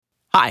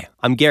Hi,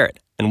 I'm Garrett,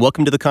 and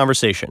welcome to The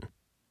Conversation.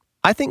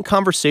 I think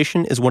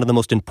conversation is one of the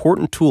most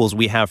important tools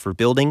we have for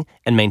building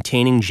and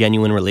maintaining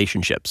genuine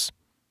relationships.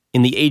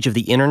 In the age of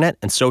the internet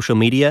and social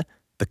media,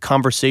 the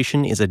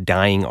conversation is a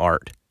dying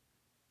art.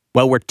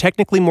 While we're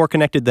technically more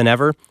connected than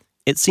ever,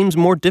 it seems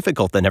more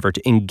difficult than ever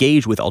to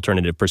engage with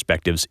alternative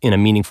perspectives in a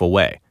meaningful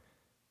way.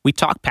 We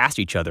talk past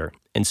each other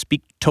and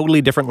speak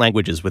totally different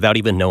languages without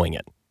even knowing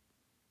it.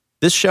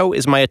 This show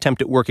is my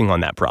attempt at working on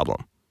that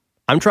problem.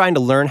 I'm trying to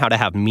learn how to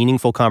have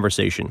meaningful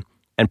conversation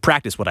and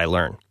practice what I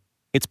learn.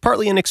 It's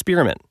partly an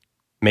experiment.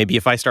 Maybe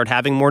if I start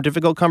having more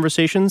difficult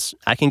conversations,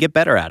 I can get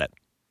better at it.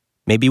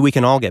 Maybe we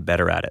can all get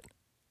better at it.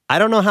 I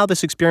don't know how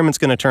this experiment's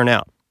going to turn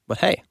out, but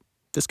hey,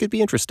 this could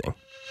be interesting.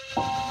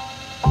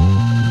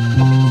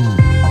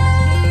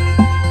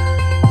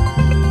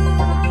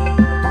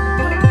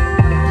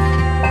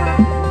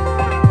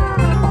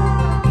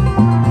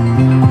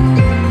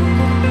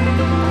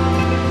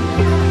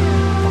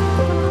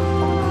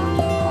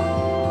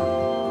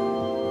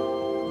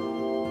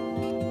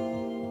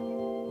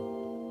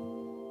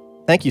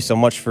 Thank you so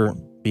much for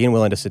being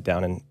willing to sit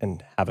down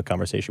and have a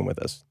conversation with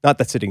us. Not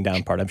the sitting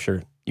down part. I'm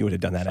sure you would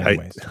have done that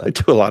anyways. I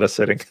do a lot of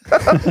sitting.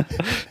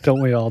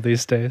 Don't we all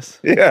these days?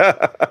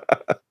 Yeah.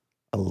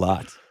 A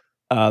lot.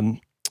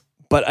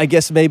 But I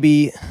guess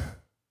maybe,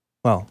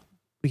 well,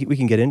 we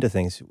can get into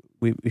things.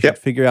 We should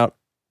figure out,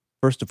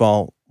 first of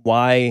all,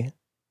 why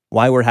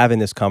we're having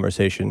this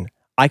conversation.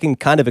 I can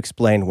kind of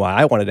explain why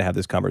I wanted to have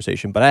this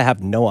conversation, but I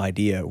have no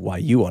idea why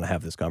you want to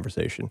have this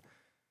conversation.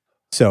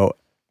 So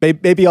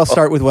maybe I'll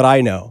start with what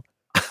I know.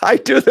 I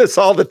do this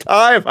all the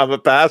time. I'm a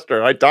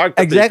pastor. I talk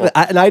to exactly,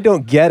 people. And I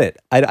don't get it.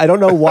 I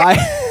don't know why.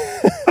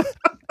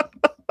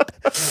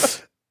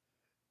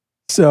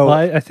 So Well,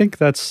 I think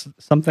that's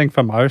something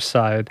from our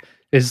side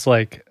is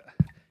like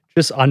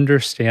just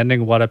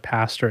understanding what a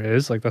pastor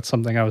is. Like that's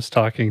something I was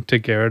talking to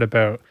Garrett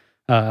about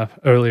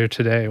earlier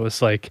today. It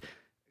was like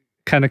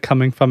kind of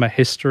coming from a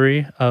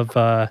history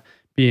of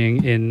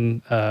being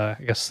in, I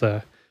guess,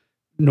 the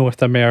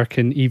North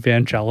American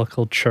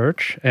evangelical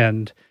church.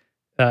 And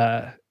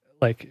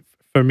like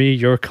for me,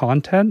 your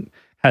content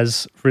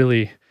has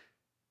really,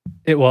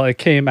 it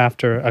came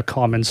after a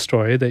common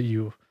story that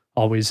you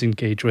always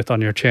engage with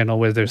on your channel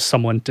where there's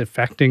someone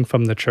defecting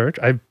from the church.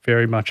 I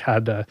very much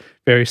had a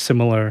very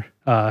similar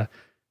kind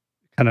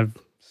of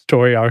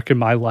story arc in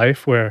my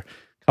life where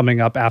coming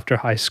up after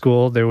high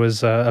school, there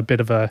was a bit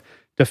of a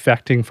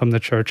defecting from the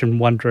church and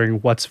wondering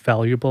what's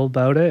valuable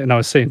about it. And I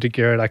was saying to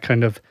Garrett, I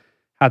kind of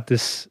had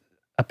this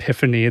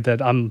epiphany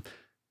that I'm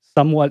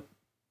somewhat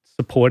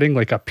supporting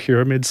like a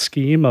pyramid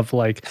scheme of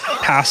like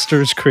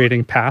pastors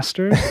creating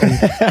pastors.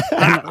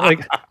 And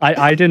like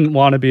I didn't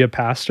want to be a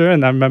pastor.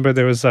 And I remember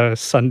there was a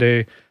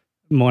Sunday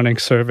morning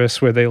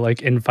service where they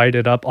like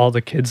invited up all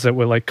the kids that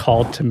were like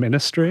called to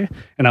ministry.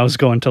 And I was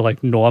going to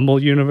like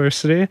normal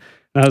university. And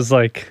I was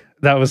like,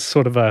 that was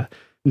sort of a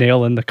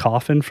nail in the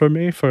coffin for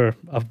me for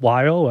a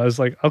while. I was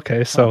like,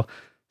 okay, so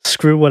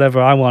screw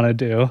whatever I want to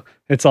do.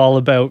 It's all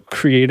about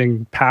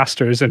creating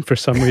pastors. And for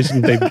some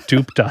reason, they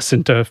duped us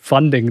into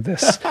funding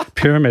this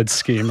pyramid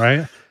scheme,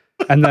 right?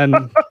 And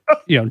then,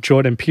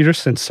 Jordan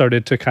Peterson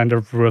started to kind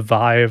of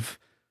revive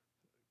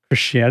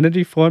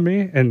Christianity for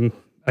me. And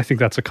I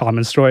think that's a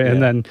common story. Yeah.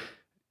 And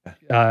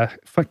then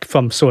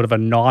from sort of a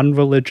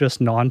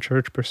non-religious,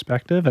 non-church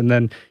perspective. And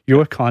then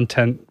your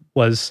content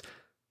was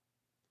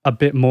a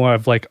bit more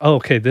of like, oh,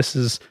 okay, this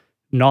is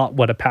not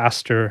what a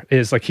pastor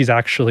is. Like he's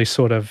actually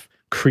sort of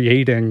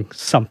creating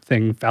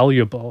something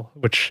valuable,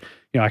 which,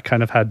 I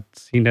kind of had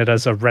seen it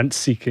as a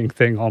rent-seeking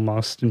thing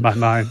almost in my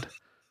mind.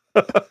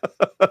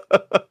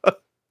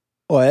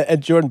 Well,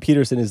 and Jordan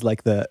Peterson is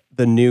like the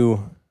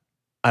new,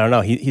 I don't know,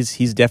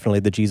 he's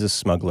definitely the Jesus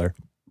smuggler,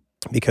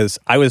 because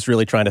I was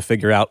really trying to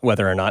figure out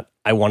whether or not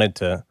I wanted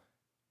to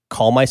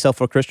call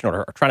myself a Christian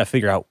or trying to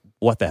figure out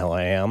what the hell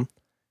I am.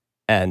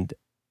 And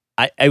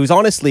I was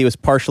honestly, it was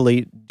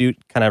partially due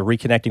kind of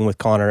reconnecting with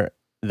Connor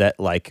that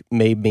like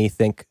made me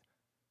think,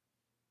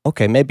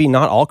 okay, maybe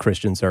not all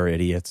Christians are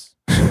idiots.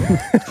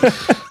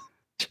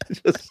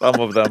 Just some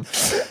of them.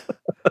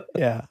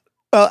 Yeah.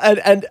 Well,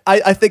 and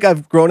I think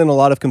I've grown in a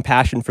lot of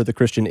compassion for the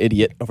Christian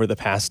idiot over the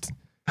past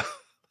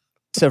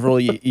several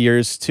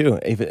years too.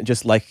 Even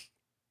just like,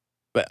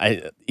 but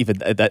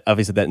that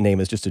obviously that name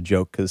is just a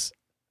joke because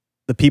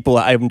the people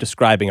I'm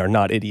describing are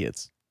not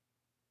idiots.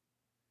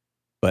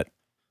 But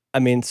I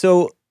mean,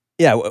 so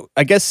yeah,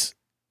 I guess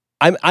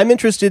I'm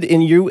interested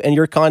in you and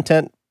your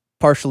content.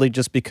 Partially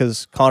just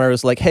because Connor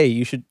is like, hey,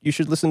 you should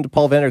listen to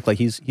Paul Vanderk. Like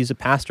he's a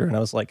pastor, and I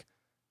was like,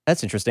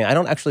 that's interesting. I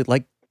don't actually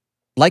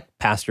like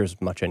pastors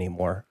much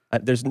anymore.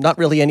 There's not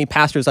really any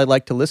pastors I'd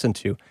like to listen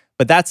to.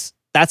 But that's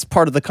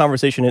part of the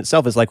conversation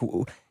itself. Is like,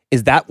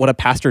 is that what a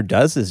pastor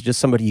does? Is just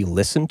somebody you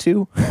listen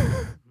to?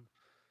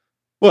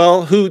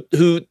 Well, who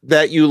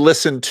that you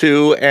listen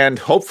to, and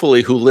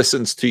hopefully who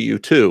listens to you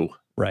too.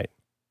 Right.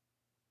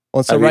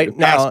 Well, so right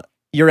now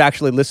you're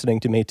actually listening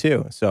to me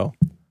too. So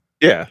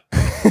yeah.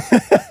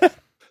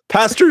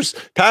 Pastors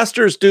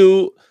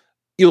do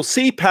you'll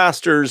see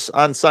pastors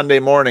on Sunday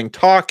morning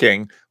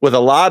talking with a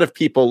lot of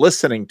people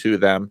listening to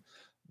them,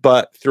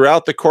 but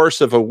throughout the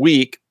course of a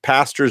week,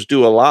 pastors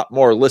do a lot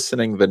more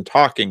listening than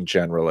talking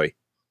generally.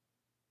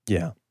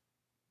 Yeah.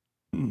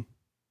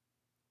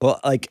 Well,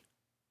 like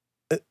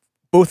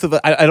both of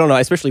us, I don't know,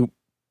 especially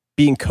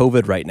being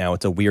COVID right now,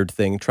 it's a weird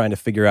thing trying to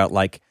figure out,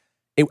 like,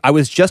 I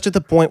was just at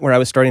the point where I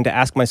was starting to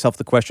ask myself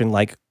the question,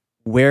 like,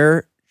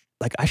 where,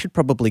 like, I should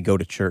probably go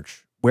to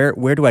church.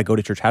 Where do I go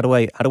to church? How do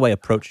I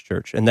approach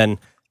church? And then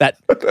that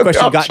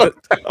question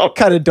got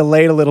kind of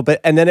delayed a little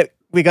bit. And then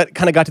we got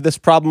to this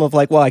problem of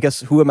like, well, I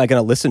guess who am I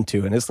going to listen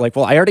to? And it's like,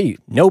 well, I already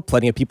know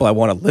plenty of people I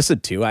want to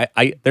listen to.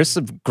 I there's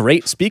some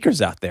great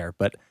speakers out there,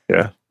 but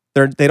yeah,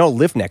 they don't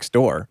live next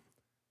door.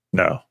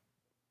 No.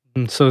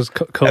 And so is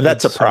COVID, and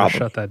that's a problem.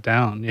 Shut that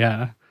down.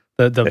 Yeah.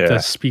 The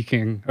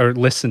speaking or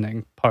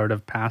listening part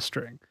of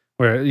pastoring,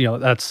 where,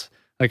 that's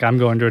like, I'm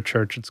going to a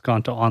church, it's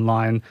gone to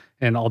online,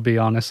 and I'll be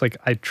honest, like,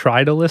 I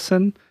try to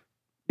listen.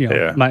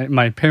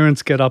 My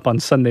parents get up on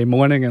Sunday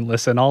morning and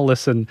listen. I'll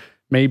listen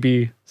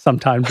maybe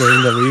sometime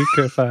during the week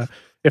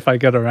if I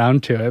get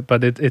around to it,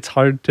 but it's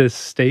hard to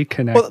stay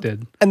connected.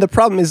 Well, and the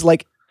problem is,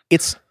 like,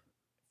 it's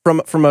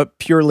from a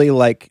purely,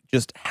 like,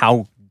 just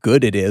how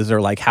good it is or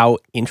like how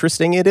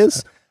interesting it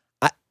is.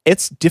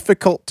 It's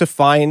difficult to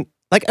find,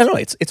 like, I don't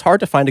know, it's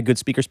hard to find a good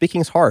speaker.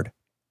 Speaking is hard.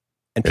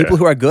 And people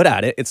who are good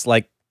at it, it's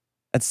like,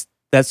 that's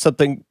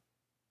something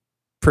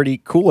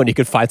pretty cool when you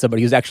could find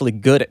somebody who's actually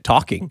good at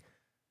talking.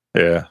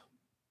 Yeah.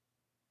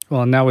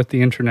 Well, now with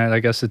the internet, I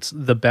guess it's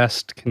the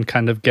best can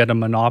kind of get a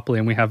monopoly,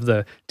 and we have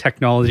the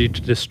technology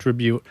to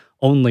distribute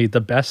only the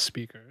best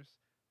speakers.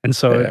 And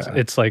so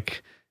it's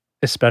like,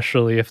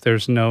 especially if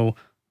there's no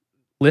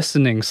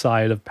listening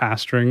side of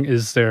pastoring,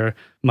 is there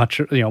much,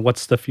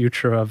 what's the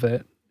future of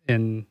it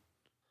in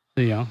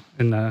the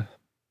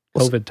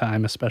COVID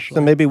time, especially?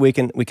 So maybe we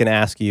can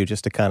ask you,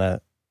 just to kind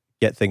of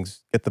get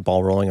the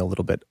ball rolling a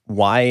little bit.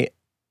 Why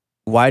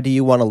do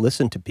you want to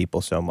listen to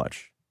people so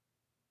much?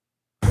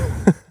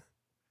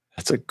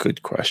 That's a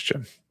good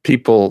question.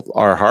 People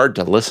are hard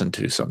to listen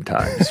to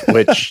sometimes,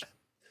 which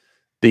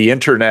the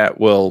internet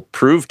will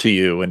prove to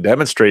you and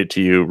demonstrate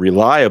to you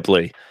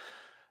reliably.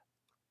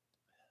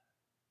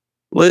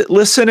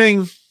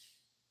 Listening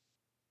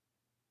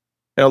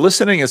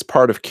is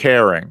part of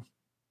caring.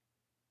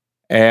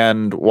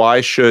 And why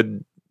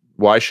should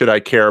I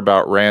care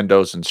about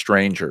randos and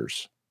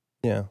strangers?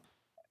 Yeah.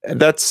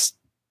 And that's,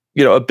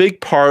 a big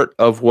part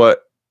of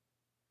what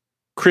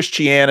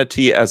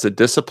Christianity as a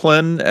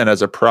discipline and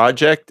as a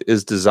project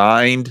is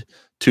designed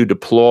to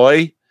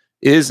deploy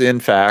is, in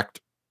fact,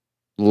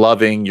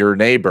 loving your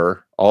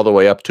neighbor all the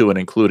way up to and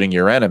including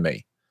your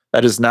enemy.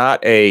 That is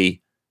not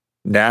a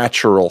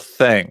natural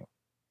thing.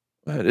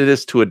 It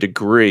is to a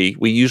degree.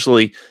 We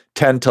usually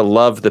tend to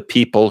love the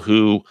people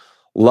who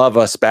love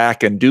us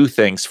back and do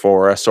things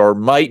for us or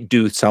might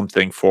do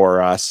something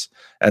for us.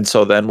 And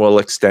so then we'll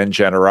extend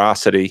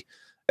generosity.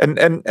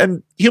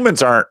 And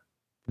humans aren't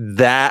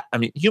that. I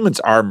mean, humans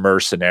are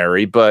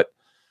mercenary, but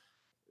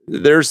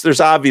there's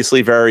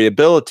obviously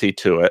variability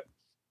to it.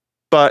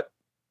 But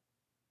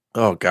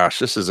oh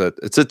gosh, it's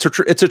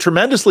a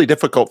tremendously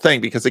difficult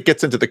thing because it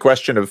gets into the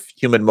question of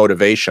human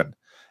motivation.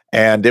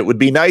 And it would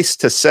be nice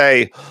to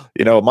say,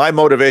 my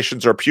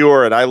motivations are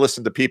pure and I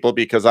listen to people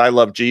because I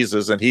love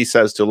Jesus and he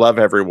says to love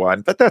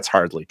everyone, but that's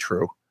hardly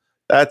true.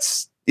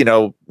 That's,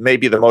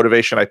 maybe the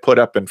motivation I put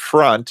up in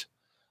front,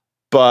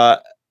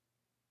 but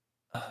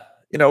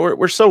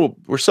we're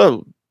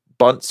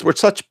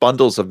such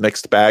bundles of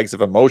mixed bags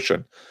of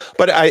emotion.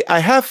 But I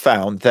have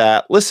found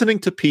that listening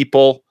to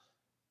people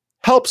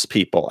helps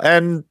people.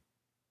 And,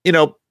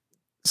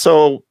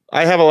 so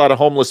I have a lot of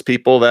homeless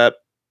people that,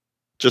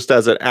 just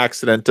as an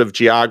accident of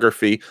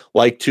geography,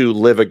 like to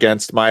live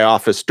against my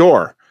office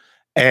door.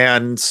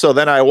 And so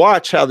then I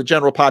watch how the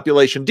general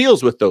population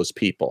deals with those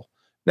people.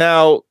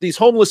 Now, these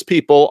homeless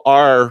people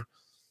are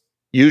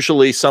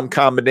usually some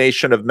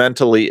combination of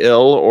mentally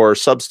ill or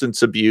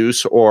substance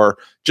abuse, or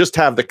just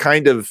have the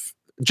kind of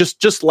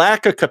just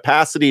lack a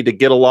capacity to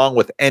get along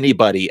with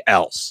anybody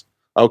else.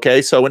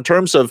 Okay. So in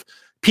terms of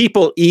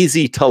people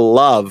easy to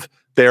love,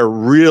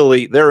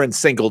 they're in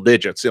single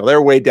digits.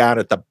 They're way down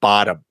at the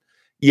bottom.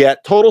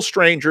 Yet total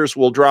strangers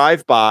will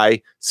drive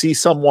by, see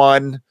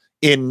someone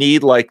in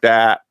need like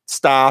that,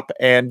 stop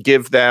and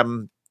give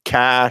them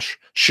cash,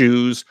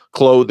 shoes,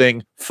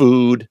 clothing,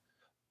 food.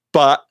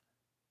 But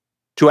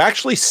to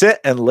actually sit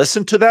and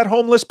listen to that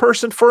homeless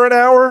person for an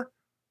hour,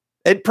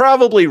 I'd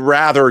probably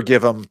rather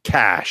give them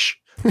cash,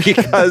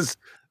 because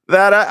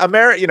that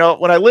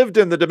when I lived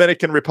in the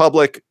Dominican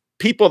Republic,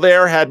 people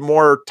there had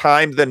more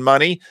time than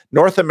money.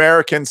 North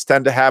Americans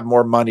tend to have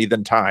more money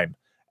than time.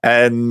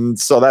 And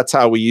so that's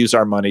how we use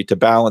our money to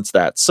balance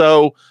that.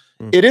 So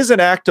it is an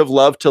act of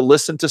love to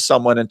listen to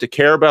someone and to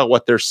care about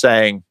what they're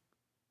saying.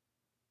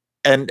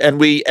 And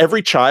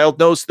every child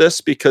knows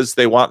this because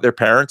they want their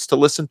parents to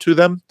listen to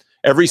them.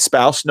 Every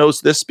spouse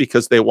knows this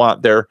because they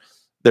want their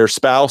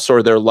spouse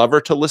or their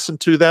lover to listen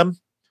to them.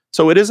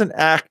 So it is an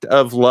act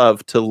of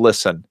love to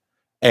listen.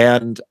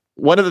 And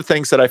one of the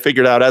things that I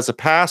figured out as a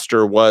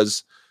pastor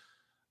was,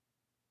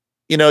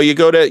 you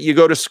go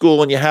to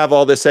school and you have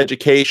all this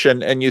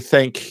education and you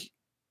think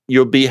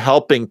you'll be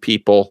helping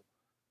people.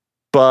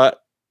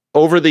 But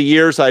over the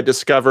years, I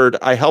discovered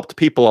I helped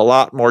people a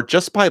lot more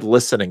just by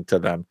listening to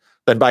them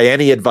than by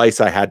any advice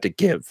I had to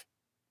give.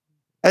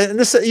 And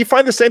you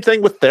find the same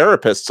thing with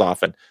therapists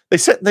often. They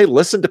sit and they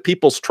listen to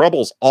people's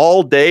troubles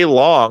all day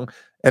long,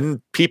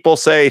 and people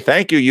say,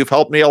 "Thank you, you've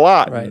helped me a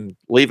lot," Right. and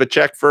leave a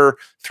check for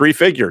 3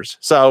 figures.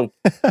 So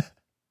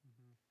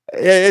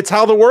it's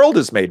how the world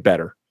is made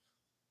better.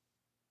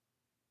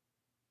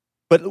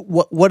 But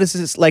what is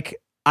this like?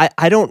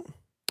 I don't.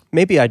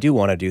 Maybe I do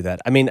want to do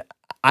that. I mean,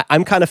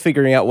 I'm kind of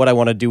figuring out what I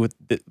want to do with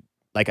the,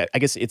 like. I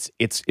guess it's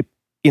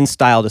in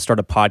style to start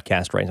a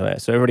podcast right now.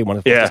 So everybody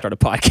wants to start a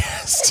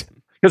podcast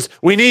because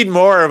we need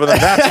more of them.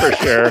 That's for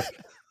sure.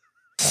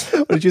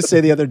 What did you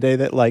say the other day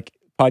that like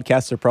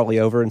podcasts are probably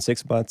over in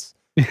 6 months?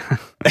 Yeah.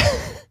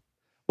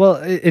 Well,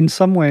 in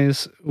some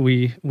ways,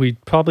 we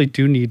probably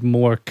do need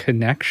more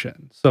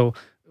connection. So,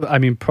 I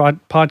mean,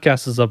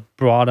 podcast is a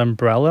broad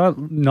umbrella.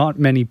 Not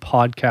many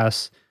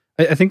podcasts.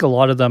 I think a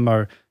lot of them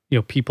are,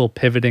 people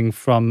pivoting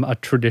from a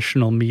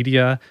traditional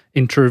media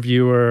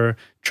interviewer,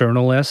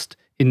 journalist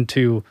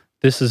into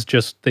this is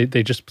just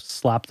they just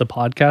slap the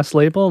podcast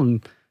label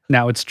and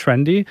now it's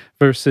trendy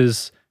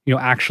versus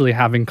actually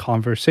having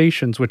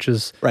conversations, which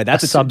is right.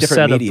 That's a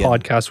subset of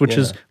podcasts, which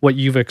is what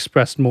you've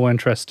expressed more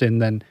interest in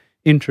than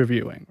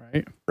interviewing,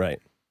 right? Right.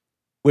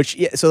 Which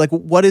so like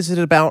what is it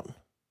about?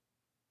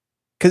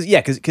 Because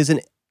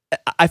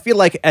I feel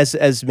like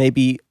as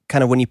maybe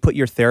kind of when you put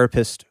your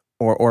therapist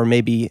or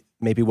maybe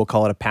we'll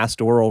call it a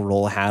pastoral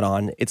role hat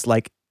on, it's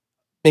like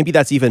maybe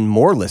that's even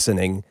more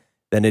listening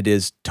than it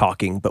is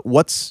talking. But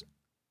what's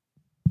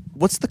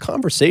the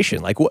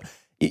conversation? Like what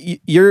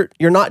you're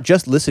not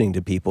just listening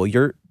to people,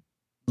 you're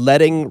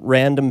letting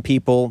random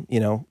people,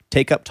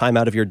 take up time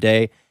out of your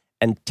day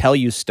and tell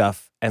you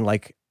stuff, and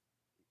like,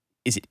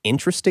 is it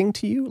interesting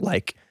to you?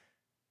 Like,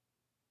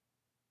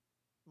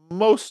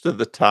 most of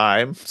the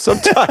time.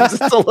 Sometimes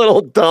it's a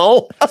little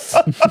dull.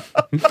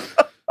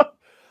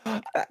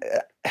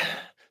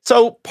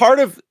 So part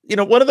of,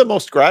 one of the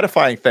most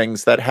gratifying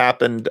things that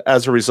happened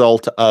as a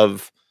result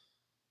of,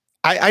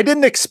 I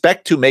didn't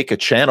expect to make a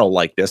channel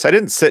like this. I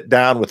didn't sit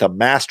down with a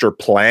master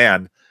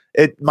plan.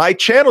 My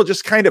channel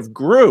just kind of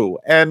grew.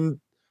 And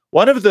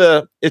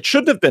it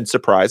shouldn't have been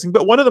surprising,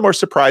 but one of the more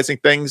surprising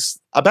things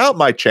about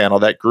my channel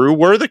that grew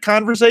were the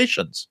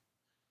conversations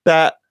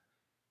that,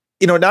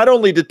 not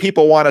only did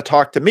people want to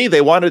talk to me,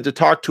 they wanted to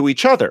talk to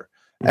each other.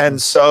 Mm-hmm.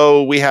 And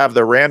so we have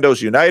the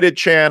Randos United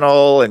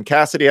channel, and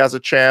Cassidy has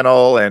a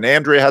channel, and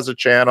Andrea has a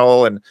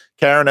channel, and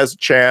Karen has a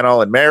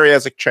channel, and Mary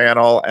has a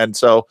channel. And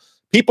so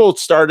people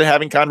started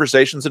having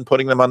conversations and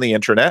putting them on the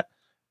internet.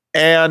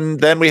 And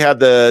then we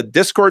had the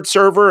Discord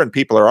server, and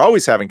people are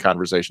always having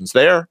conversations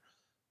there.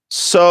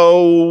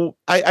 So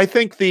I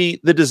think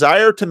the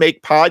desire to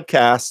make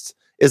podcasts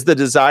is the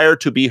desire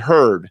to be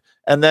heard.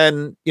 And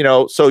then,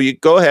 so you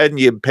go ahead and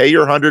you pay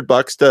your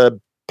 $100 to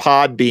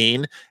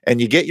Podbean and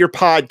you get your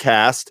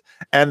podcast,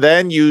 and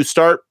then you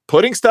start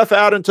putting stuff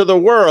out into the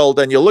world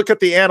and you look at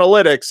the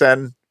analytics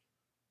and,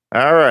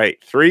 all right,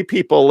 3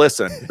 people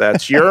listen.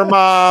 That's your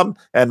mom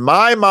and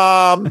my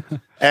mom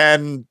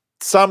and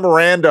some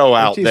rando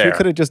out there. We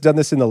could have just done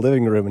this in the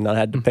living room and not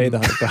had to pay the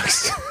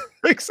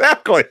 $100.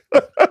 Exactly.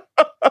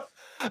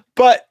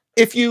 But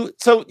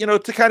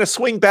to kind of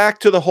swing back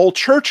to the whole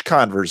church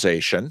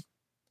conversation,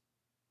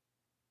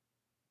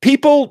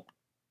 people,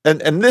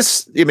 and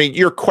this,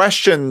 your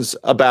questions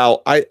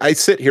about, I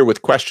sit here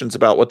with questions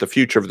about what the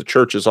future of the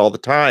church is all the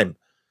time.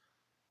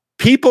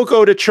 People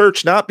go to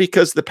church not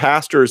because the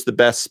pastor is the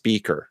best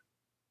speaker.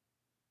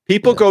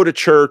 People go to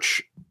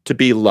church to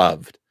be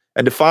loved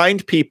and to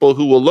find people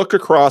who will look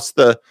across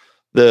the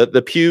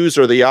pews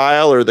or the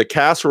aisle or the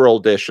casserole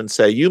dish and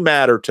say, you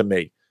matter to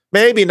me.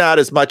 Maybe not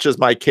as much as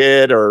my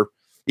kid or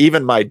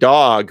even my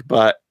dog,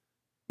 but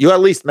you at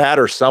least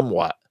matter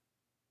somewhat.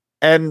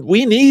 And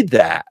we need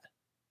that.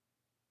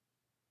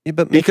 Yeah,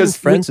 but making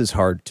friends is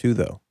hard too,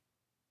 though.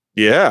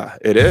 Yeah,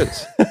 it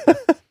is.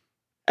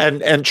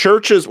 and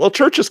churches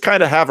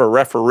kind of have a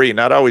referee,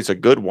 not always a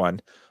good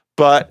one.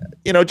 But,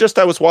 I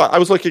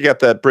was looking at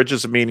the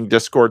Bridges of Meaning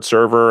Discord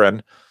server,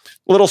 and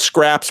little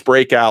scraps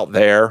break out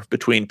there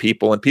between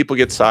people, and people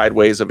get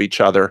sideways of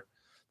each other.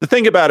 The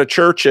thing about a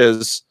church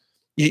is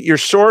you're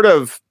sort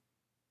of,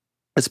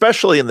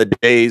 especially in the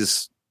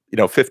days,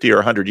 50 or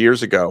 100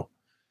 years ago,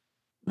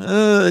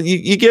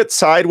 you get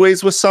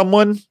sideways with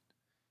someone,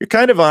 you're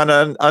kind of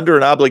under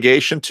an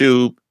obligation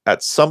to,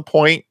 at some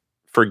point,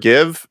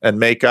 forgive and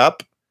make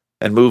up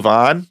and move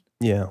on.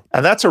 Yeah.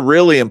 And that's a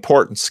really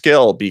important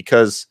skill,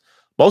 because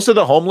most of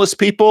the homeless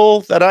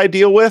people that I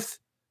deal with,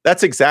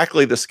 that's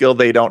exactly the skill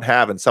they don't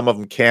have, and some of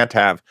them can't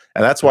have.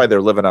 And that's why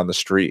they're living on the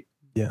street.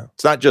 Yeah.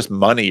 It's not just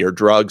money or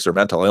drugs or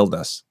mental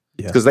illness.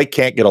 Yeah. It's because they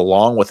can't get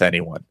along with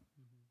anyone.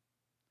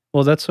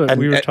 Well, that's what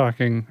we were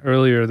talking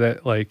earlier,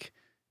 that like,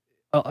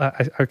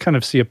 I kind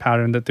of see a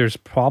pattern that there's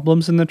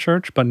problems in the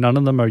church, but none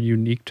of them are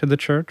unique to the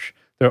church.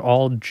 they're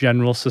all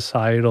general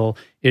societal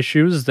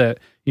issues that,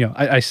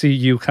 I see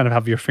you kind of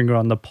have your finger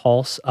on the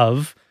pulse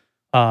of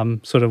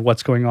sort of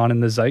what's going on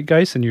in the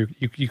zeitgeist, and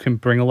you can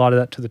bring a lot of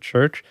that to the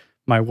church.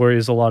 My worry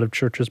is a lot of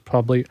churches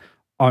probably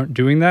aren't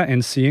doing that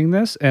and seeing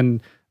this.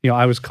 And,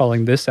 I was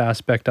calling this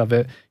aspect of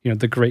it,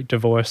 the Great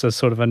Divorce, as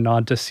sort of a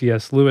nod to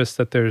C.S. Lewis,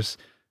 that there's,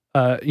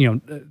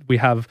 we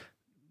have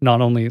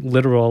not only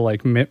literal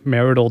like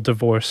marital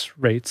divorce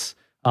rates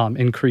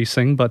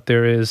increasing, but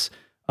there is,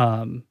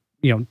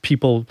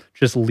 people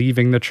just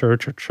leaving the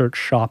church, or church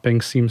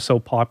shopping seems so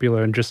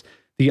popular, and just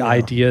the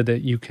idea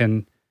that you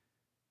can,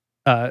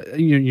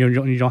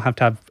 you don't have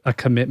to have a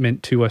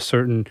commitment to a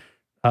certain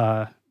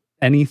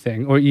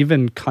anything, or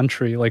even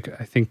country. Like,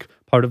 I think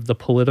part of the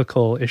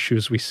political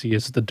issues we see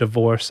is the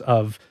divorce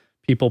of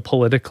people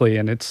politically,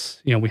 and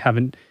it's, we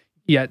haven't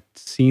yet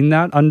seen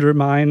that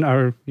undermine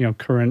our,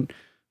 current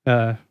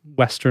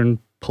Western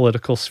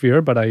political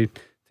sphere, but I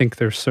think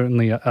there's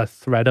certainly a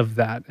threat of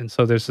that. And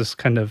so there's this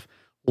kind of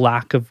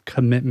lack of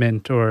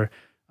commitment, or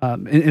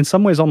in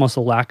some ways almost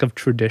a lack of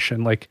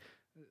tradition. Like,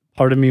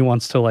 part of me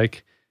wants to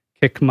like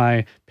kick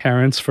my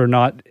parents for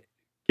not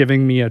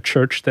giving me a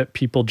church that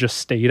people just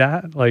stayed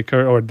at, like,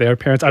 or their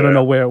parents. I don't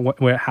know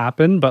where it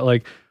happened, but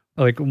like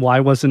why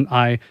wasn't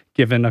I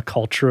given a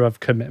culture of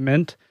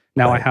commitment?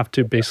 Now I have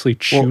to basically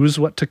choose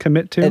what to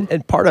commit to.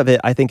 And part of it,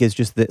 I think, is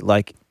just that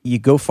like you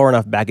go far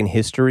enough back in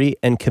history,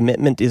 and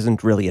commitment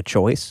isn't really a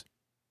choice.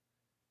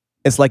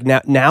 It's like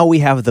now we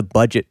have the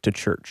budget to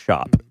church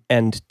shop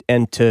and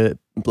to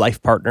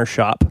life partner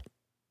shop,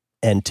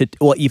 and to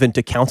even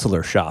to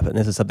counselor shop. And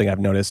this is something I've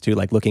noticed too,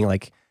 like looking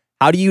like,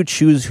 how do you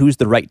choose who's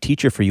the right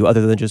teacher for you,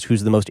 other than just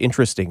who's the most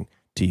interesting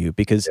to you?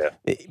 Because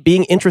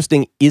being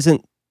interesting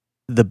isn't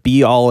the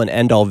be all and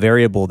end all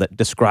variable that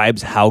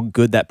describes how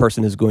good that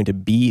person is going to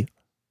be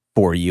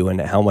for you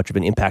and how much of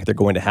an impact they're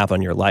going to have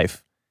on your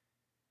life.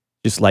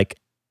 Just like,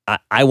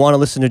 I want to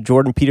listen to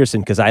Jordan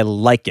Peterson because I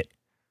like it.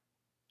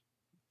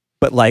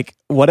 But like,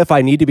 what if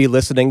I need to be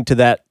listening to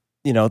that,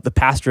 the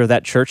pastor of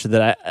that church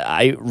that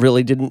I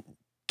really didn't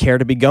care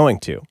to be going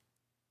to?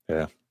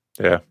 Yeah.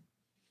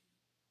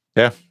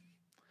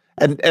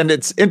 And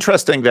it's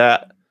interesting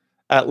that,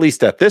 at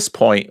least at this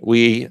point,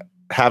 we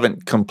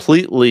haven't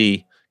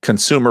completely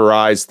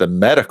consumerized the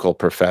medical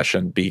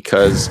profession,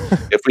 because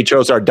if we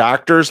chose our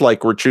doctors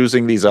like we're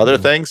choosing these other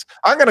things,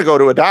 I'm going to go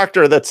to a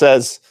doctor that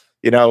says,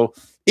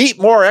 eat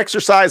more,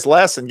 exercise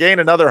less, and gain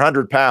another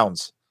 100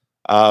 pounds.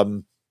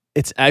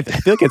 I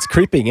feel like it's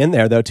creeping in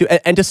there though too,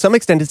 and to some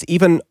extent, it's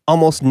even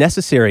almost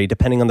necessary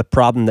depending on the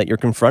problem that you're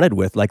confronted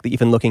with. Like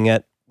even looking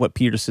at what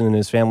Peterson and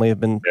his family have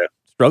been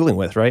struggling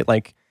with, right?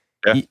 Like,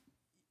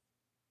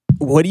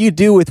 what do you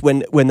do with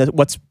when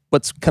what's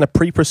kind of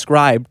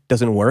pre-prescribed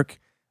doesn't work,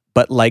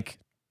 but like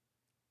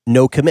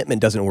no commitment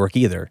doesn't work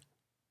either?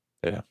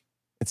 Yeah,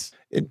 it's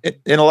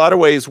in a lot of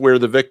ways we're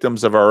the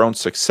victims of our own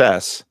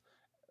success,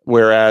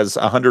 whereas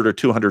 100 or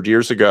 200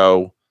 years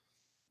ago,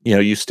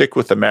 you stick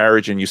with the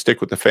marriage and you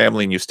stick with the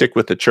family and you stick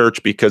with the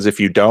church, because if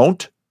you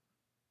don't,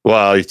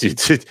 well,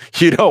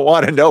 you don't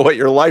want to know what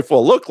your life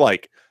will look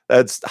like.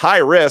 That's high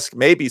risk,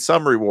 maybe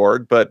some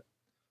reward, but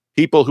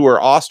people who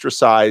are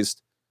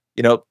ostracized,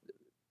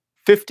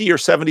 50 or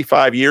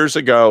 75 years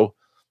ago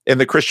in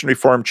the Christian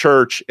Reformed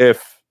Church,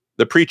 if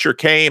the preacher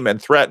came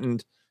and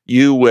threatened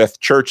you with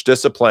church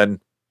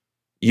discipline,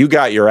 you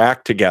got your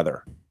act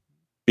together,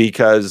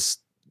 because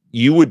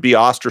you would be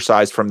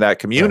ostracized from that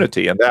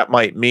community. And that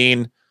might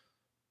mean,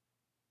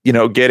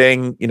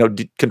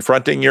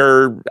 confronting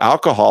your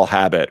alcohol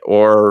habit,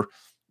 or,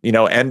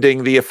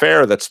 ending the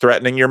affair that's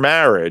threatening your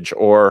marriage,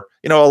 or,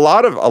 a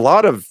lot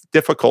of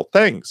difficult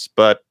things.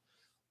 But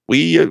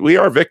we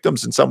are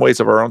victims in some ways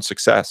of our own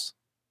success.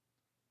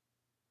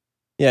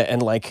 Yeah.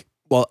 And like,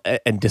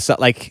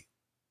 like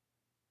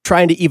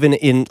trying to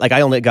even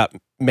I only got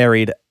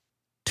married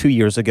 2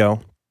 years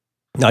ago,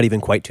 not even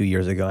quite 2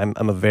 years ago.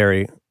 I'm a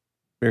very,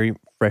 very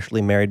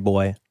freshly married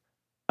boy.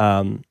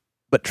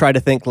 But try to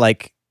think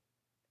like,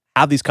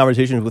 have these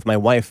conversations with my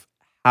wife.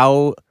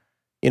 How,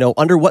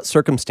 under what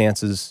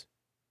circumstances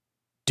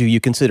do you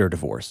consider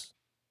divorce?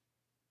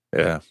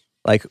 Yeah.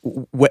 Like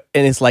what,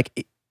 and it's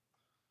like,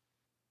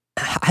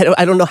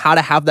 I don't know how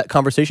to have that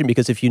conversation,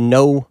 because if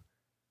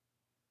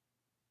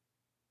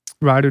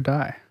ride or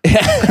die.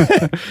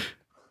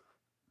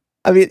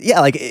 I mean,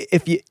 yeah, like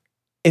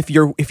if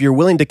you're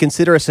willing to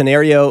consider a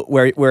scenario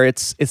where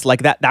it's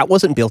like that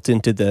wasn't built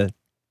into the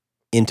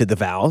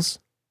vows.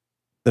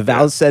 The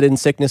vows said in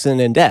sickness and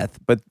in death,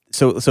 but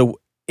so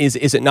is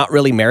it not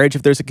really marriage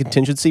if there's a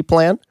contingency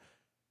plan?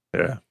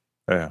 Yeah.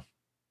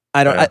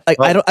 I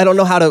don't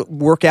know how to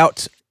work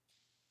out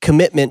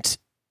commitment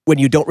when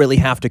you don't really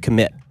have to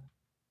commit.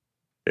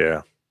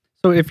 Yeah.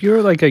 So if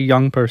you're like a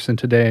young person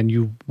today and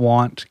you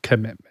want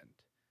commitment,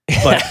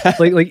 but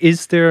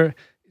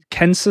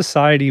can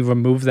society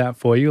remove that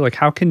for you?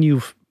 Like,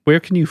 where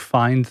can you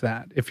find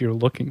that if you're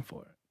looking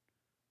for it?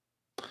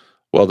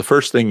 Well, the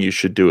first thing you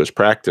should do is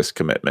practice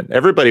commitment.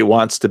 Everybody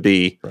wants to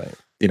be, right.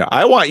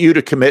 I want you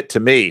to commit to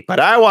me, but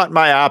I want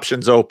my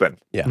options open.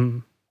 Yeah.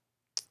 Mm.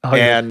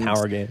 And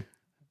power game.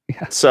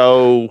 Yeah.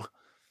 So,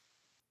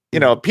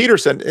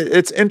 Peterson,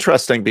 it's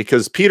interesting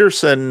because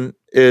Peterson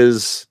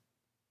is,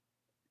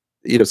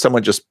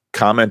 someone just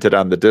commented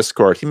on the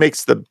Discord. He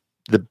makes the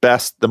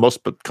most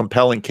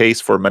compelling case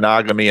for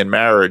monogamy in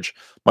marriage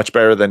much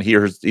better than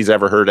he's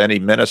ever heard any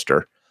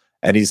minister.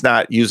 And he's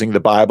not using the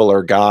Bible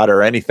or God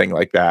or anything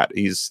like that.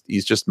 He's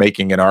just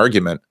making an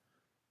argument.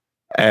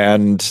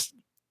 And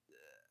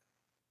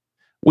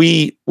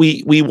we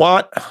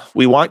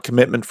want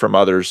commitment from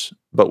others,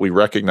 but we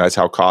recognize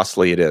how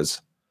costly it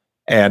is.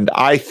 And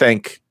I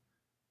think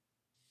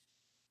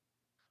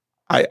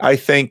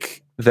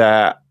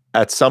that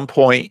at some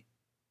point,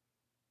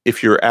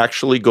 if you're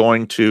actually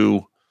going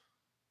to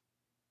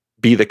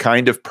be the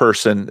kind of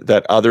person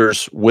that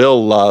others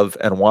will love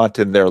and want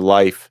in their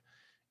life,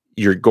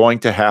 you're going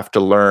to have to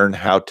learn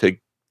how to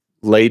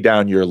lay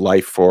down your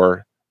life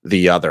for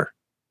the other.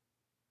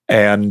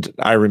 And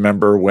I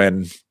remember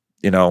when,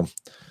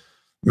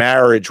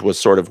 marriage was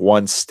sort of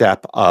one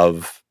step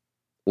of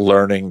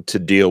learning to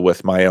deal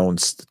with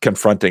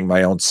confronting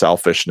my own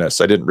selfishness.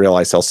 I didn't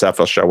realize how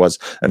selfish I was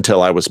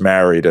until I was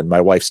married, and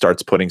my wife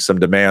starts putting some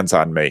demands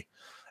on me.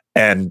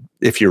 And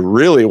if you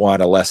really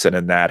want a lesson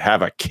in that,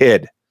 have a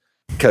kid,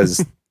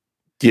 because,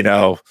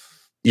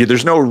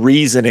 there's no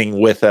reasoning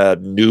with a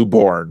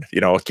newborn.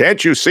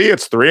 Can't you see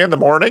it's 3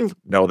 a.m?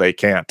 No, they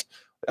can't.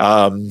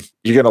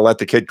 You're going to let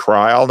the kid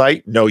cry all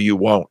night? No, you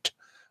won't.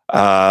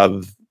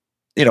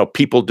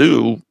 People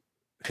do,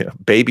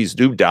 babies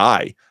do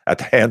die at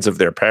the hands of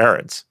their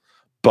parents.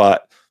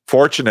 But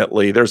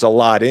fortunately, there's a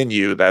lot in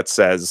you that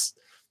says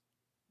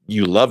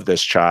you love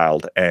this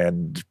child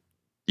and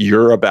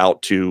you're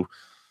about to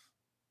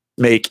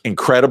make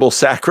incredible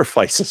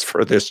sacrifices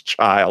for this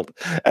child.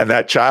 And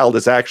that child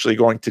is actually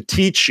going to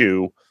teach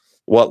you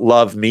what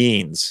love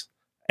means.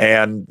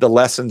 And the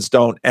lessons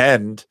don't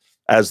end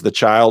as the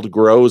child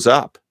grows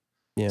up.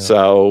 Yeah.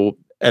 So,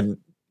 and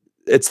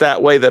it's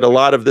that way that a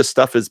lot of this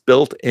stuff is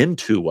built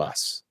into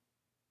us.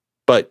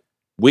 But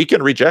we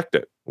can reject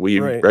it. We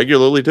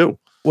regularly do.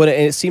 Well,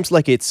 and it seems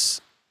like it's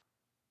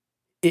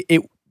the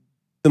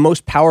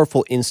most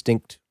powerful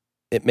instinct.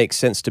 It makes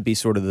sense to be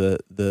sort of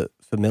the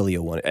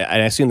familial one.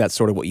 And I assume that's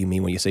sort of what you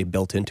mean when you say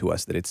built into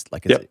us, that it's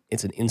like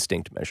it's an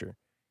instinct measure.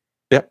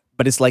 Yeah.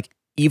 But it's like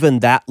even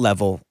that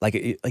level, like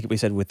we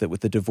said with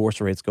the divorce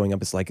rates going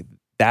up, it's like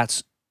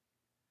that's,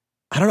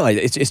 I don't know.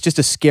 It's just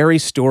a scary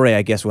story,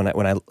 I guess, when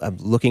I'm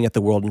looking at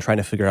the world and trying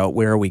to figure out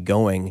where are we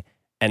going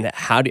and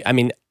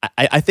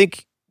I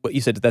think what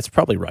you said, that's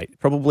probably right.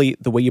 Probably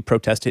the way you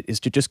protest it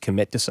is to just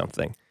commit to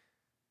something.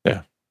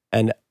 Yeah.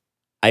 And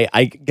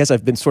I guess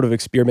I've been sort of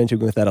experimenting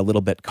with that a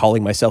little bit,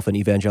 calling myself an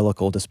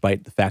evangelical,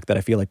 despite the fact that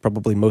I feel like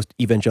probably most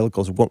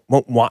evangelicals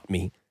won't want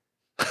me.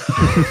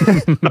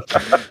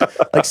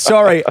 Like,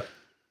 sorry,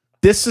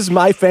 this is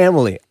my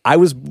family. I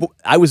was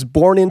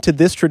born into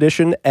this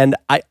tradition, and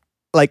I'm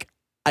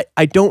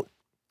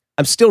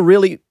still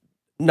really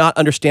not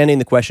understanding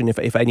the question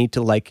if I need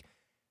to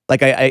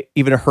I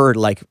even heard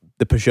like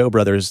the Peugeot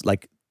brothers,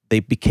 like they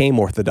became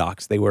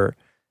Orthodox. They were,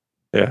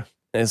 yeah.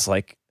 And it's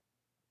like,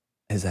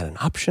 is that an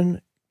option?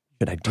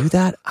 Should I do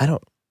that? I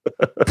don't.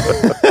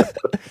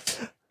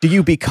 Do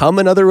you become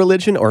another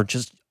religion, or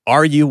just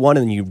are you one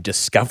and you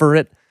discover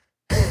it?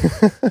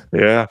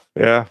 Yeah.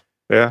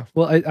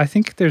 Well, I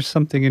think there's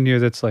something in you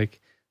that's like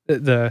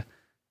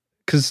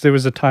because there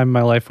was a time in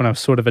my life when I was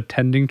sort of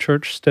attending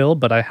church still,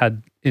 but I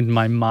had in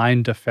my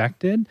mind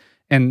affected,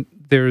 and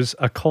there's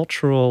a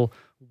cultural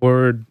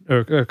word or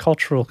a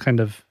cultural kind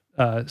of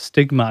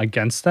stigma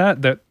against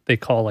that they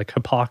call like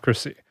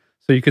hypocrisy.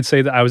 So you could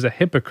say that I was a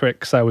hypocrite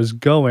because I was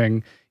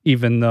going,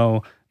 even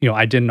though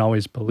I didn't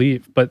always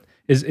believe. But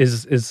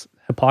is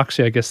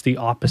hypocrisy, I guess, the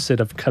opposite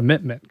of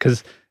commitment?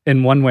 Because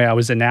in one way, I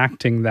was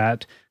enacting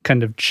that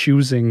kind of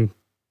choosing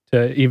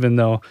to, even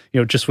though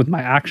just with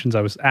my actions,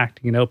 I was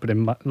acting it out, but in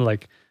my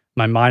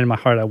mind and my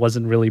heart, I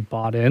wasn't really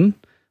bought in.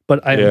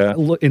 But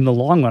in the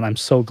long run, I'm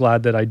so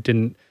glad that I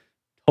didn't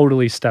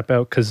totally step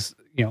out, because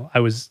I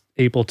was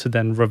able to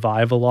then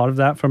revive a lot of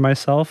that for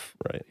myself,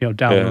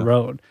 down the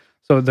road.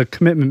 So the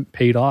commitment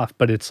paid off,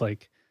 but it's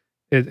like,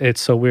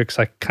 it's so weird because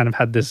I kind of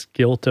had this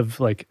guilt of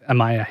like,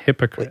 am I a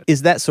hypocrite?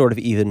 Is that sort of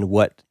even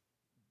what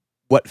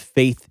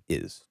faith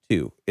is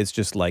too? It's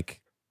just like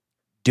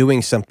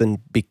doing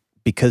something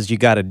because you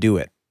got to do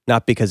it,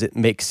 not because it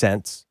makes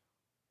sense.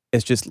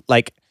 It's just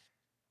like,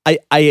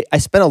 I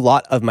spent a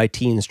lot of my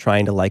teens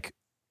trying to like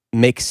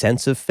make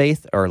sense of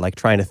faith, or like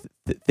trying to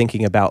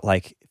thinking about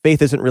like,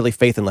 faith isn't really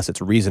faith unless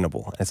it's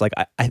reasonable. And it's like,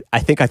 I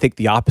think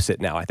the opposite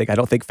now. I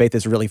don't think faith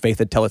is really faith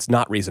until it's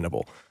not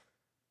reasonable.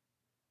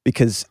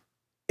 Because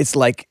it's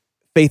like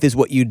faith is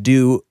what you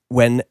do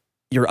when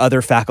your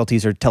other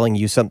faculties are telling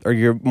you something, or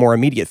your more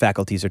immediate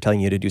faculties are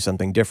telling you to do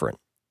something different.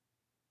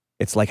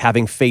 It's like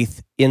having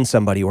faith in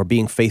somebody, or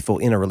being faithful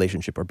in a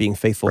relationship, or being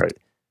faithful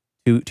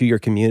to your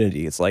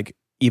community. It's like,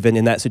 even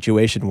in that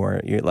situation where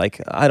you're like,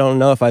 I don't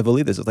know if I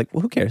believe this. It's like,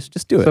 well, who cares?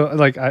 Just do it. So,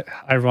 like,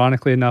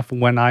 ironically enough,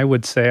 when I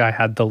would say I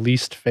had the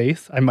least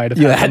faith, I might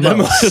have had the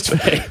most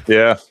faith.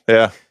 Yeah.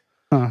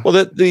 Huh.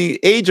 Well, the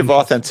age of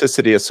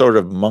authenticity has sort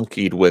of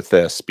monkeyed with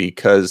this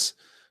because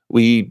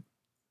we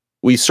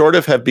sort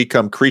of have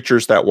become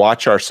creatures that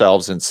watch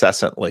ourselves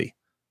incessantly.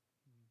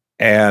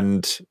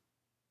 And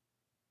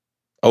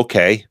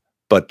okay,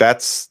 but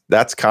that's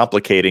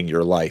complicating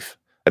your life.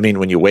 I mean,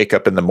 when you wake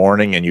up in the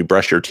morning and you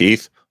brush your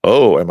teeth,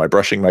 oh, am I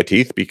brushing my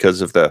teeth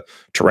because of the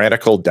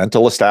tyrannical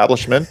dental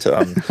establishment?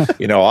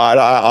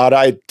 Ought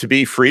I to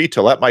be free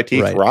to let my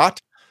teeth Right.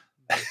 rot?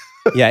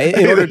 Yeah,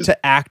 in order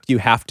to act, you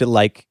have to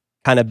like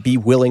kind of be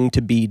willing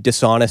to be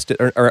dishonest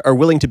or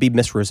willing to be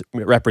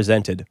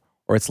misrepresented.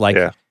 Or it's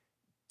like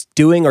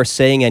doing or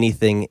saying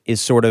anything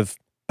is sort of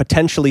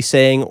potentially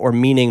saying or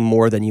meaning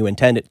more than you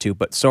intend it to.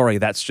 But sorry,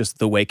 that's just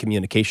the way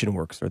communication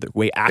works or the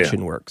way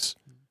action works.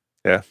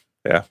 Yeah.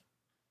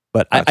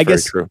 But I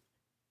guess true.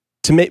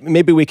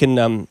 Maybe we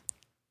can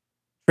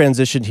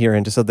transition here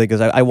into something,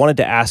 because I wanted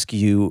to ask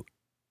you,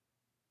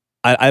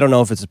 I don't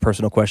know if it's a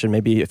personal question.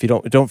 Maybe if you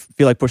don't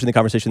feel like pushing the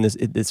conversation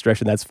this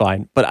direction, that's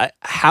fine. But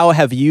how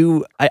have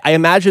you? I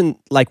imagine,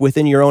 like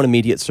within your own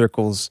immediate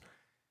circles,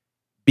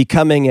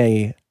 becoming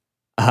a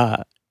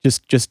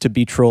just to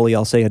be trolly,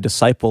 I'll say a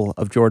disciple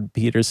of Jordan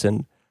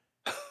Peterson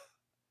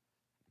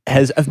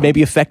has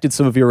maybe affected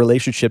some of your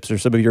relationships or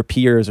some of your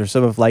peers or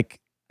some of like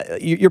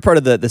you're part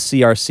of the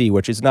CRC,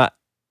 which is not.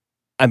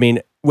 I mean,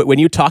 when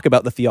you talk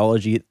about the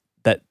theology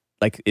that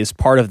like is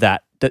part of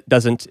that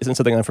isn't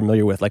something I'm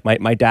familiar with. Like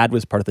my dad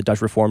was part of the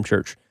Dutch Reformed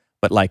Church,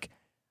 but like,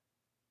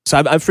 so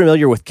I'm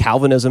familiar with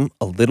Calvinism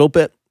a little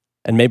bit,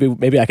 and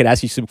maybe I could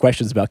ask you some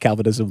questions about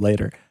Calvinism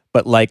later.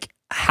 But like,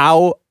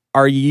 how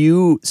are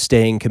you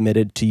staying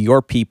committed to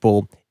your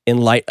people in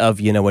light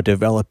of a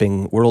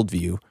developing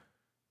worldview?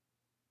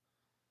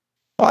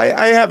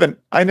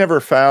 I never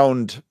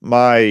found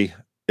my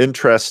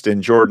interest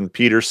in Jordan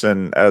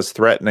Peterson as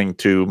threatening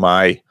to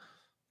my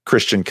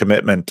Christian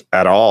commitment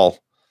at all.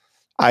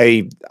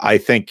 I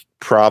think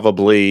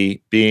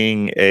probably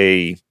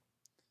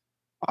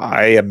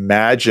I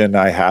imagine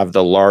I have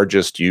the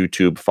largest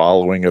YouTube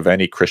following of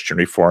any Christian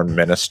Reformed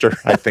minister.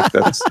 I think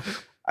that's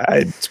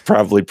it's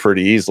probably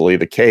pretty easily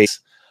the case.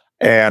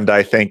 And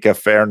I think a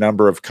fair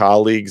number of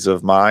colleagues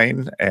of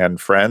mine and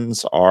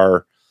friends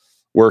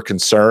were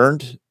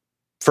concerned.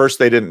 First,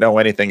 they didn't know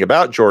anything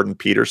about Jordan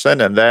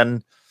Peterson, and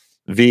then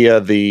via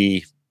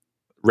the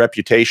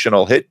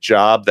reputational hit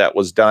job that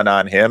was done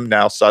on him,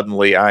 now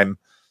suddenly I'm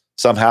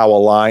somehow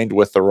aligned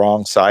with the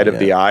wrong side of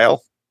the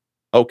aisle.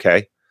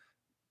 Okay.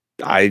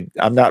 I'm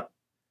not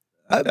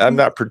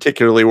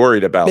particularly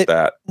worried about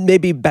that.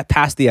 Maybe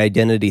past the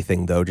identity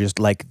thing though, just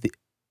like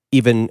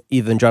even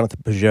Jonathan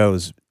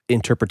Pageau's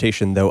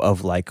interpretation though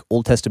of like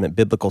Old Testament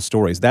biblical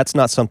stories, that's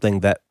not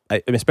something that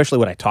especially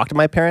when I talk to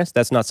my parents,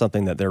 that's not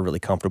something that they're really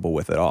comfortable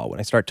with at all. When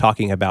I start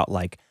talking about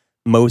like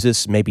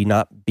Moses maybe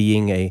not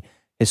being a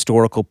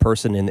historical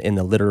person in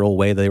the literal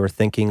way they were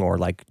thinking, or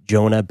like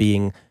Jonah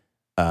being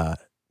a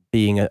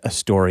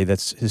story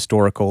that's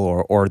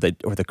historical, or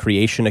the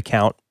creation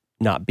account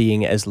not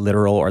being as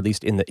literal, or at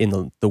least in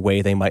the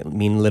way they might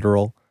mean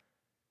literal.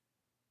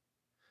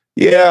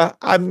 Yeah,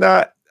 I'm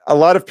not. A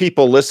lot of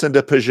people listen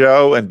to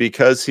Pageau, and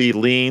because he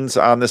leans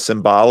on the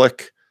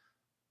symbolic,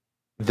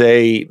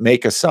 they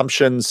make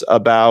assumptions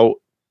about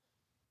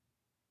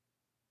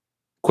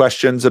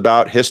questions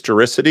about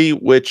historicity,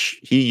 which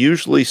he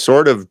usually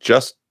sort of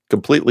just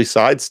completely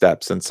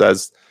sidesteps and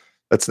says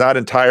that's not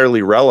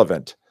entirely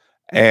relevant.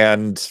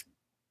 And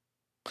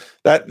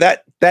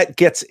that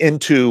gets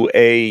into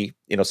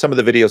some of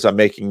the videos I'm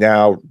making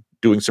now,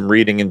 doing some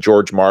reading in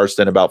George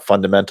Marsden about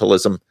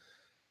fundamentalism.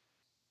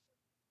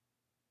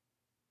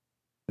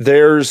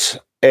 There's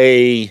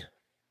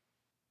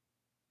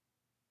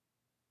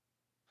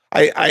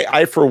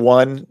I for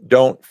one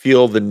don't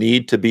feel the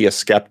need to be a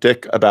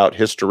skeptic about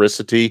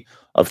historicity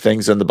of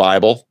things in the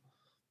Bible.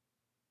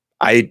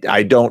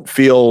 I don't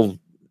feel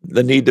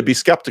the need to be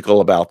skeptical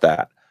about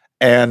that.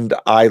 And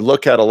I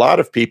look at a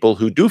lot of people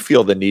who do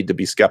feel the need to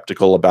be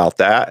skeptical about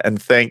that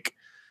and think,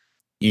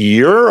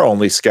 you're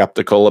only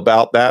skeptical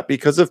about that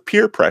because of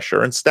peer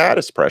pressure and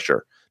status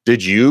pressure.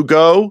 Did you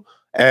go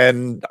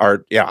and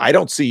I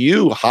don't see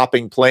you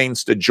hopping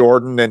planes to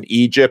Jordan and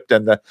Egypt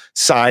and the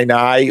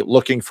Sinai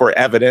looking for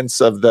evidence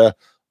of the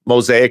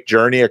Mosaic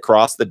journey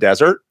across the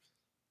desert.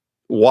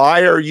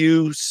 Why are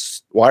you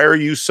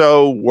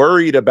so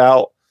worried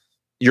about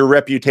your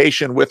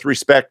reputation with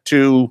respect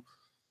to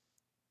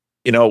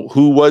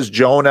who was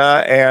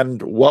Jonah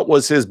and what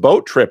was his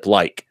boat trip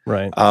like?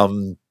 Right.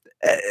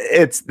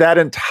 It's that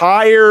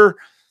entire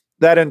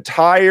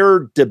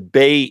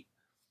debate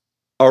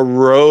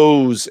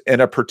arose in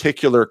a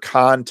particular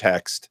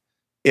context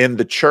in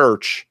the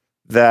church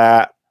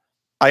that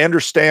I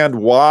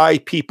understand why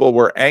people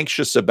were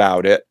anxious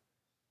about it,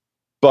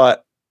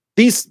 but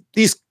these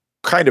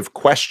kind of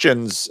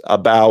questions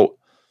about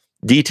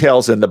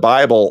details in the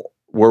Bible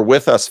were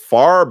with us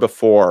far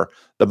before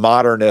the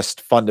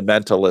modernist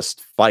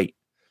fundamentalist fight.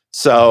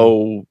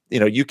 So,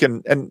 you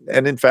can,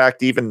 and in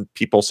fact, even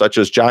people such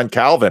as John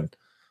Calvin,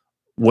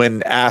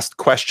 when asked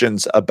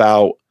questions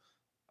about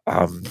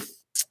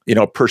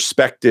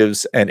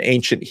Perspectives and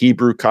Ancient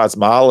Hebrew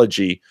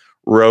Cosmology,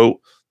 wrote,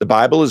 the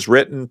Bible is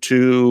written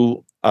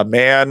to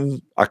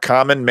a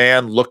common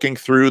man looking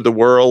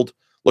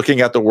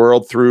at the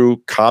world through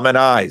common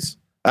eyes.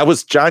 That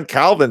was John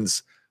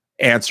Calvin's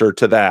answer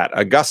to that.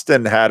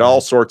 Augustine had all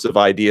sorts of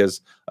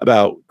ideas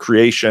about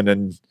creation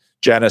and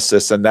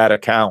Genesis and that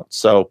account.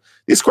 So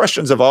these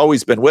questions have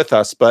always been with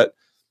us, but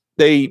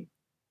a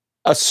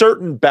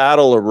certain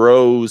battle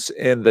arose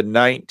in the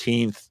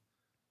 19th,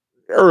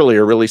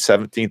 earlier, really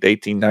 17th,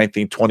 18th,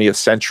 19th, 20th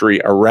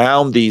century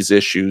around these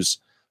issues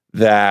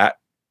that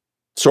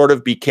sort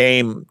of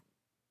became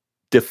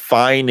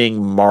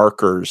defining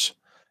markers.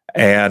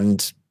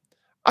 And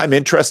I'm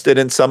interested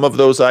in some of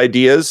those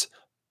ideas,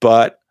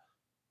 but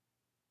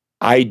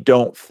I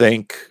don't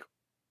think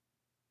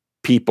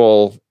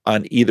people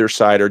on either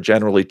side are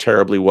generally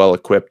terribly well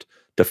equipped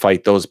to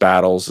fight those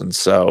battles. And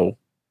so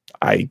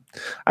I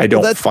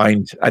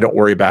don't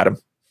worry about them.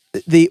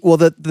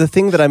 The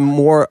thing that I'm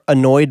more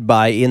annoyed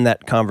by in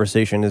that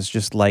conversation is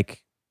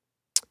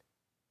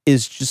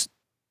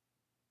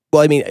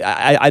well, I mean,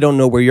 I don't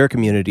know where your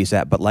community's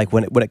at, but like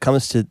when it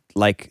comes to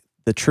like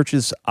the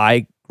churches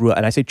I grew up,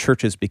 and I say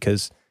churches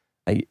because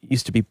I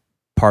used to be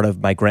part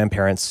of my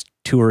grandparents'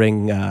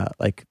 touring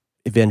like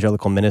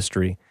evangelical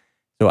ministry.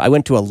 So I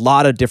went to a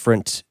lot of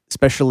different,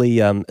 especially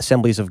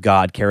Assemblies of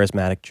God,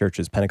 charismatic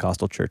churches,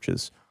 Pentecostal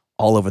churches,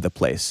 all over the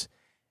place.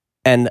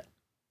 And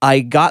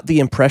I got the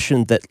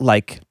impression that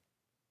like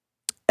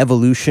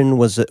evolution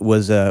was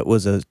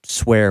a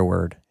swear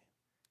word.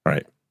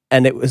 Right.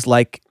 And it was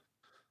like,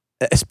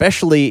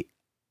 especially,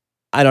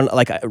 I don't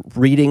like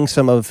reading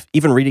some of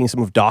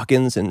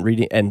Dawkins and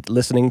reading and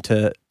listening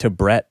to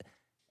Brett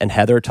and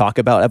Heather talk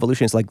about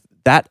evolution. It's like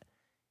that,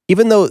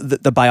 even though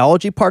the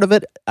biology part of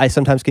it, I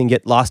sometimes can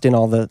get lost in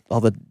all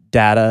the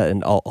data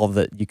and all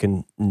that you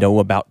can know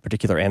about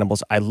particular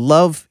animals. I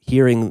love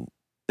hearing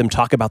them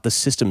talk about the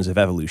systems of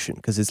evolution,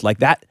 because it's like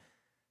that,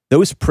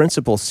 those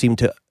principles seem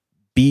to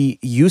be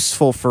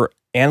useful for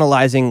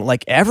analyzing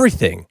like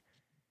everything.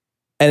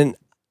 And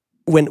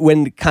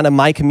when kind of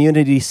my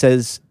community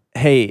says,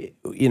 hey,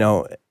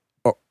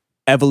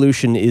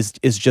 evolution is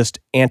just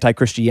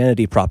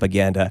anti-Christianity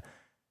propaganda,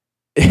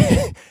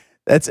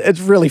 it's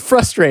really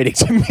frustrating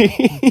to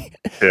me.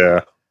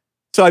 Yeah.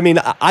 So, I mean,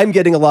 I'm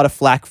getting a lot of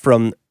flack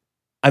from,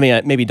 I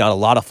mean, maybe not a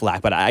lot of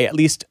flack, but I at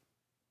least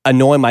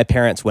annoy my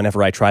parents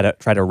whenever I try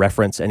to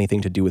reference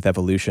anything to do with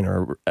evolution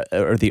or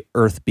the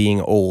earth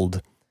being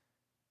old.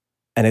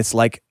 And it's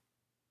like,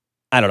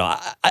 I don't know.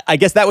 I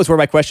guess that was where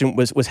my question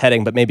was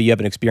heading, but maybe you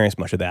haven't experienced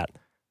much of that.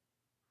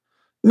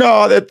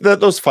 No,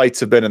 those fights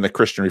have been in the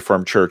Christian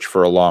Reformed Church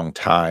for a long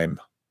time.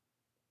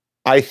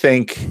 I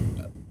think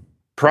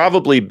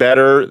probably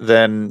better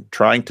than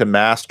trying to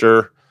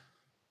master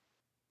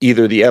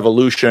either the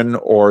evolution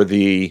or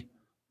the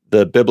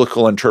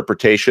biblical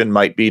interpretation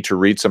might be to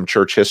read some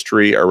church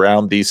history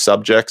around these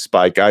subjects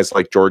by guys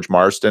like George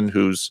Marsden,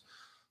 who's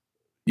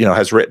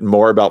has written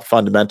more about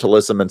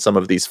fundamentalism and some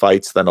of these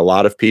fights than a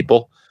lot of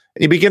people.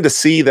 And you begin to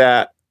see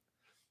that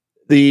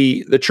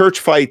the church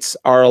fights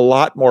are a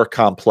lot more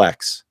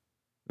complex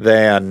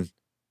than,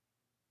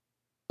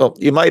 well,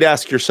 you might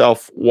ask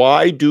yourself,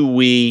 why do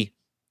we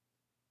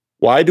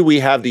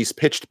have these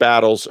pitched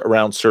battles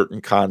around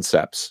certain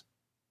concepts?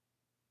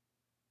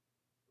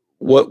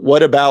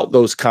 What about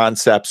those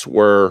concepts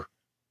were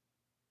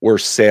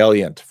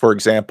salient? For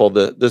example,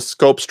 the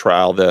Scopes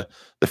trial, the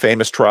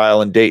famous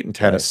trial in Dayton,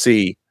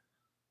 Tennessee.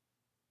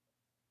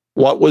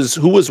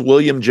 Who was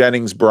William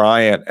Jennings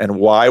Bryan, and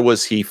why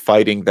was he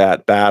fighting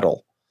that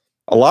battle?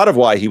 A lot of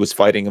why he was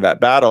fighting that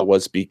battle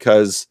was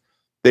because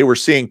they were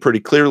seeing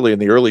pretty clearly in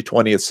the early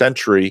 20th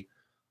century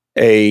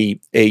a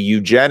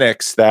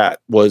eugenics that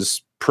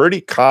was pretty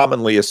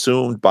commonly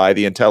assumed by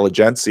the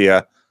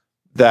intelligentsia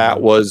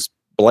that was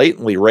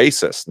blatantly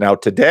racist. Now,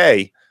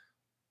 today,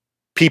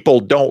 people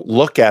don't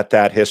look at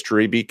that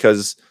history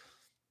because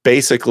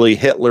basically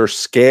Hitler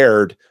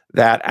scared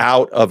that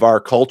out of our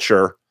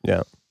culture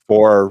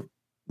for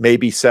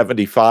maybe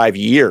 75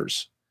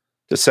 years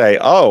to say,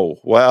 oh,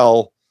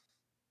 well,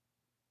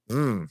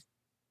 the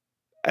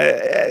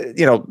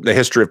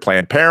history of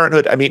Planned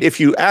Parenthood. I mean, if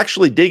you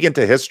actually dig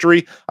into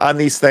history on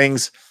these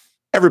things,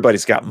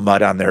 everybody's got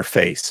mud on their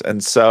face.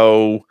 And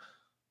so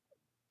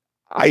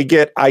I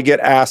get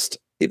asked,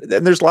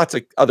 and there's lots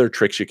of other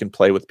tricks you can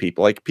play with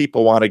people. Like,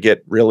 people want to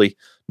get really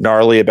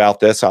gnarly about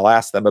this. I'll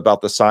ask them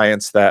about the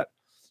science that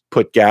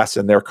put gas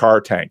in their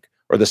car tank,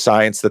 or the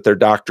science that their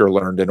doctor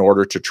learned in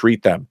order to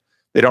treat them.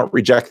 They don't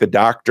reject the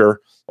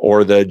doctor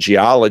or the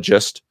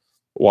geologist.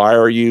 Why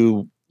are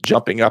you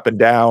jumping up and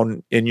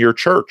down in your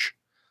church?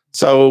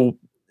 So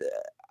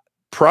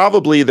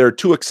probably they're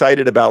too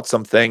excited about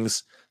some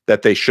things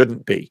that they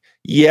shouldn't be.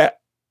 Yet,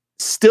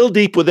 still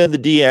deep within the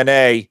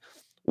DNA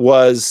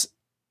was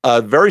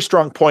a very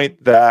strong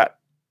point that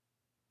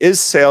is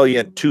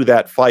salient to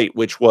that fight,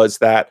 which was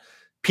that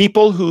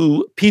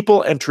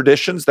people and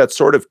traditions that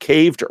sort of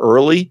caved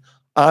early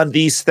on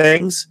these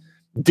things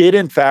did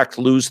in fact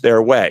lose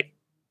their way.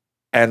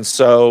 And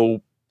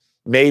so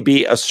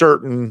maybe a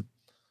certain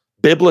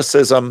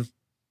Biblicism,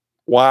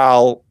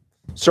 while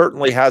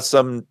certainly has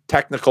some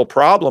technical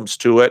problems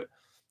to it,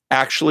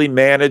 actually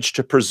managed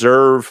to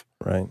preserve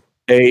Right.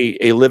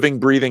 a living,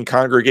 breathing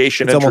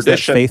congregation It's and almost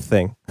tradition. that faith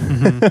thing.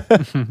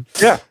 Mhm.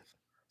 Yeah.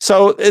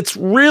 So it's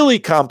really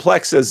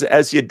complex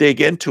as you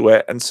dig into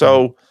it. And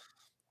so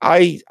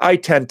I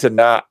tend to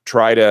not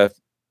try to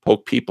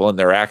poke people in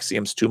their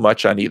axioms too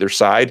much on either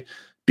side,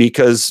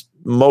 because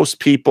most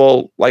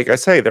people, like I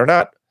say, they're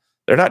not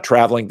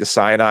traveling to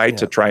Sinai Yeah.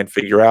 to try and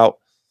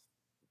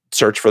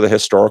search for the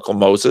historical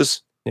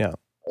Moses. Yeah.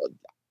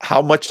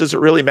 How much does it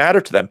really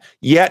matter to them?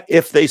 Yet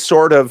if they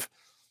sort of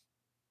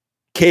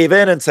cave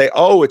in and say,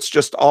 oh, it's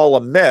just all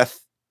a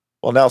myth,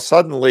 well, now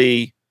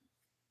suddenly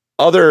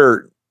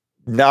other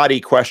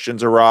knotty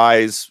questions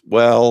arise.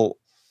 Well,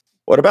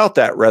 what about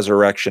that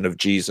resurrection of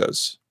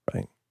Jesus?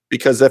 Right.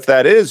 Because if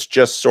that is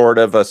just sort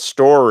of a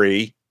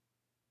story,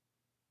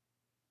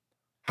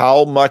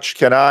 how much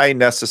can I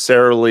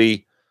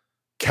necessarily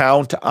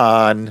count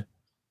on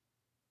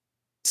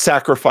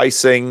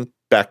sacrificing,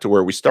 back to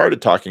where we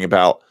started talking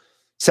about,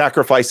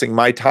 sacrificing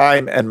my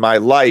time and my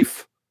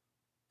life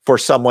for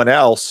someone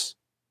else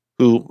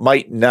who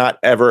might not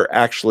ever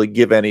actually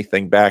give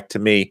anything back to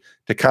me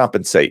to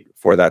compensate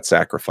for that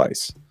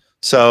sacrifice?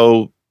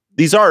 So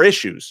these are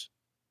issues,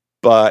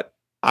 but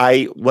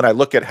when I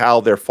look at how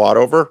they're fought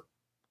over,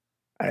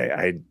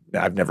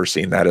 I've never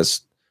seen that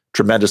as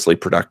tremendously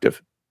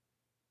productive.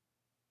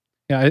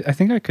 Yeah, I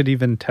think I could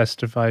even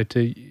testify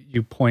to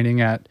you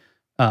pointing at,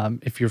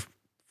 if you're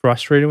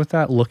frustrated with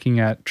that, looking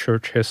at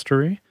church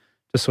history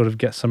to sort of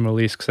get some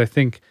release. Because I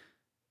think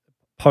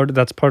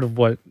that's part of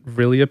what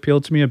really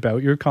appealed to me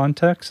about your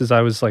context is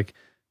I was like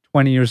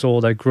 20 years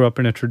old. I grew up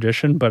in a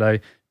tradition, but I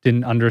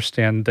didn't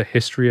understand the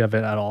history of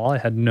it at all. I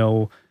had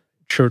no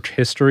church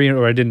history,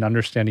 or I didn't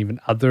understand even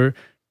other,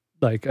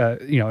 like,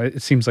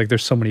 it seems like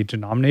there's so many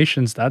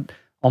denominations that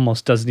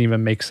almost doesn't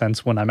even make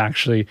sense when I'm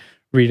actually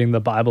reading the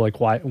Bible. Like,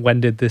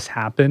 when did this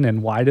happen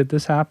and why did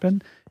this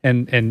happen?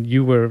 And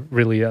you were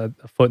really a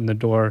foot in the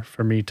door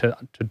for me to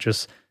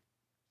just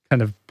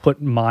kind of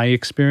put my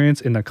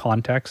experience in the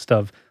context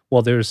of,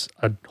 well, there's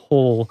a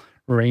whole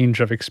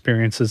range of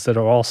experiences that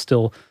are all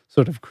still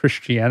sort of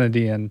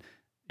Christianity. And,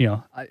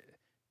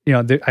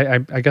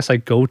 I guess I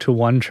go to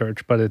one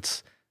church, but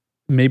it's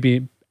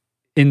maybe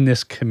in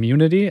this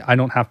community, I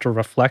don't have to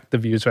reflect the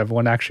views of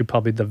everyone. Actually,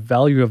 probably the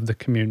value of the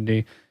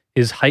community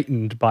is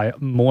heightened by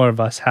more of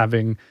us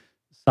having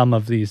some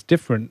of these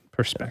different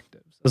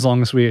perspectives. As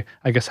long as we,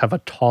 I guess, have a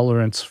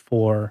tolerance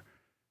for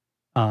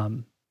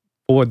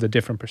the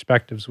different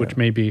perspectives, which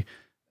maybe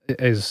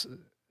is, I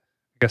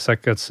guess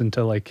that gets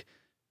into like,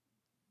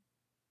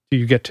 do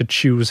you get to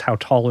choose how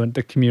tolerant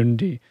the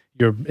community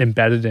you're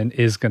embedded in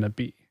is going to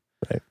be?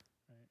 Right.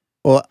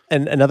 Well,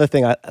 and another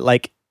thing, I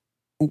like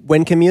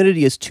when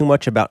community is too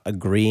much about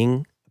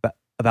agreeing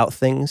about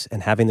things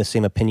and having the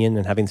same opinion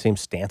and having the same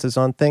stances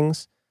on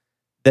things,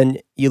 then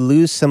you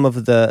lose some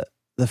of the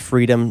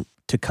freedom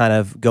to kind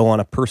of go on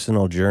a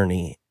personal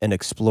journey and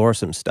explore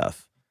some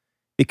stuff.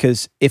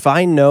 Because if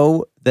I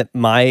know that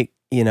my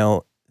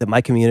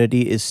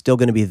community is still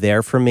going to be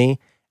there for me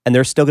and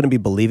they're still going to be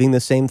believing the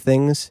same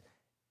things,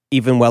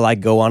 even while I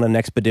go on an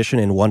expedition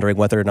and wondering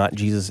whether or not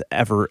Jesus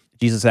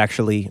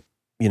actually,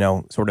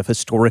 sort of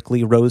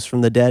historically rose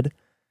from the dead,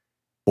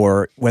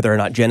 or whether or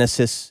not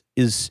Genesis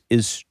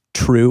is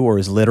true or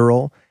is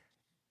literal.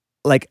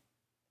 Like,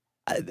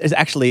 there's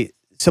actually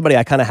somebody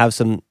I kind of have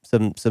some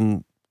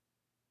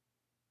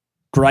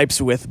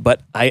gripes with,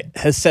 but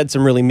has said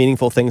some really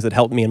meaningful things that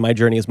helped me in my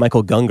journey, is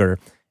Michael Gungor.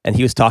 And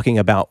he was talking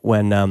about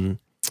when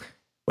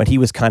he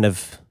was kind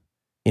of,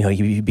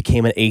 he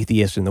became an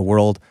atheist and the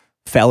world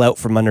fell out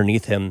from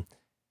underneath him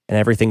and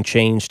everything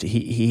changed.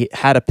 He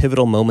had a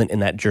pivotal moment in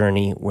that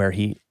journey where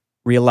he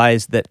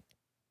realized that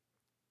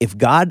if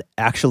God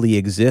actually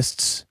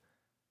exists,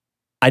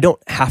 I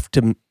don't have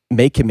to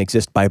make him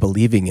exist by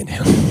believing in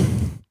him.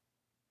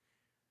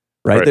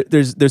 Right?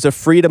 There's a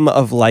freedom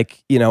of,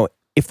 like,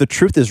 if the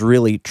truth is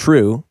really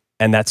true,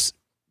 and that's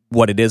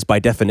what it is by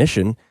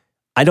definition,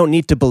 I don't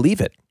need to believe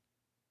it.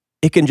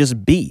 It can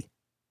just be.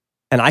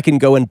 And I can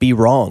go and be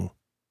wrong.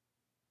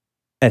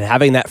 And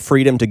having that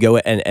freedom to go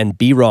and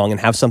be wrong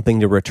and have something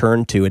to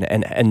return to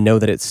and know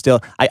that it's still,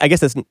 I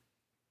guess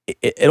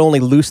it only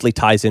loosely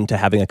ties into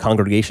having a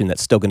congregation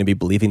that's still going to be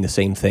believing the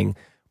same thing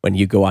when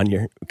you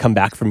come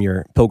back from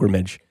your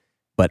pilgrimage.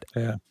 But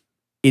yeah,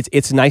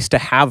 it's nice to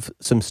have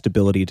some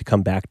stability to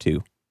come back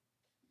to.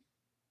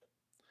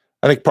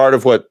 I think part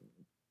of what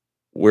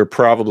we're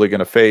probably going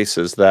to face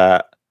is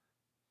that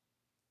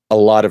a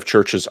lot of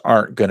churches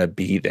aren't going to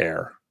be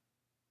there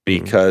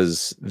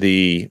because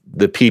the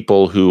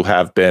people who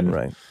have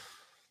been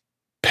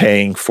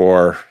paying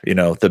for,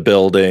 the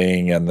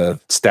building and the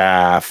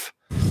staff,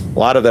 a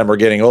lot of them are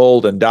getting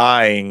old and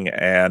dying.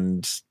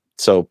 And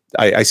so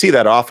I see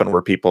that often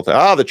where people think,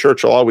 the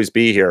church will always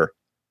be here.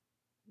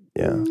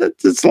 Yeah.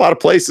 It's a lot of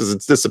places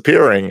it's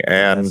disappearing.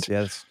 And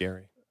that's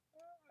scary.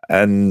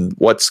 And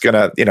what's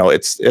gonna,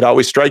 it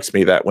always strikes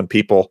me that when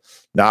people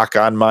knock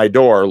on my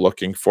door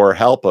looking for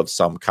help of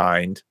some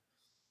kind,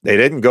 They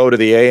didn't go to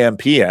the AM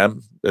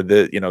PM.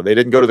 They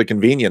didn't go to the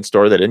convenience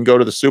store. They didn't go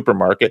to the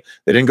supermarket.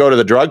 They didn't go to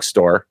the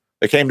drugstore.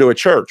 They came to a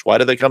church. Why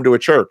did they come to a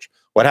church?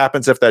 What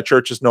happens if that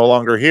church is no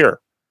longer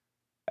here?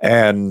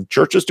 And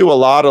churches do a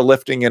lot of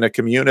lifting in a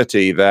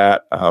community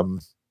that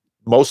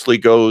mostly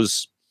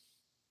goes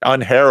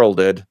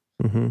unheralded.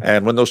 Mm-hmm.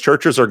 And when those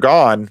churches are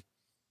gone,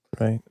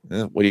 right?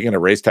 What are you going to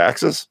raise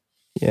taxes?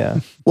 Yeah.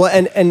 Well,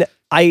 and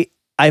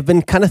I've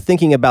been kind of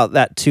thinking about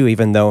that too,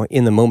 even though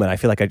in the moment I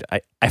feel like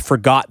I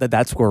forgot that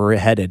that's where we're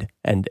headed.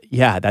 And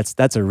yeah,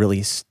 that's a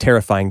really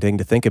terrifying thing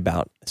to think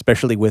about,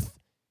 especially with,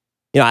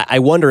 I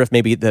wonder if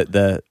maybe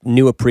the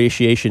new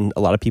appreciation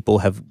a lot of people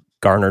have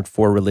garnered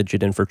for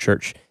religion and for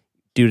church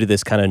due to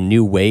this kind of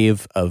new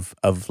wave of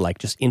like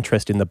just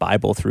interest in the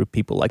Bible through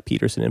people like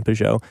Peterson and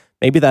Pageau.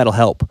 Maybe that'll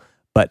help.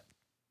 But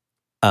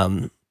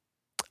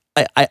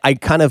I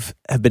kind of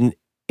have been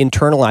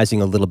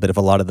internalizing a little bit of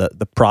a lot of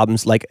the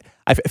problems. Like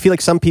I feel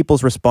like some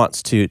people's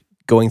response to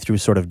going through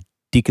sort of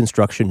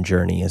deconstruction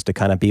journey is to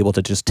kind of be able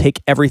to just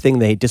take everything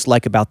they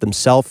dislike about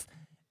themselves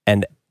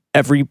and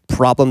every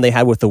problem they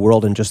had with the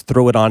world and just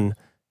throw it on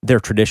their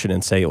tradition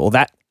and say, well,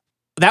 that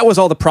was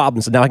all the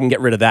problems, and now I can get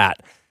rid of that.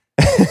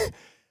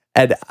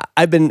 And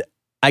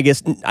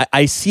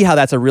I see how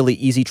that's a really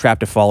easy trap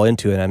to fall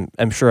into, and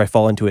I'm sure I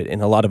fall into it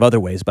in a lot of other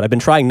ways, but I've been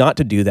trying not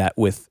to do that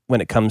when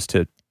it comes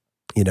to,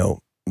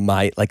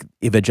 my like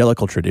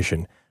evangelical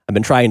tradition. I've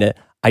been trying to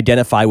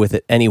identify with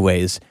it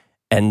anyways,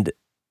 and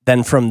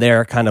then from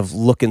there kind of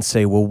look and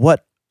say, well,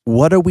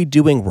 what are we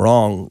doing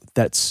wrong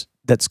that's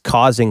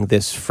causing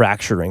this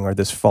fracturing or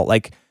this fault?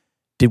 Like,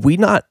 did we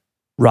not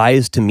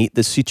rise to meet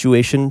this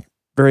situation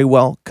very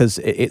well? Because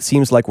it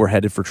seems like we're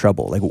headed for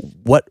trouble. Like,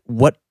 what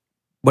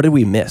did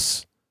we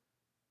miss?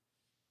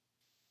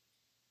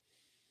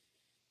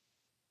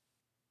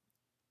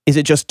 Is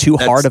it just too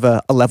hard of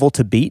a level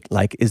to beat?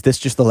 Like, is this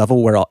just the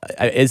level where,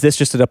 is this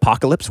just an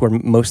apocalypse where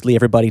mostly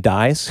everybody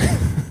dies?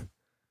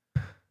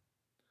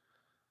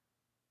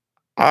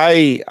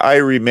 I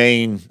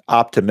remain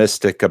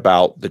optimistic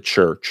about the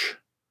church.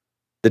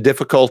 The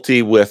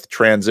difficulty with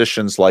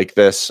transitions like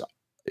this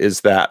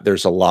is that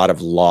there's a lot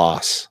of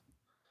loss.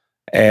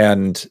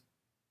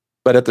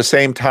 But at the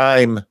same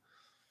time,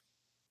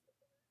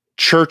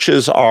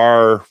 churches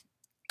are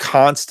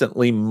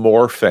constantly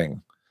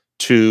morphing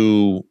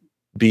to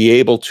be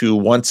able to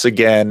once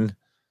again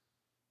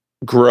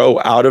grow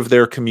out of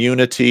their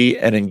community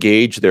and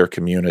engage their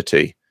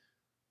community.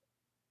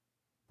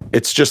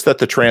 It's just that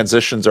the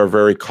transitions are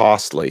very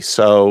costly.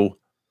 So,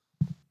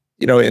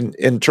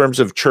 in terms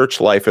of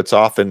church life, it's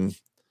often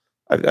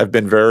I've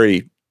been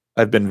very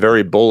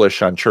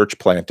bullish on church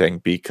planting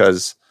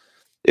because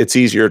it's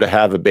easier to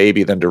have a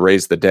baby than to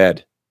raise the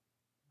dead.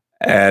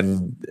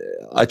 And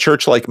a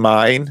church like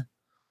mine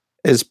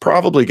is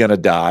probably going to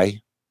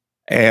die.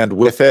 And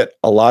with it,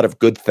 a lot of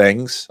good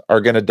things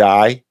are going to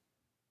die.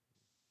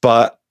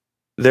 But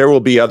there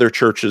will be other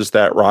churches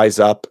that rise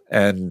up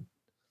and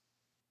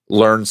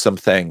learn some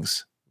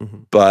things.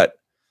 Mm-hmm. But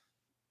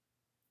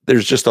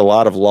there's just a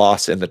lot of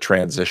loss in the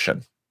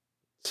transition.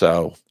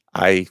 So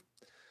what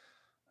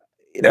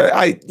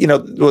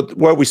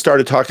we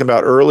started talking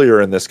about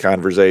earlier in this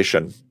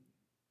conversation,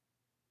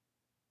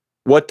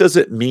 what does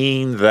it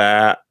mean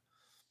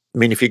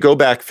if you go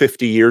back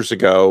 50 years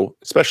ago,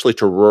 especially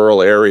to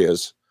rural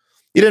areas,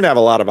 you didn't have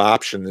a lot of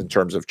options in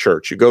terms of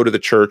church. You go to the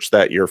church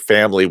that your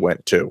family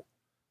went to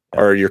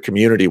or your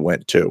community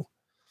went to.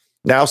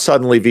 Now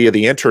suddenly via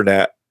the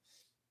internet,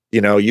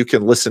 you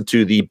can listen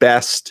to the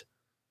best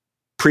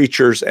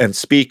preachers and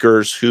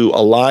speakers who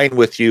align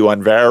with you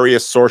on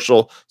various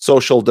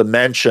social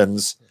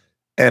dimensions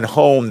and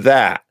hone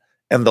that.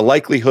 And the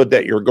likelihood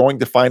that you're going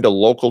to find a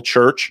local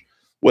church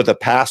with a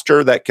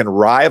pastor that can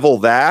rival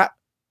that,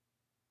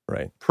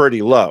 right,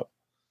 pretty low.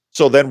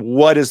 So then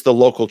what is the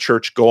local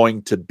church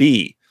going to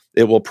be?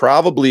 It will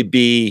probably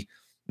be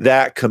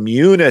that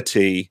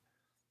community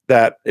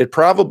that it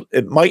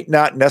might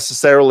not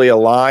necessarily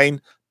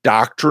align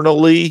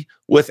doctrinally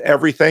with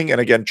everything. And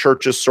again,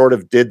 churches sort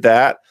of did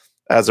that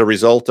as a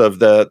result of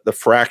the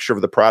fracture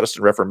of the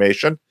Protestant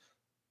Reformation.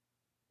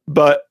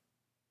 But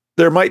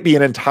there might be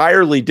an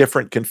entirely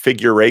different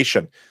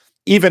configuration.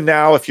 Even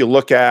now, if you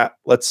look at,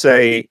 let's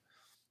say,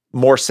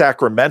 more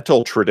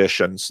sacramental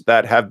traditions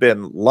that have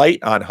been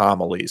light on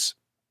homilies,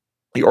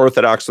 the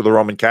Orthodox or the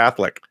Roman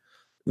Catholic,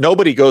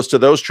 nobody goes to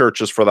those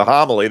churches for the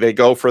homily. They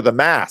go for the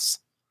Mass,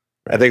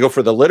 and they go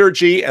for the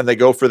liturgy, and they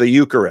go for the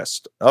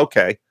Eucharist.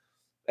 Okay.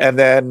 And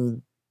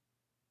then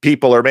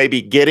people are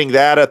maybe getting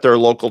that at their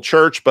local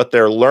church, but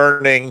they're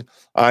learning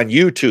on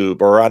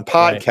YouTube or on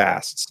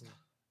podcasts. Right.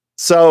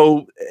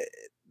 So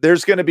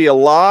there's going to be a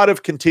lot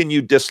of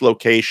continued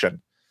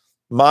dislocation.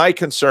 My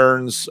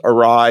concerns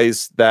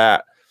arise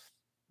that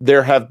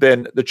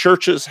the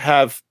churches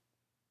have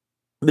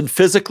been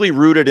physically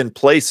rooted in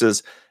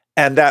places,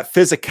 and that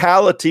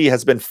physicality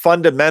has been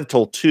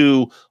fundamental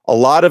to a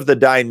lot of the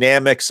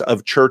dynamics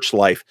of church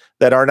life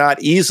that are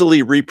not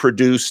easily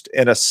reproduced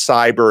in a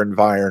cyber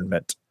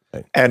environment.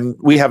 Right. And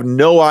we have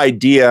no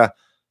idea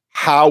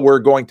how we're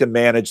going to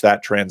manage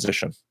that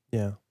transition.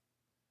 Yeah.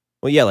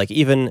 Well, yeah, like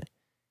even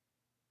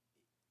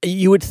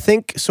you would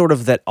think sort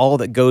of that all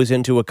that goes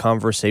into a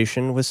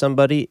conversation with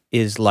somebody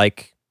is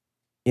like,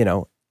 you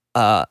know,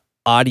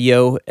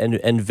 audio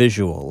and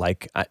visual.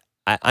 Like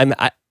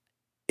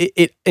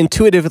it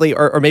intuitively,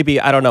 or maybe,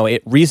 I don't know,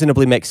 it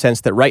reasonably makes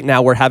sense that right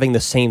now we're having the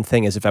same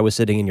thing as if I was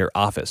sitting in your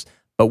office,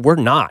 but we're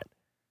not.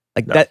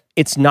 Like No. that,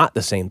 it's not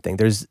the same thing.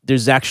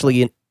 There's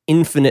actually an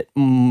infinite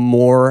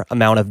more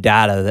amount of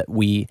data that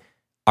we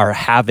are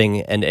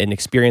having and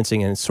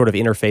experiencing and sort of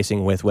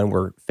interfacing with when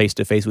we're face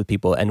to face with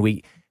people, and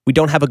we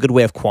don't have a good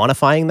way of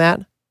quantifying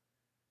that,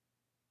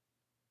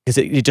 because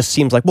it just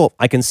seems like, well,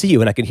 I can see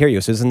you and I can hear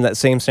you, so isn't that the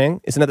same thing?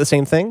 Isn't that the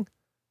same thing?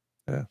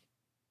 Yeah.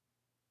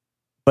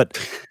 But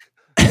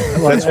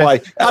That's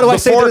why. How do I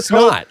say that it's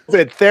not?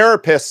 COVID,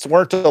 therapists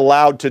weren't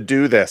allowed to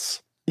do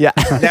this. Yeah.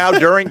 Now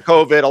during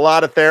COVID, a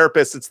lot of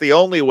therapists, it's the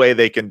only way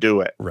they can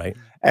do it, Right.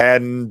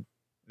 and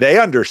they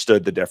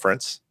understood the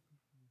difference.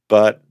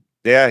 But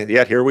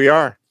yet here we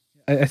are.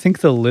 I think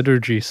the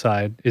liturgy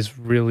side is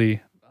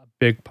really a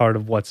big part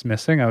of what's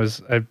missing.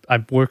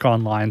 I work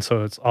online,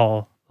 so it's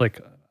all like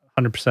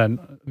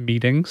 100%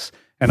 meetings.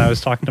 And I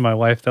was talking to my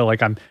wife that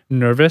like I'm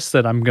nervous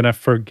that I'm gonna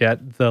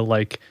forget the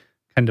like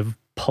kind of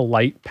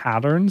polite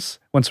patterns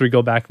once we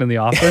go back in the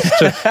office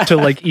to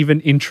like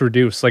even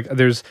introduce. Like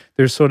there's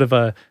sort of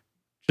a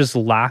just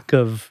lack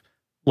of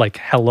like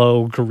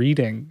hello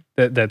greeting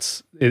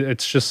it's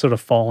just sort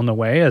of fallen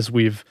away as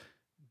we've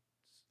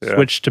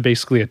switched to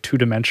basically a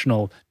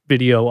two-dimensional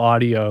video,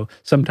 audio,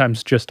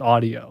 sometimes just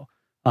audio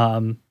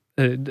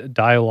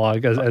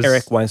dialogue. As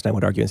Eric Weinstein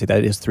would argue and say that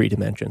it is 3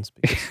 dimensions.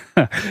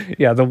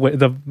 Yeah,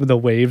 the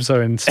waves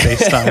are in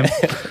space time.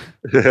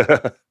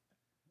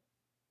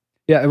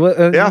 Yeah,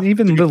 well, Yeah,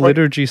 even that's a the good point.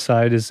 liturgy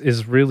side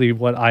is really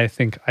what I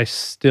think I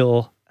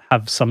still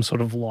have some sort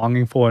of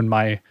longing for in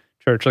my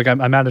church. Like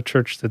I'm at a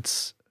church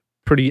that's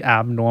pretty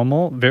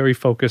abnormal, very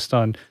focused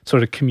on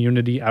sort of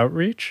community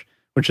outreach,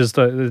 which is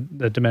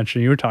the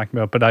dimension you were talking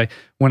about. But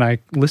when I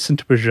listen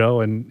to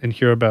Peugeot and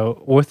hear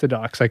about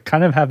Orthodox, I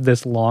kind of have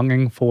this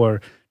longing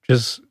for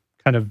just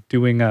kind of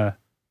doing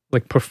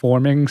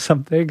performing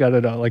something. I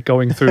don't know, like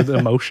going through the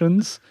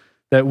emotions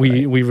that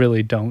we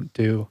really don't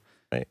do.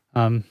 Right.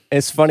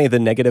 It's funny, the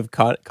negative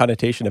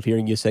connotation of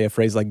hearing you say a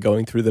phrase like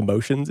going through the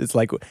motions. It's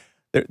like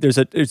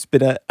there's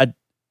been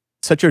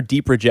such a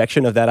deep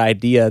rejection of that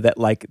idea that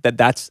like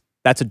that's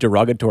a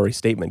derogatory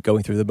statement,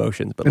 going through the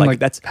motions. But like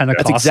that's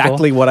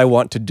exactly what I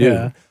want to do.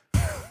 Yeah.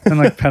 And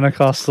like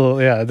Pentecostal,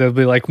 they'll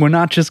be like, we're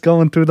not just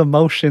going through the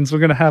motions, we're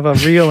gonna have a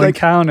real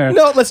encounter.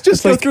 No, let's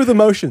just go through the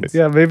motions.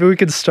 Yeah, maybe we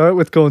could start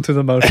with going through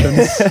the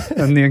motions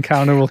and the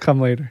encounter will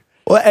come later.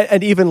 Well,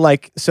 and even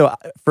like, so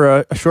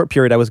for a short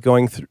period, I was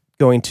going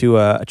to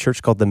a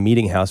church called the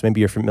Meeting House.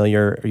 Maybe you're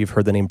familiar, or you've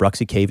heard the name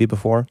Bruxy Cavey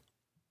before.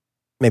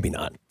 Maybe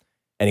not.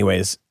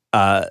 Anyways,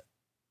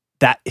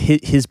 that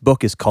his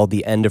book is called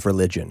The End of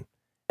Religion,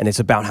 and it's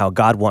about how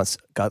God wants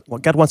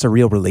a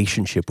real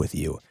relationship with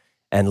you.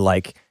 And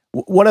like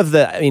one of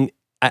the, I mean,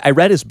 I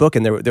read his book,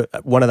 and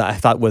one of the I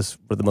thought were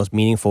the most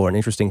meaningful and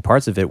interesting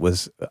parts of it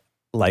was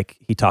like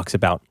he talks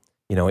about,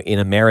 you know, in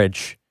a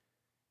marriage,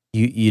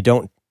 you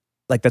don't,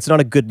 like, that's not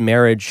a good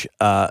marriage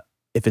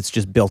if it's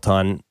just built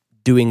on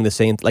doing the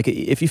same. Like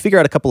if you figure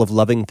out a couple of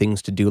loving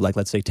things to do, like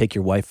let's say take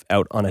your wife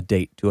out on a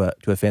date to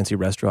a fancy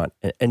restaurant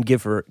and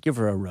give her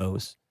a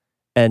rose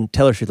and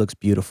tell her she looks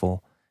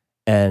beautiful,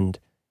 and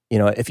you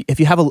know, if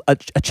you have a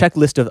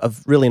checklist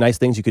of really nice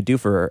things you could do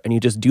for her and you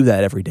just do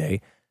that every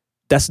day,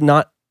 that's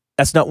not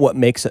what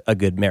makes a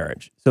good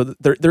marriage. So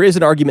there is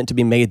an argument to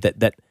be made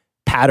that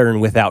pattern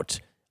without,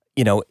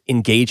 you know,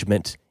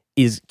 engagement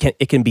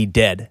can be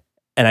dead.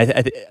 And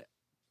I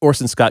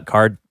Orson Scott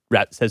Card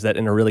says that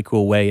in a really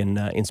cool way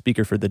in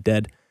Speaker for the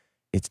Dead.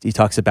 He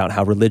talks about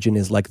how religion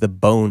is like the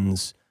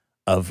bones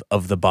of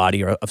the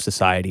body or of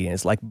society, and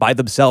it's like by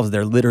themselves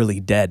they're literally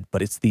dead,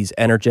 but it's these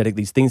energetic,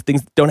 these things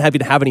don't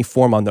have any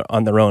form on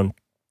their own,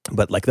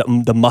 but like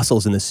the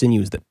muscles and the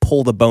sinews that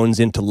pull the bones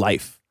into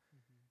life.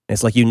 And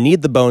it's like you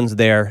need the bones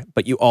there,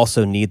 but you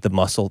also need the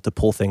muscle to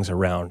pull things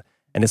around.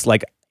 And it's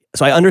like,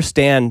 so I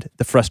understand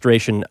the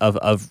frustration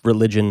of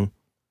religion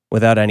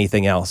without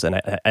anything else. And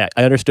I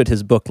understood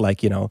his book,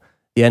 like, you know,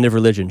 The End of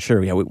Religion.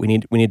 Sure, yeah, we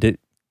need to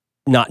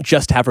not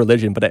just have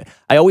religion, but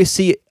I always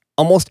see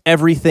almost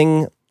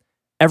everything,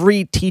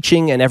 every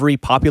teaching and every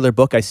popular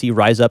book I see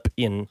rise up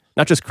in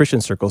not just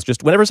Christian circles.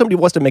 Just whenever somebody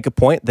wants to make a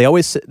point, they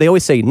always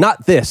say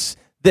not this,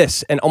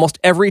 and almost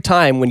every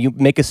time when you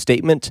make a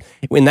statement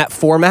in that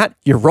format,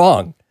 you're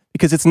wrong,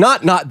 because it's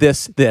not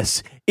this,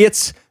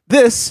 it's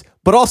this,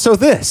 but also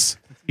this.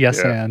 Yes,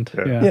 Yeah, and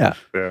yeah.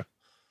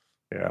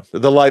 Yeah.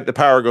 The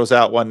power goes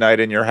out one night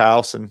in your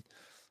house, and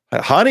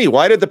honey,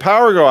 why did the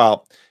power go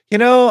out? You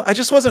know, I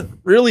just wasn't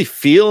really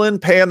feeling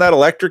paying that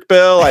electric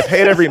bill. I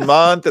pay it every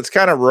month. It's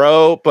kind of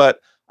rote, but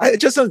it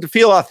just doesn't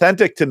feel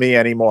authentic to me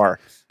anymore.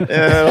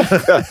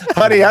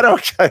 Honey, I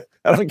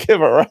don't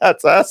give a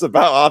rat's ass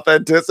about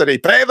authenticity.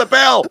 Pay the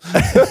bill.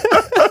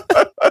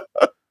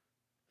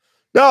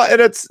 No,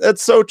 and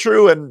it's so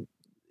true. And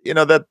you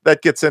know,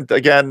 that gets into,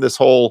 again, this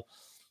whole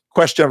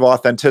question of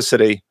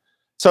authenticity.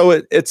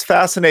 So it's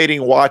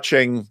fascinating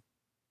watching,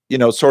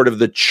 sort of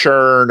the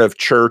churn of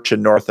church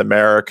in North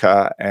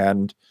America,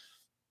 and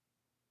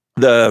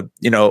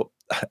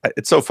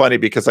it's so funny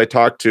because I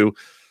talked to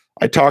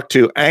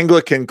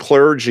Anglican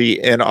clergy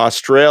in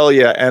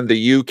Australia and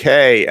the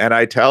UK, and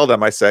I tell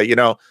them, I say,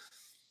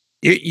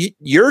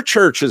 your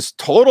church is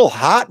total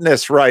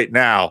hotness right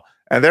now,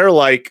 and they're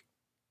like,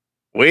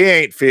 we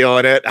ain't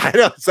feeling it. I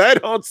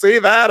don't see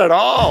that at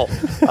all.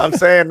 I'm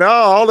saying,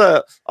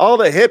 no, all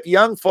the hip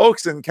young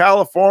folks in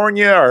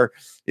California are,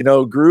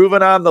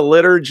 grooving on the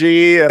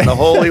liturgy and the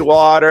holy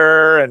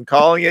water and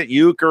calling it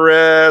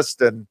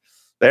Eucharist, and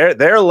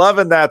they're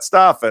loving that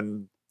stuff.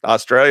 And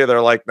Australia,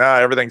 they're like, nah,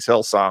 everything's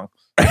Hillsong.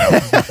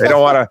 They don't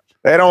want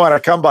to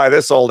come by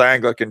this old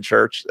Anglican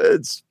church.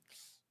 It's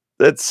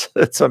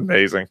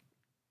amazing.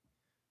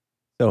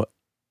 So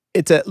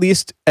it's at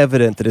least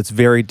evident that it's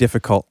very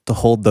difficult to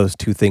hold those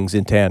two things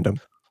in tandem.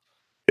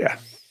 Yeah.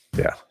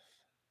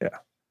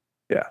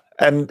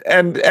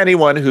 And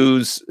anyone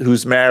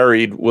who's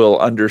married will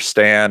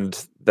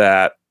understand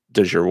that.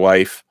 Does your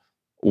wife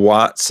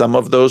want some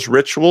of those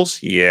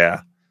rituals?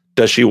 Yeah.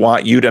 Does she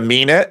want you to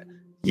mean it?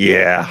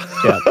 Yeah.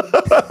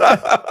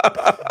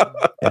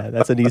 Yeah,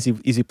 that's an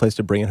easy place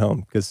to bring it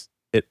home, because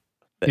it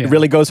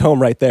really goes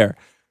home right there.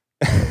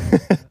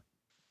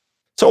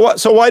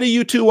 So why do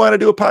you two want to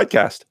do a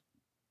podcast?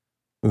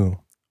 Ooh.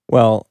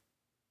 Well,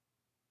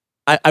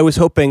 I was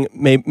hoping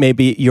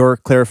maybe your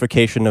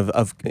clarification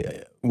of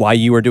why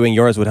you were doing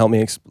yours would help me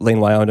explain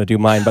why I want to do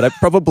mine. But I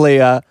probably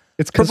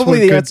it's because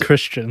we're good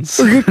Christians.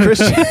 We're good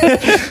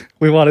Christians.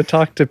 We want to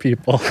talk to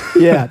people.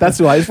 Yeah,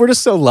 that's why. We're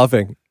just so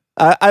loving.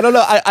 I don't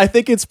know. I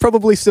think it's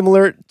probably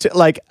similar to,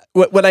 like,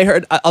 when I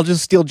heard, I'll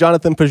just steal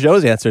Jonathan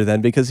Peugeot's answer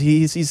then, because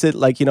he said,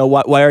 like,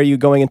 why are you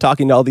going and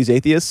talking to all these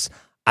atheists?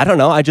 I don't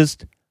know. I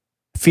just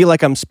feel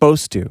like I'm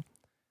supposed to.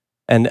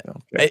 And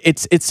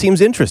it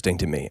seems interesting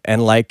to me.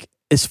 And, like,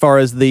 as far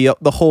as the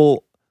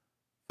whole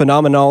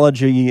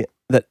phenomenology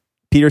that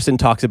Peterson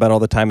talks about all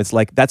the time, it's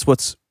like, that's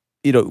what's,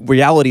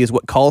 reality is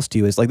what calls to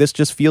you. It's like, this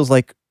just feels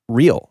like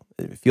real.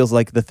 It feels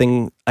like the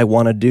thing I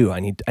want to do.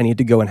 I need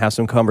to go and have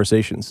some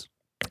conversations.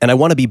 And I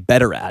want to be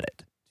better at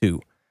it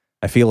too.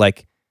 I feel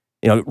like,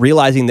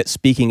 realizing that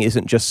speaking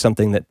isn't just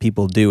something that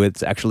people do.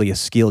 It's actually a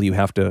skill you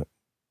have to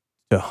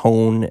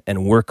hone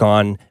and work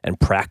on and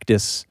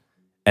practice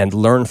and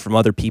learn from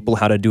other people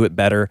how to do it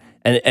better.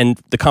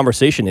 And the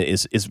conversation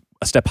is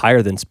a step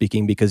higher than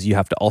speaking, because you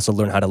have to also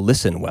learn how to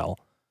listen well.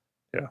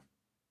 Yeah.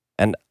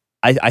 And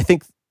I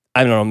think,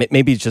 I don't know,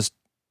 maybe it's just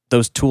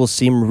those tools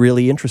seem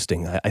really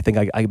interesting. I think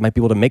I might be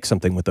able to make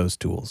something with those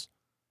tools.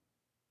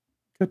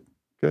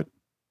 Good.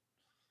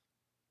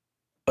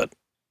 But,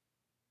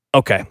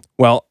 okay.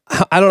 Well,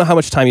 I don't know how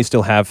much time you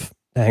still have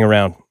to hang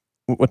around.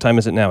 What time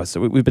is it now? So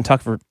we've been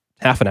talking for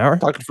half an hour?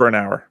 Talking for an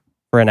hour.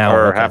 For an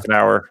hour. Or okay. half an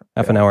hour.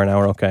 An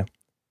hour, okay.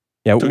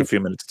 Yeah. Took a few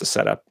minutes to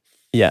set up.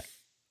 Yeah.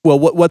 Well,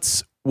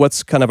 what's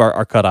kind of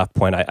our cutoff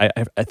point?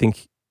 I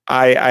think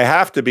I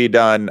have to be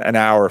done an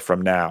hour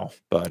from now,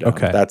 but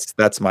okay.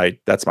 That's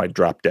my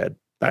drop dead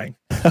thing.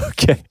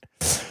 Okay.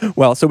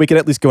 Well, so we can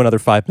at least go another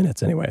 5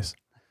 minutes anyways.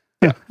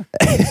 Yeah.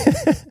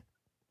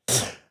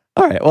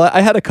 All right. Well,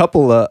 I had a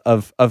couple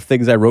of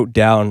things I wrote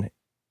down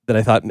that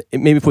I thought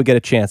maybe if we get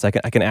a chance, I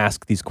can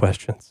ask these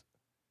questions.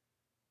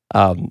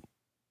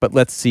 But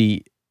let's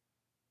see.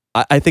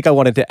 I think I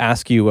wanted to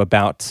ask you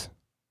about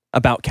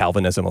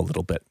Calvinism a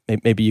little bit.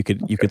 Maybe you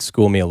could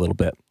school me a little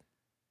bit.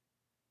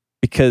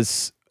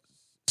 Because,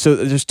 so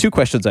there's two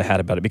questions I had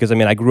about it. Because, I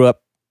mean, I grew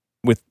up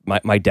with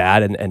my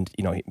dad and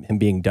him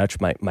being Dutch,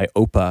 my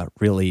Opa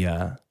really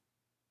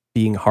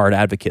being hard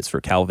advocates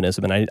for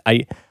Calvinism. And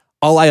I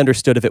all I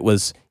understood of it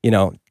was,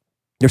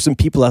 there's some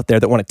people out there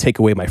that want to take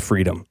away my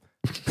freedom.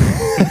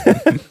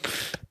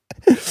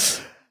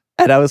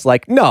 And I was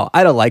like, no,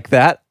 I don't like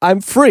that.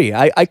 I'm free.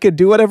 I could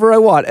do whatever I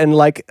want.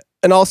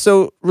 And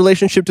also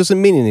relationship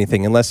doesn't mean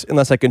anything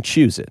unless I can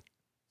choose it.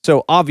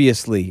 So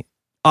obviously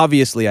I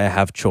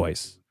have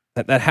choice.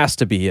 That has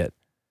to be it.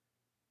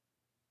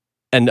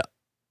 And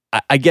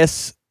I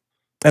guess,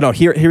 I don't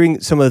know, hearing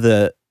some of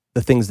the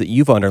things that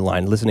you've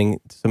underlined,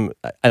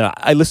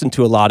 I listened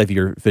to a lot of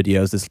your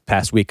videos this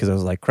past week because I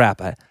was like,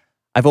 crap,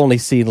 I've only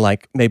seen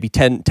like maybe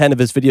 10 of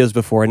his videos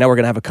before, and now we're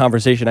going to have a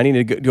conversation. I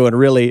need to go and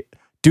really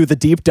do the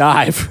deep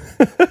dive.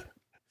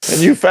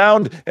 And you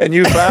found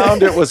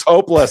it was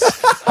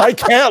hopeless. I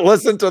can't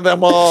listen to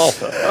them all.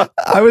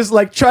 I was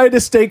like trying to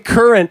stay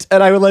current,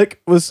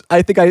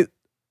 and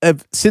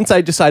since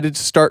I decided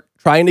to start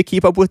trying to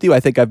keep up with you, I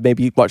think I've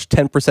maybe watched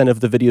 10% of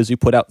the videos you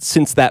put out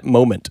since that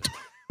moment.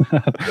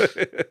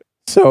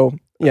 So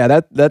yeah,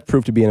 that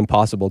proved to be an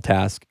impossible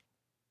task.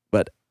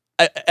 But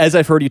as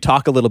I've heard you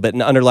talk a little bit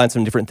and underline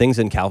some different things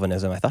in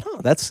Calvinism, I thought,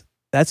 oh, that's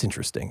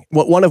interesting.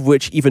 One of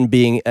which even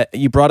being,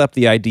 you brought up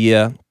the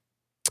idea,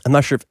 I'm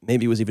not sure if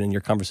maybe it was even in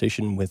your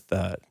conversation with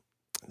that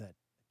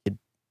kid,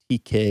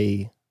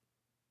 TK,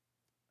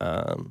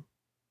 I don't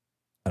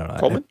know.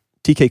 Coleman?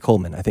 TK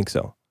Coleman, I think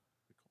so.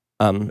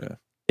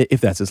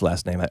 If that's his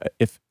last name.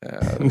 If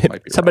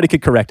somebody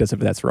could correct us if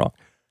that's wrong.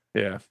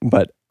 Yeah.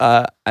 But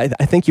I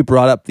think you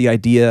brought up the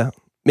idea,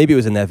 maybe it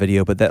was in that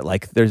video, but that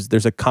like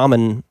there's a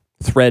common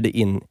thread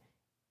in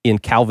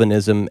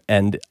Calvinism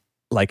and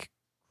like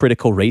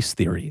critical race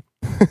theory,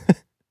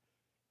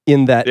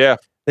 in that Yeah.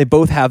 they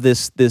both have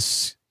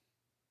this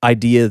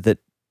idea that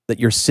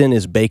your sin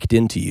is baked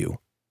into you.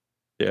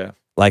 Yeah.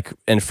 Like,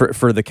 and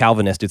for the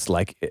Calvinist, it's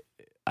like,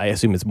 I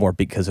assume it's more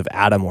because of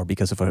Adam or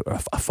because of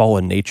a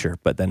fallen nature.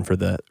 But then for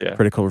the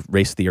critical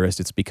race theorist,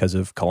 it's because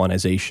of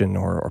colonization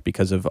or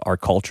because of our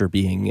culture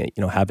being,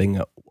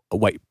 having a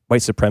white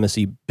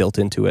supremacy built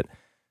into it.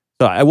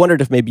 So I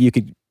wondered if maybe you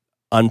could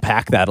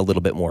unpack that a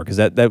little bit more, because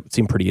that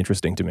seemed pretty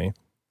interesting to me.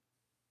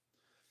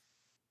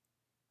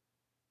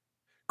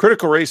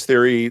 Critical race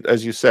theory,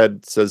 as you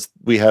said, says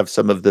we have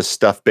some of this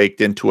stuff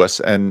baked into us,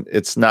 and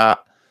it's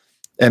not,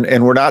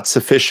 and we're not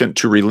sufficient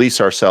to release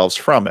ourselves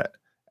from it.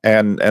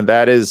 And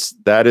that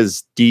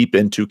is deep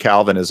into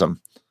Calvinism,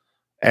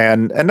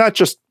 and not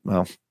just,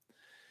 well,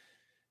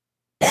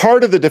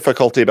 part of the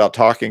difficulty about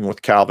talking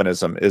with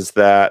Calvinism is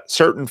that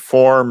certain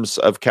forms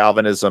of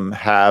Calvinism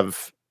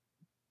have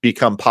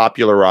become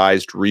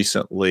popularized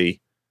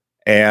recently,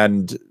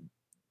 and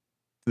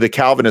the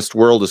Calvinist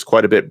world is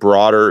quite a bit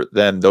broader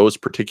than those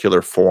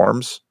particular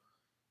forms.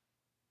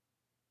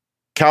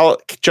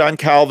 John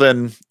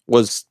Calvin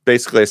was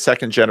basically a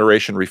second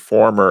generation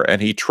reformer,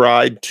 and he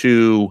tried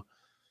to,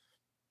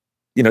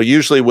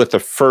 usually with the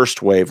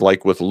first wave,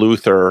 like with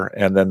Luther,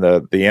 and then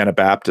the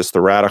Anabaptist, the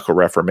Radical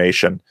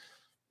Reformation,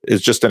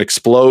 is just an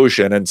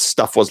explosion and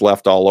stuff was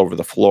left all over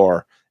the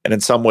floor. And in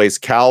some ways,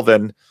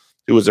 Calvin,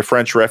 who was a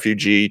French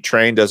refugee,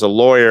 trained as a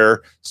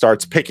lawyer,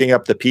 starts picking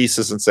up the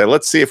pieces and say,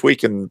 let's see if we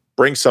can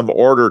bring some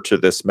order to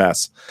this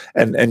mess.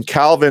 And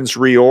Calvin's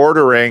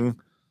reordering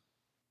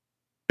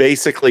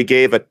basically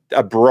gave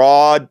a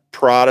broad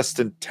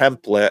Protestant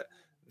template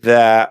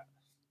that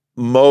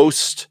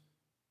most,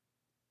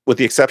 with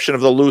the exception of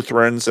the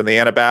Lutherans and the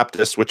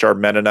Anabaptists, which are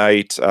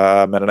Mennonite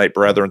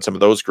Brethren, some of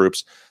those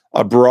groups,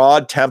 a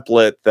broad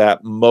template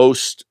that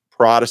most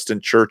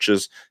Protestant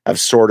churches have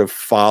sort of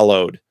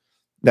followed.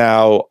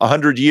 Now,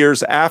 100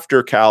 years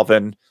after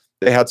Calvin,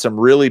 they had some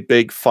really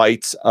big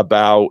fights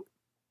about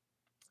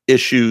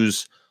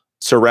issues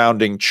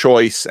surrounding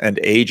choice and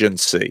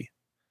agency.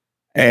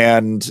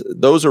 And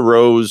those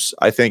arose,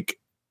 I think,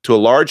 to a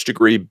large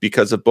degree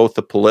because of both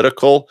the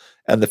political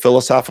and the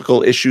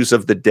philosophical issues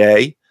of the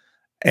day,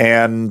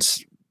 and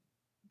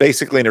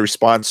basically in a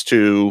response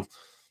to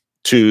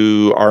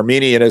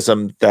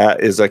Arminianism,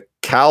 that is a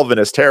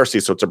Calvinist heresy.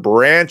 So it's a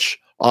branch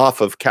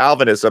off of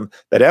Calvinism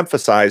that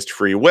emphasized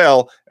free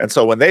will. And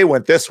so when they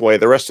went this way,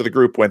 the rest of the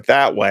group went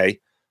that way.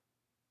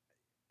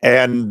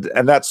 And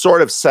that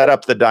sort of set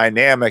up the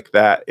dynamic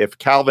that if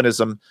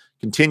Calvinism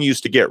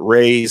continues to get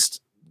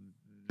raised,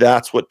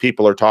 that's what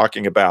people are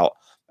talking about.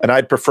 And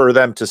I'd prefer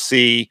them to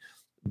see,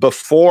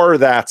 before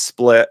that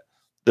split,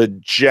 the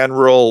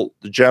general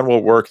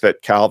work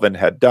that Calvin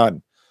had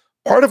done.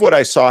 Part of what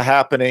I saw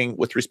happening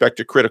with respect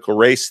to critical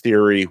race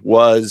theory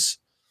was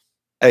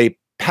a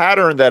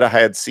pattern that I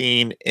had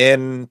seen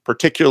in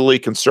particularly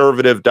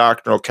conservative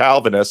doctrinal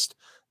Calvinists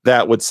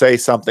that would say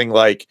something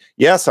like,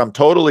 yes, I'm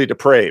totally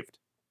depraved.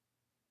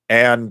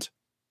 And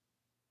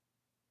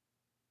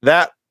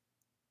that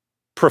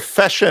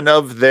profession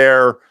of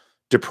their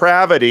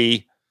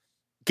depravity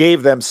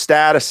gave them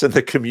status in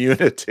the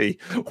community,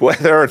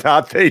 whether or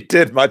not they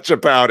did much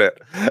about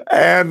it.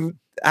 And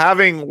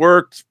having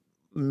worked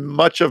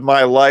much of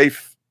my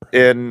life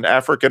in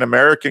African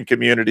American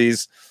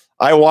communities,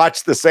 I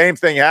watched the same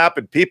thing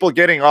happen. People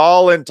getting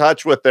all in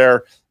touch with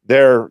their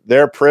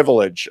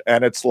privilege,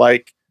 and it's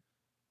like,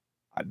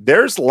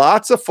 there's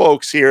lots of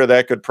folks here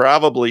that could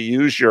probably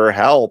use your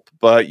help,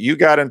 but you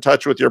got in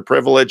touch with your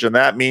privilege, and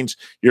that means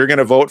you're going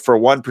to vote for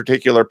one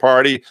particular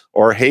party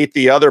or hate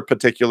the other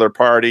particular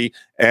party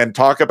and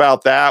talk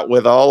about that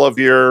with all of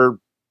your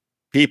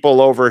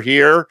people over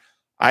here.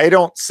 I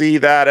don't see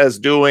that as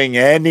doing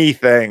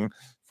anything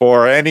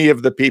for any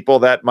of the people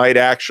that might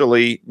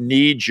actually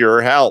need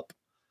your help.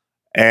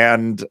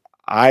 And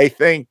I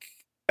think,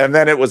 and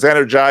then it was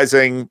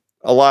energizing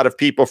a lot of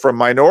people from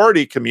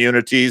minority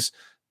communities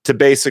to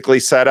basically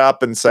set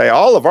up and say,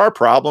 all of our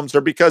problems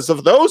are because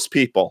of those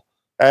people.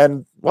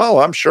 And well,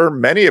 I'm sure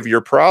many of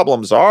your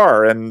problems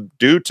are, and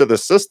due to the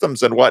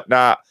systems and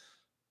whatnot,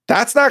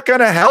 that's not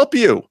going to help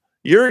you.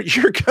 You're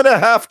going to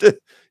have to,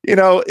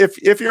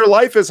 if your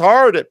life is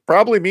hard, it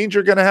probably means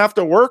you're going to have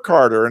to work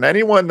harder. And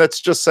anyone that's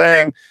just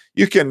saying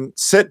you can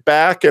sit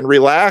back and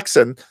relax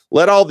and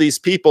let all these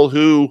people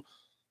who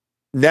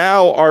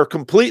now are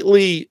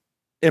completely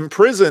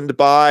imprisoned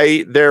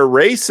by their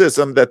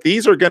racism, that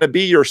these are going to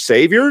be your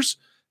saviors.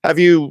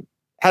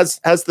 Has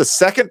the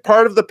second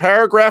part of the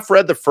paragraph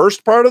read the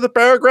first part of the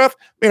paragraph?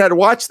 I mean, I'd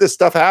watch this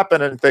stuff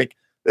happen and think,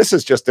 this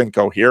is just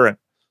incoherent.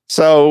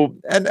 So,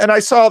 and I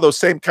saw those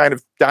same kind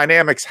of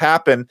dynamics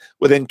happen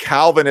within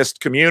Calvinist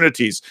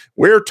communities.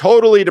 We're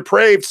totally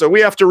depraved, so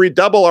we have to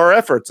redouble our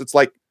efforts. It's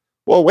like,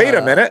 well, wait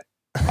a minute.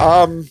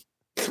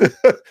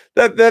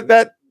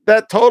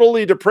 That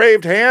totally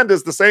depraved hand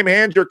is the same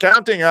hand you're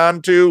counting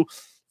on to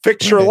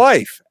fix your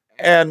life.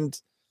 And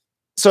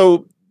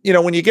so,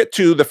 when you get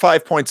to the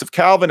 5 points of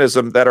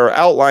Calvinism that are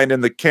outlined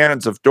in the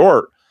Canons of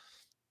Dort,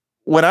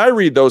 when I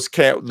read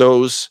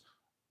those,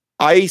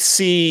 I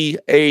see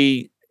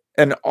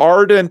an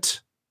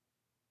ardent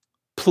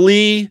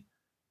plea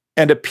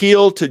and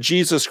appeal to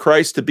Jesus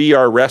Christ to be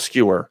our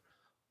rescuer.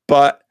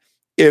 But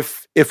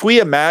if we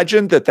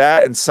imagine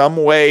that in some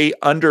way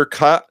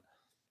undercut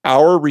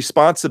our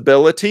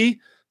responsibility,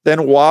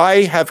 then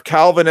why have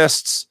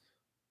Calvinists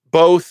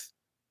both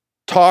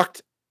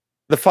talked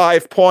the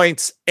 5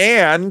 points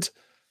and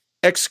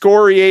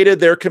excoriated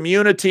their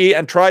community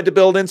and tried to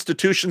build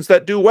institutions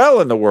that do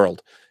well in the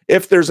world?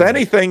 If there's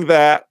anything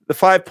that the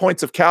 5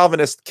 points of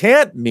Calvinist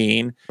can't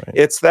mean,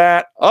 it's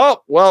that,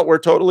 we're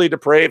totally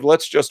depraved.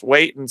 Let's just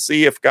wait and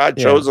see if God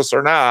chose us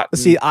or not.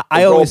 See,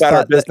 I always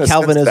thought that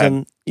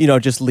Calvinism,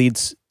 just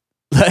leads.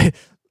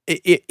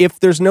 If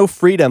there's no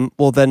freedom,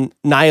 well, then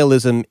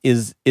nihilism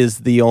is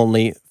the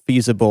only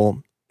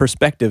feasible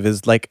perspective.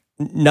 Is like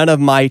none of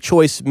my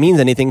choice means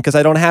anything because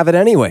I don't have it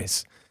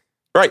anyways.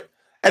 Right,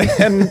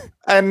 and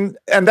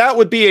that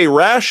would be a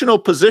rational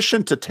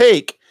position to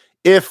take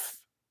if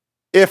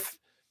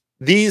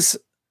these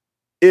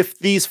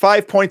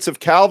 5 points of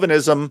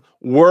Calvinism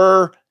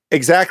were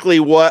exactly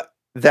what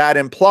that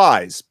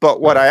implies.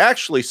 But what I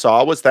actually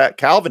saw was that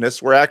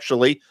Calvinists were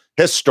actually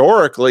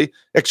historically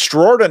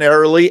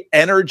extraordinarily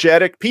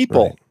energetic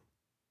people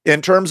in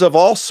terms of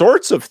all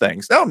sorts of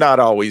things. Now,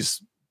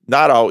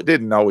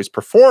 didn't always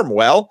perform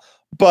well,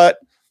 but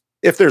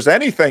if there's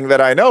anything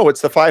that I know,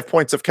 it's the 5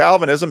 points of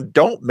Calvinism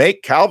don't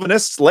make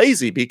Calvinists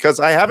lazy, because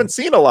I haven't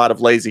seen a lot of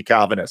lazy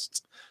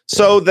Calvinists.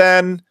 So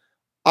then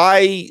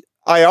I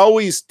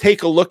always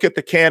take a look at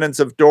the Canons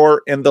of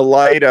Dort in the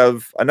light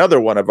of another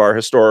one of our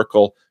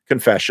historical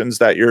confessions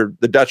that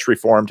the Dutch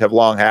Reformed have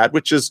long had,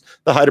 which is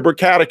the Heidelberg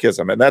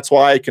Catechism. And that's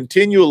why I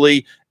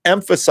continually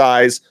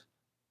emphasize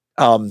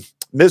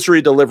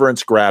misery,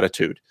 deliverance,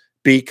 gratitude,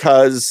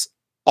 because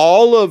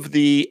all of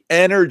the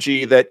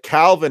energy that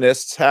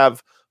Calvinists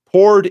have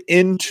poured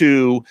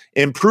into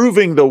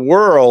improving the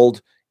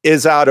world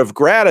is out of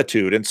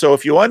gratitude. And so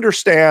if you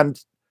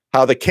understand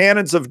how the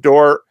Canons of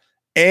Dort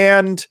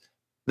and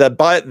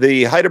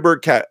the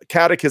Heidelberg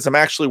Catechism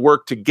actually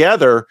work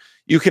together,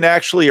 you can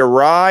actually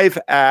arrive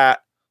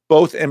at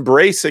both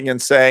embracing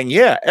and saying,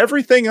 yeah,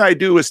 everything I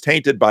do is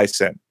tainted by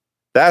sin.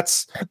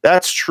 That's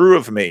true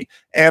of me.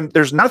 And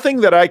there's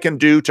nothing that I can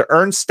do to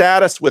earn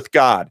status with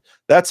God.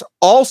 That's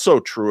also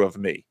true of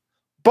me.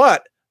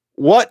 But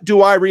what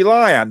do I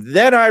rely on?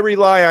 Then I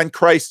rely on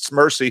Christ's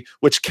mercy,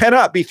 which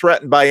cannot be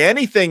threatened by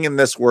anything in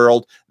this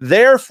world.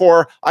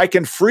 Therefore, I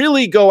can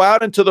freely go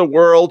out into the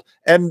world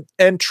and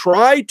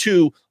try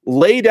to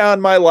lay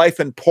down my life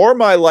and pour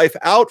my life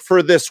out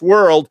for this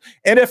world.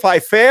 And if I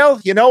fail,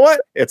 you know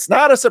what? It's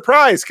not a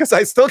surprise, because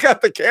I still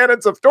got the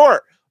Canons of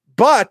Dort.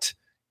 But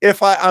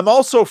if I'm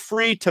also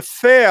free to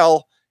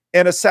fail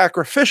in a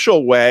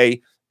sacrificial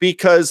way,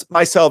 because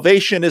my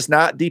salvation is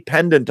not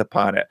dependent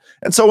upon it.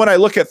 And so when I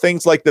look at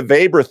things like the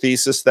Weber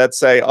thesis that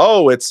say,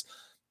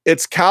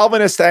 it's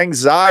Calvinist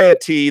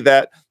anxiety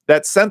that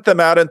sent them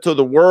out into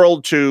the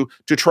world to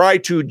try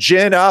to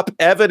gin up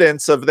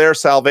evidence of their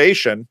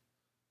salvation,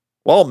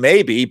 well,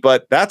 maybe,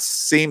 but that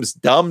seems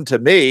dumb to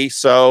me.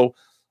 So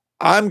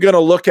I'm going to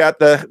look at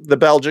the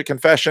Belgic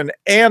Confession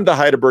and the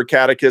Heidelberg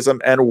Catechism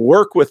and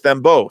work with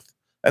them both.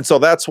 And so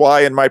that's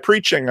why in my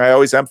preaching, I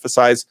always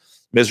emphasize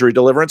misery,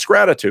 deliverance,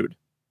 gratitude.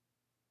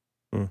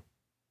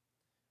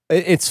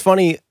 It's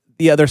funny,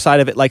 the other side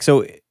of it, like,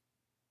 so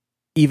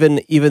even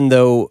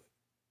though,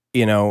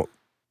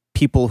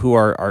 people who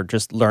are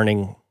just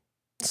learning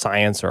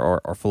science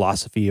or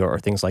philosophy or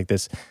things like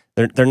this,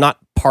 they're not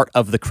part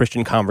of the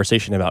Christian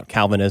conversation about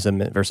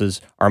Calvinism versus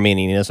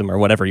Arminianism or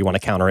whatever you want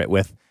to counter it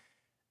with.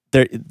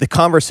 The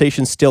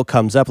conversation still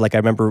comes up. Like I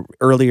remember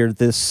earlier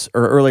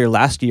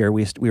last year,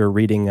 we were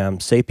reading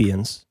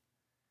Sapiens,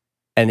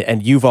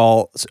 and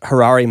Yuval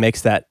Harari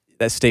makes that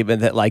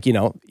statement that, like,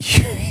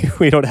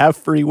 we don't have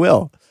free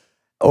will,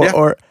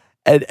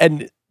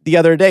 and the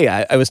other day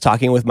I was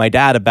talking with my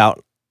dad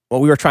about,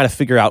 we were trying to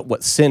figure out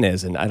what sin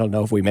is, and I don't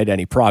know if we made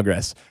any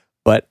progress,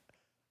 but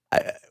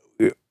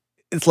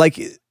it's like,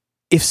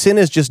 if sin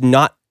is just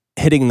not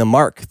hitting the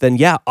mark, then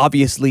yeah,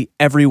 obviously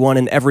everyone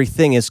and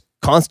everything is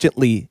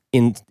constantly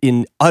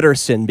in utter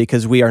sin,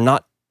 because we are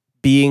not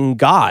being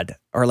God,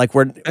 or like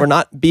we're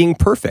not being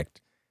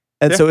perfect.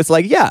 And so it's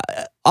like, yeah,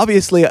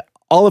 obviously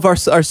all of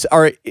us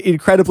are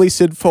incredibly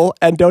sinful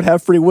and don't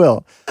have free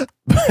will.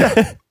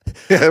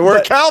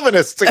 We're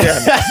Calvinists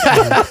again.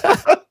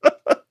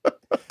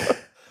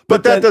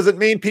 But that doesn't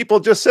mean people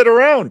just sit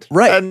around.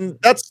 Right. And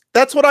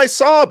that's what I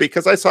saw,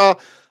 because I saw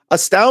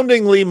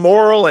astoundingly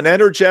moral and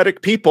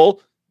energetic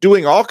people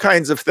doing all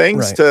kinds of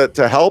things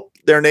to help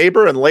their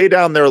neighbor and lay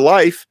down their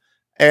life.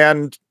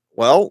 And,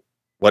 well,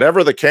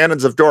 whatever the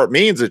Canons of Dort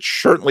means, it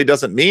certainly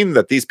doesn't mean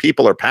that these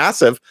people are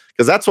passive,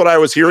 because that's what I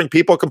was hearing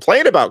people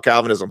complain about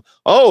Calvinism.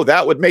 Oh,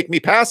 that would make me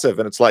passive.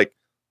 And it's like,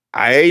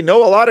 I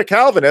know a lot of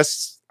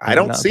Calvinists. I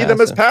don't see them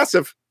as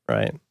passive.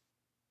 Right.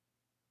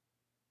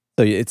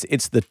 So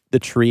it's the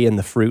tree and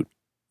the fruit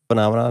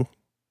phenomenon.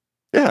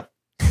 Yeah.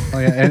 Oh,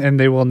 yeah, and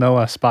they will know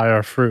us by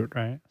our fruit,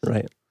 right?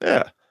 Right.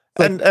 Yeah.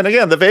 And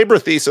again, the Weber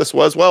thesis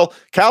was, well,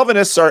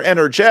 Calvinists are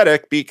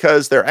energetic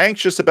because they're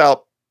anxious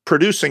about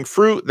producing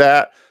fruit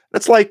that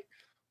it's like,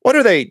 what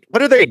are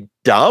they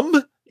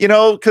dumb?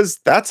 Because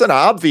that's an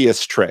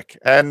obvious trick.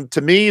 And to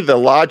me, the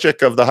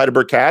logic of the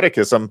Heidelberg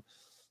Catechism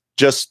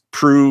just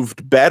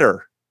proved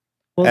better.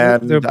 Well,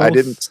 and they're both I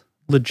didn't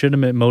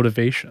legitimate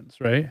motivations,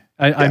 right?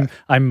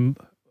 I'm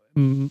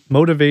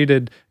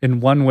motivated in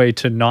one way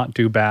to not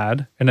do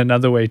bad, and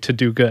another way to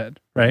do good,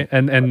 right?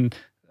 And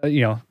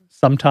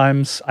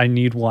sometimes I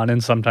need one,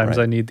 and sometimes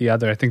I need the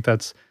other. I think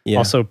that's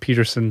also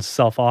Peterson's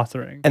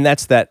self-authoring, and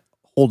that's that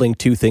holding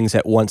two things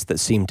at once that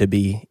seem to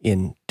be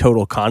in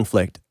total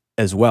conflict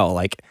as well.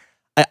 Like,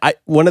 I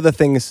one of the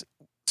things.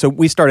 So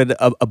we started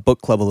a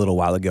book club a little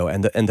while ago,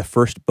 and the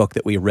first book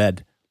that we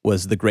read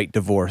was The Great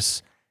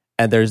Divorce.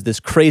 And there's this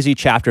crazy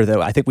chapter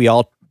that I think we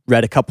all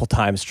read a couple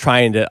times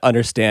trying to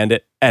understand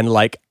it. And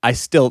like, I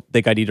still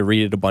think I need to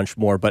read it a bunch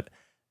more. But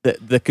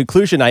the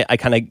conclusion I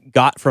kind of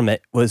got from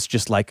it was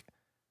just like,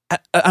 I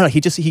don't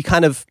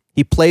know,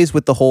 he plays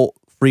with the whole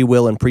free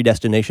will and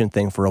predestination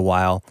thing for a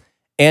while.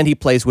 And he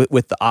plays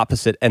with the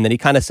opposite. And then he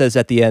kind of says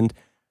at the end,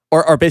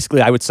 or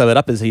basically I would sum it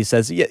up as he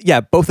says,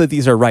 yeah, both of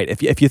these are right.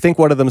 If you think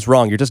one of them's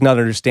wrong, you're just not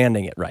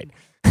understanding it right.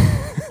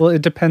 Well,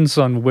 it depends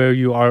on where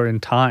you are in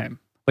time.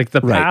 Like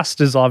the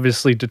past is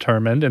obviously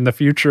determined and the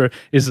future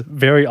is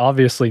very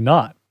obviously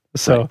not.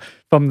 So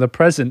from the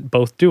present,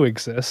 both do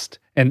exist.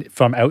 And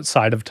from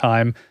outside of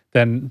time,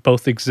 then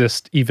both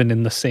exist even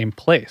in the same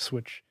place,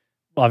 which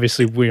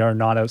obviously we are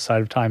not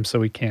outside of time, so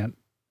we can't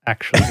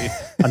actually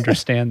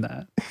understand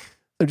that.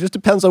 It just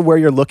depends on where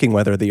you're looking,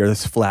 whether the Earth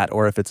is flat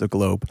or if it's a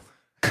globe.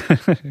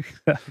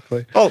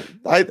 Exactly. Oh,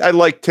 I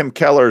like Tim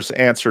Keller's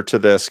answer to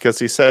this because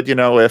he said,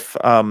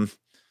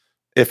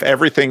 if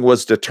everything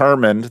was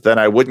determined, then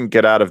I wouldn't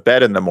get out of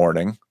bed in the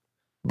morning.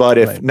 But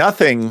if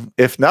nothing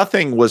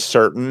was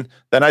certain,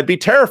 then I'd be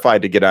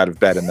terrified to get out of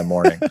bed in the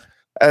morning.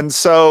 And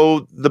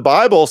so the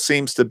Bible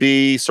seems to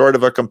be sort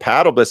of a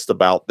compatibilist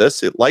about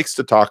this. It likes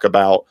to talk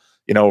about,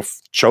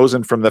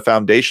 chosen from the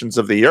foundations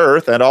of the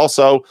earth. And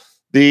also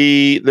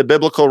the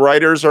biblical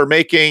writers are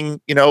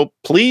making,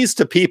 pleas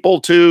to people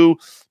to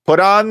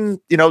put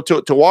on,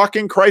 to walk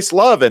in Christ's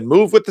love and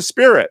move with the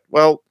Spirit.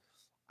 Well,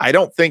 I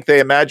don't think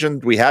they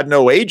imagined we had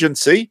no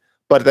agency,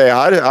 but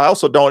I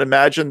also don't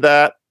imagine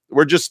that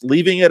we're just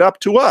leaving it up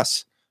to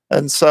us.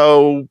 And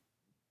so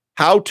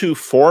how to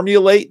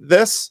formulate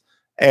this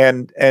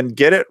and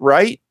get it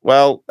right,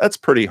 well, that's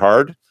pretty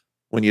hard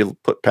when you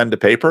put pen to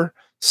paper.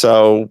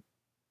 So,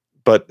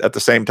 but at the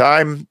same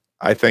time,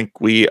 I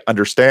think we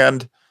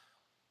understand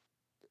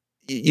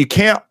you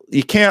can't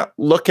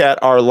look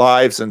at our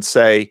lives and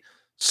say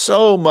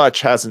so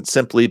much hasn't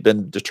simply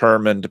been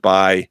determined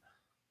by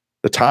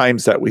the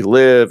times that we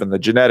live and the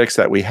genetics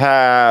that we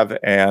have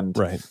and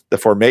the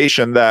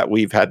formation that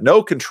we've had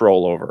no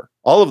control over.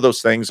 All of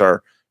those things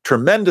are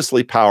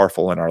tremendously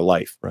powerful in our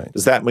life. Right.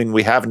 Does that mean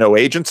we have no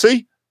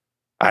agency?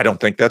 I don't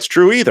think that's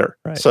true either.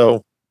 Right.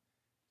 So,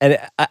 and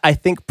I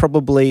think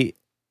probably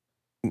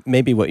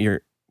maybe what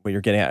you're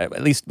getting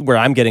at least where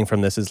I'm getting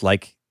from this is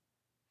like,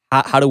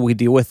 how do we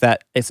deal with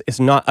that? It's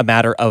not a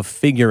matter of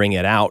figuring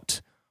it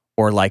out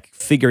or like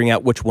figuring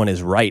out which one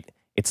is right.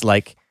 It's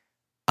like,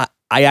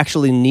 I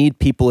actually need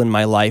people in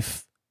my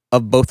life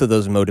of both of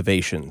those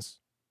motivations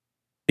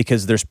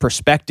because there's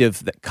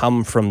perspective that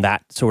come from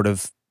that sort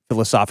of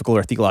philosophical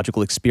or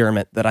theological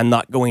experiment that I'm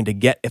not going to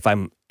get if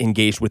I'm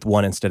engaged with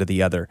one instead of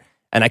the other.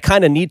 And I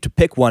kind of need to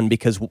pick one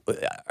because,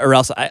 or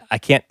else I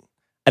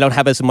don't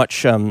have as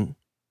much, I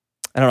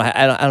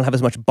don't have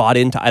as much bought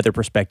into either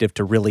perspective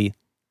to really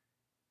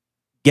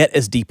get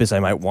as deep as I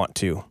might want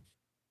to.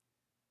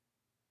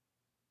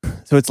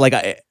 So it's like,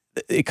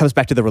 it comes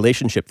back to the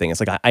relationship thing.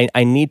 It's like,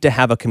 I need to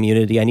have a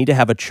community. I need to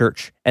have a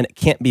church, and it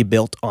can't be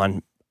built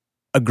on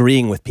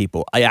agreeing with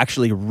people. I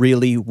actually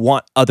really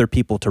want other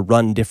people to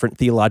run different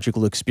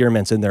theological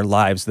experiments in their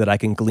lives that I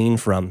can glean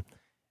from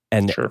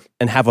and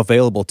have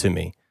available to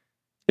me.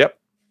 Yep.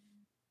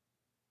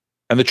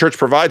 And the church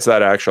provides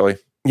that actually.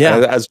 Yeah.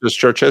 As does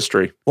church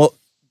history. Well,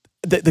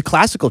 the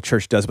classical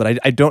church does,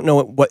 but I don't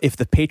know what if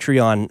the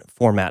Patreon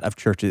format of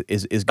church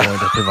is going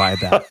to provide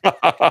that.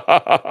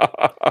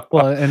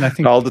 Well, and I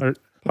think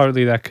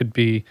partly that could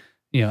be,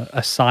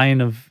 a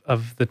sign of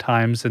the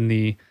times and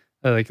the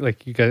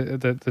like you got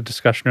the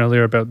discussion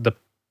earlier about the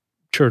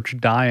church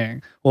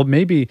dying. Well,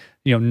 maybe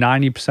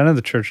 90% of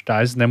the church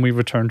dies, and then we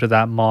return to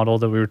that model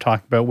that we were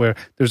talking about, where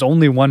there's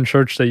only one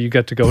church that you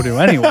get to go to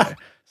anyway.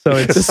 So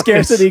it's the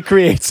scarcity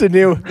creates a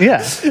new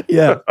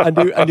a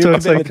new so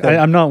it's like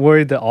I'm not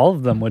worried that all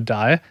of them would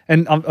die,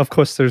 and of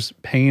course there's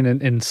pain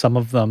in some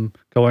of them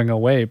going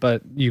away,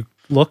 but you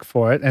look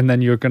for it and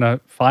then you're gonna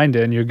find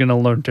it and you're gonna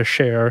learn to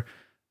share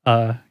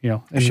in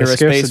share the a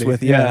space with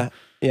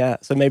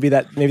so maybe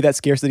that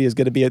scarcity is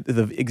going to be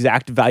the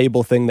exact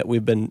valuable thing that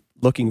we've been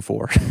looking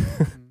for.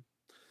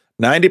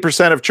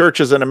 90% of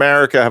churches in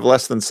America have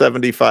less than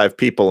 75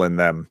 people in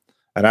them,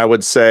 and I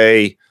would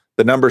say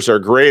the numbers are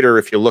greater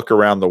if you look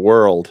around the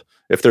world.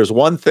 If there's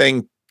one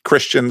thing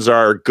Christians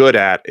are good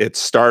at, it's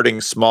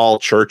starting small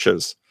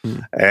churches.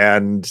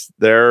 And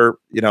they're,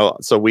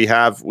 so we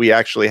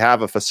actually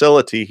have a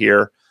facility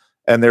here,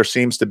 and there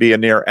seems to be a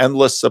near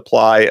endless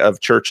supply of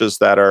churches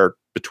that are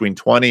between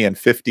 20 and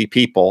 50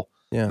 people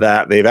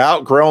that they've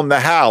outgrown the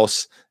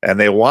house and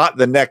they want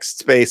the next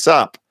space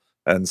up.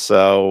 And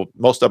so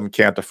most of them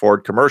can't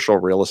afford commercial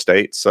real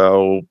estate.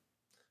 So,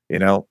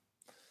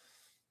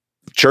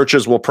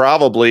 churches will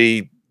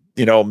probably,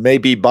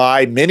 maybe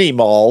buy mini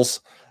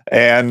malls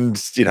and,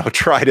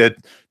 try to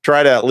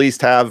at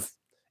least have.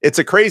 It's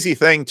a crazy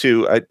thing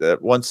too.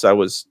 Once I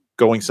was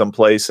going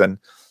someplace and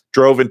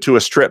drove into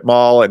a strip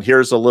mall, and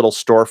here's a little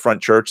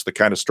storefront church, the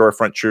kind of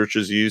storefront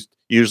churches you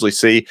usually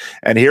see.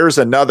 And here's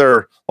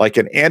another, like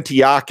an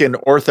Antiochian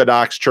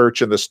Orthodox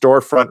church in the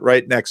storefront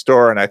right next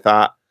door. And I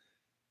thought,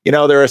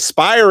 they're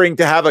aspiring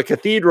to have a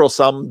cathedral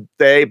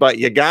someday, but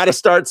you got to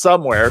start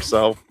somewhere.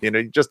 So,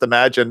 you just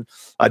imagine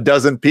a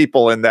dozen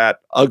people in that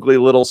ugly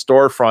little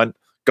storefront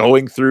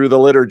going through the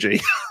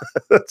liturgy.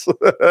 That's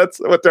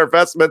what their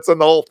investments in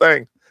the whole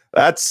thing.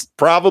 That's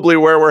probably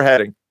where we're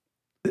heading.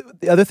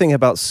 The other thing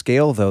about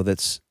scale, though,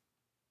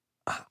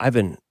 I've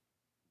been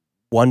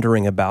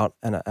wondering about,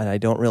 and I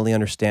don't really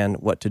understand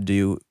what to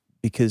do,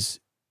 because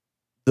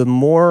the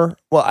more,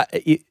 I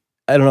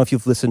don't know if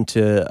you've listened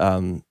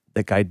to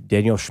the guy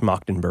Daniel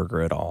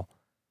Schmachtenberger at all.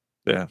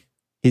 Yeah,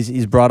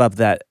 he's brought up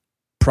that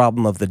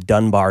problem of the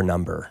Dunbar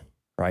number,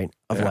 right?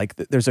 Of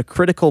there's a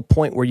critical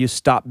point where you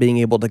stop being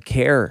able to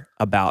care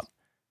about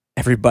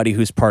everybody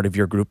who's part of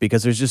your group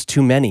because there's just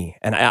too many.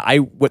 And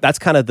that's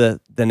kind of the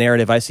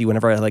narrative I see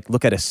whenever I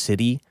look at a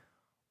city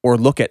or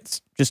look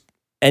at just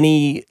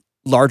any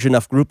large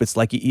enough group. It's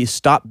like you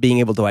stop being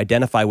able to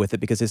identify with it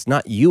because it's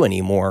not you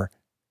anymore.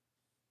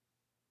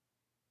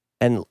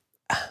 But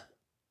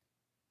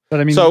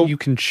I mean, you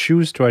can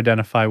choose to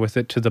identify with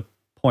it to the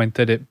point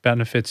that it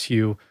benefits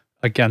you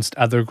against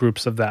other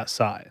groups of that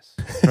size,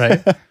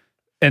 right?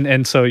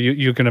 and so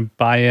you're going to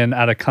buy in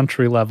at a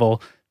country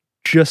level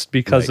just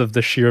because of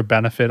the sheer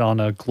benefit on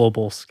a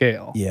global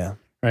scale. Yeah.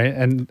 Right.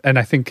 And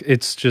I think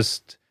it's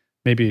just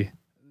maybe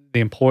the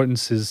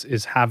importance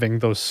is having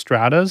those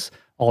stratas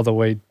all the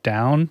way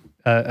down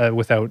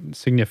without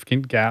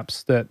significant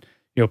gaps that,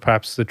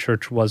 perhaps the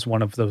church was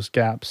one of those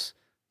gaps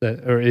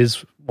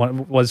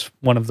was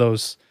one of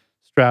those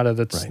strata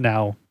that's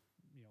now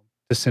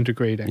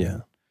disintegrating. Yeah.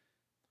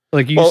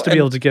 Like you used to be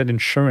able to get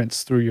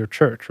insurance through your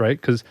church,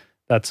 right? Because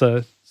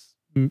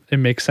it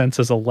makes sense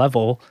as a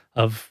level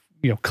of,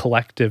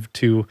 collective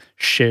to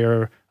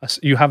share.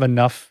 You have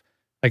enough,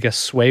 I guess,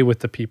 sway with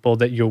the people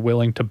that you're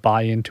willing to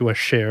buy into a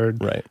shared,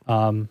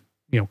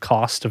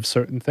 cost of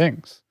certain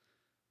things.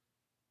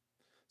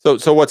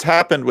 So what's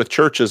happened with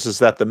churches is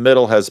that the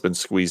middle has been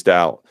squeezed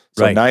out.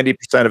 So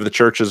 90% of the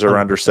churches are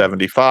under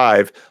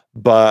 75,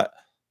 but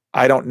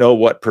I don't know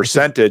what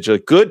percentage, a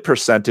good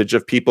percentage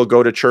of people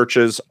go to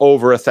churches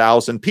over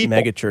 1,000 people.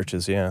 Mega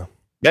churches, yeah.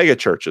 Mega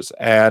churches.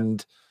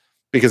 And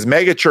because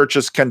mega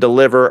churches can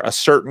deliver a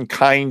certain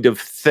kind of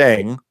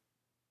thing,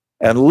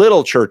 and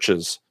little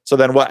churches. So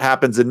then what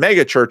happens in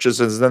mega churches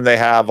is then they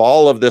have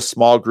all of this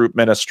small group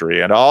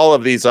ministry and all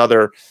of these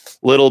other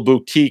little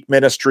boutique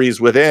ministries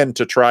within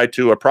to try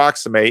to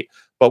approximate.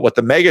 But what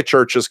the mega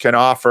churches can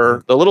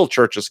offer, the little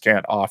churches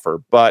can't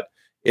offer. But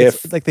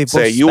if it's like they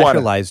both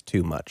specialize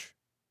too much.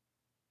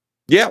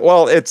 Yeah,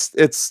 well,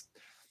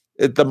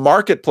 the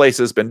marketplace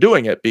has been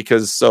doing it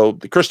because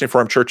the Christian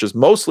Reformed Church is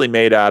mostly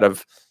made out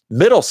of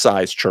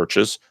middle-sized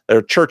churches. There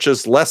are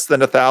churches less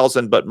than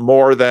 1,000, but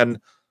more than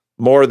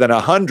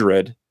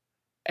 100.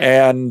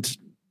 And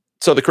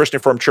so the Christian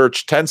Reformed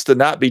Church tends to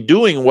not be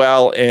doing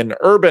well in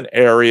urban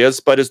areas,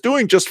 but is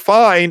doing just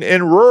fine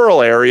in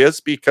rural areas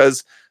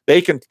because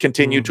they can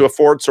continue to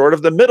afford sort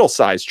of the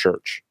middle-sized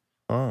church.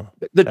 Oh,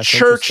 the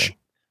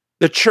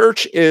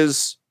church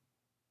is,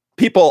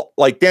 people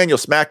like Daniel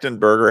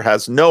Schmachtenberger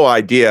has no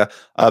idea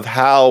of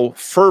how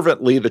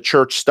fervently the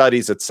church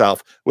studies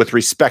itself with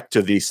respect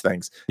to these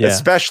things,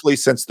 especially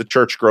since the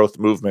church growth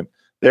movement.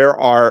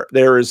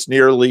 There is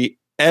nearly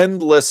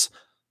endless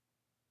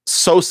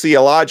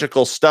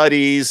sociological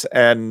studies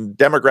and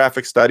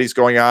demographic studies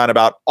going on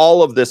about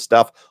all of this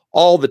stuff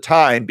all the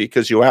time,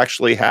 because you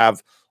actually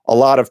have a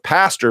lot of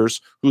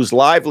pastors whose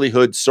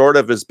livelihood sort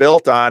of is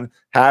built on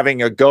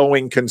having a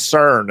going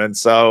concern. And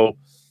so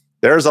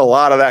there's a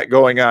lot of that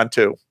going on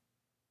too.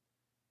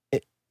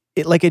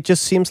 It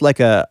just seems like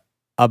a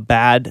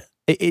bad.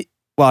 The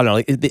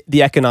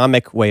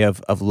economic way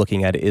of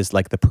looking at it is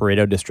like the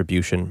Pareto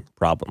distribution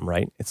problem,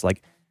 right? It's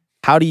like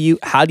how do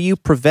you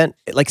prevent,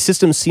 like,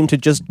 systems seem to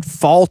just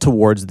fall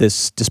towards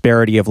this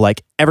disparity of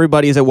like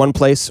everybody's at one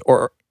place,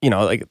 or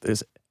like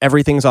there's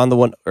everything's on the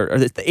one, or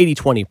it's the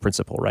 80-20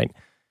 principle, right?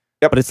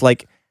 Yep. But it's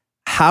like,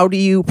 how do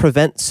you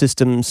prevent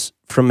systems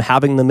from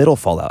having the middle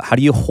fall out? How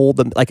do you hold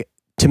them? Like,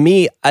 to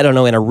me, I don't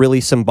know, in a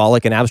really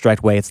symbolic and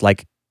abstract way, it's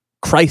like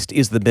Christ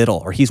is the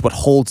middle, or he's what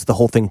holds the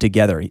whole thing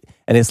together.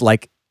 And it's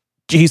like,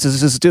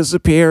 Jesus is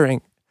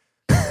disappearing.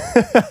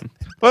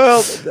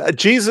 Well,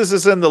 Jesus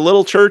is in the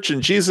little church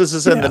and Jesus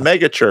is in the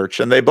mega church,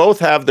 and they both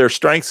have their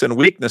strengths and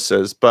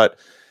weaknesses. But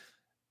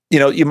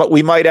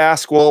we might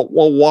ask, well,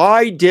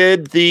 why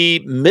did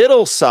the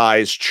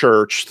middle-sized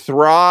church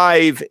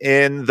thrive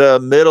in the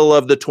middle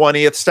of the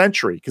 20th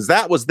century? Because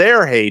that was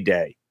their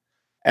heyday.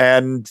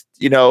 And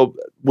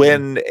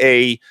when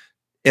in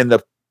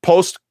the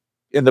post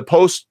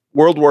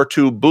World War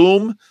II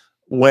boom,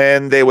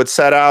 when they would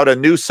set out a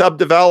new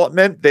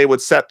subdevelopment, they would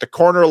set the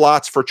corner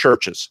lots for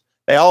churches.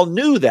 They all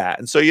knew that.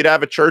 And so you'd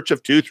have a church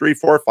of 2, 3,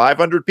 4,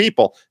 500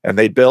 people, and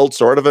they'd build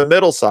sort of a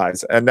middle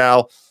size. And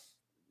now,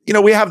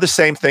 we have the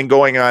same thing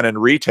going on in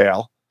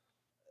retail.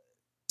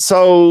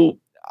 So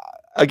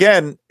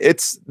again,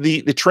 it's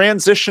the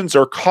transitions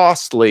are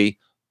costly,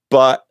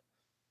 but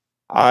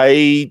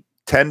I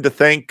tend to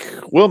think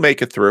we'll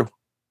make it through.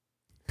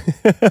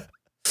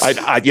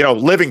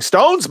 Living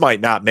Stones might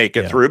not make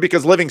it through,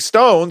 because Living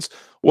Stones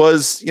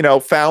was,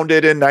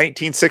 founded in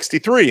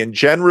 1963. And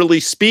generally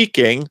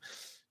speaking,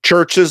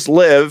 churches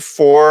live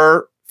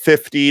for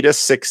 50 to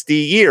 60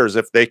 years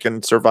if they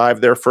can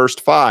survive their first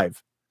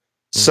 5.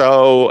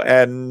 So,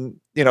 and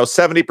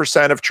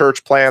 70% of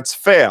church plants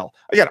fail.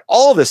 Again,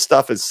 all this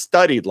stuff is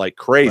studied like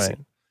crazy. Right.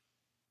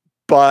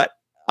 But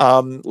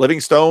Living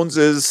Stones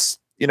is,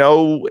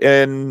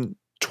 in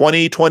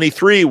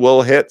 2023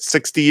 will hit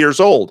 60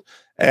 years old.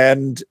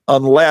 And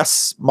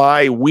unless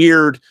my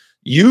weird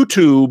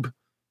YouTube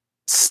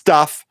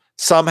stuff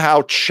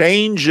somehow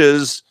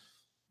changes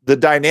the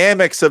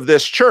dynamics of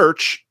this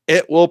church,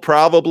 it will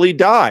probably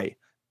die.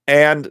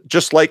 And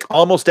just like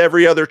almost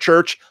every other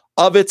church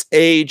of its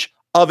age,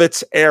 of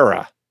its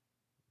era,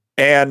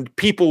 and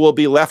people will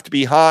be left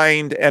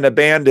behind and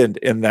abandoned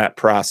in that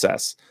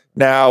process.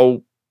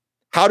 Now,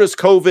 how does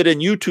COVID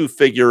and YouTube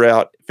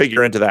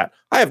figure into that?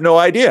 I have no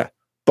idea,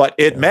 but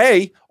it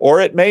may or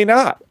it may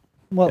not.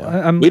 Well,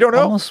 we don't know.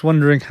 I'm almost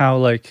wondering how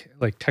like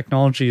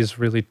technology is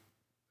really,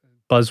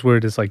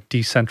 buzzword is like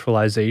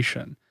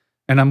decentralization.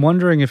 And I'm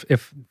wondering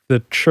if the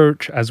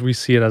church, as we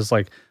see it as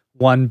like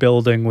one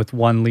building with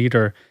one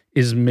leader,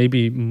 is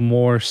maybe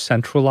more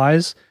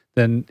centralized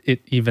than it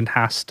even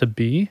has to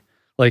be.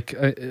 Like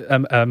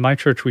my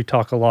church, we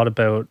talk a lot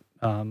about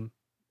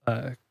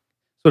sort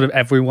of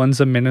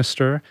everyone's a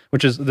minister,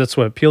 that's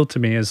what appealed to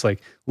me, is like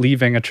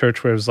leaving a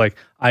church where it's like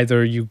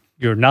either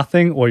you're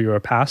nothing or you're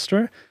a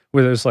pastor,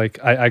 where there's like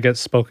I get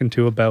spoken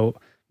to about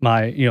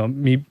my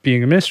me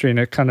being a ministry, and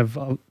it kind of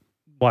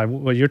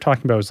what you're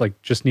talking about is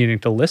like just needing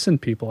to listen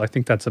to people. I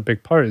think that's a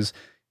big part, is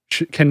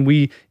can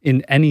we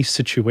in any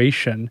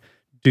situation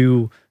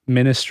do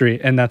ministry?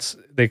 And that's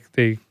they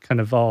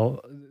kind of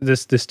all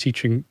this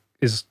teaching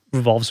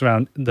revolves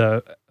around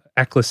the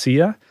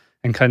ecclesia,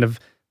 and kind of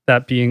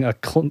that being a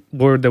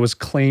word that was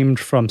claimed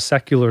from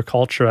secular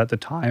culture at the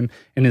time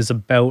and is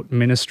about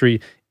ministry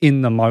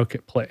in the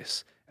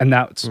marketplace. And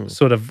that's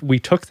sort of, we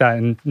took that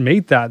and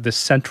made that this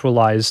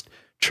centralized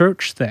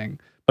church thing,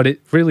 but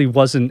it really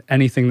wasn't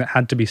anything that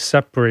had to be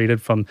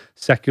separated from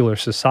secular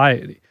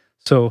society.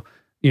 So,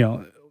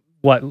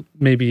 what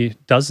maybe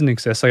doesn't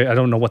exist, I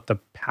don't know what the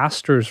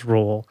pastor's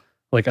role,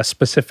 like a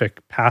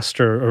specific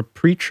pastor or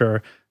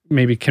preacher,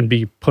 maybe can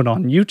be put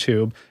on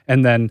YouTube.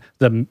 And then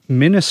the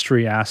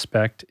ministry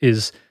aspect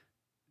is,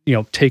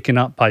 taken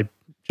up by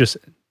just,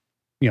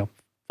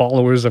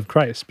 followers of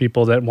Christ,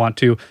 people that want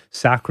to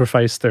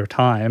sacrifice their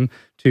time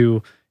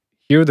to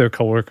hear their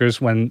coworkers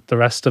when the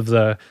rest of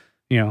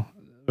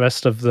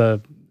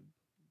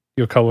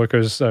your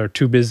coworkers are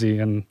too busy,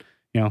 and,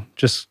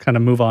 just kind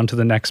of move on to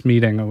the next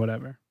meeting or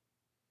whatever.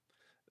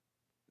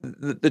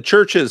 The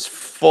church is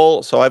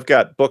full. So I've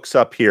got books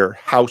up here: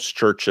 house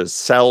churches,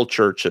 cell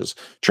churches,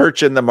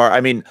 church in the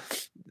I mean,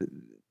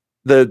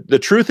 the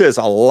truth is,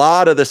 a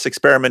lot of this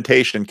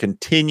experimentation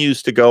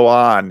continues to go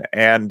on,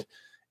 and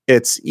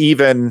it's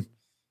even,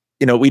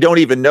 we don't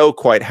even know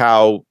quite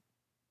how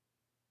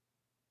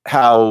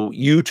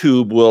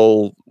YouTube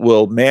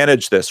will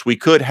manage this. We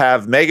could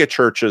have mega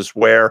churches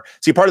where,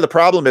 part of the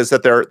problem is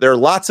that there are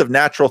lots of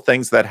natural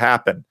things that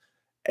happen,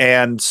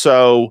 and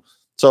so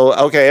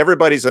okay,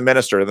 everybody's a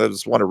minister. That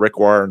was one of Rick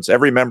Warren's,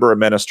 every member a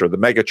minister. The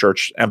mega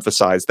church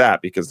emphasized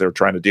that because they're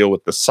trying to deal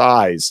with the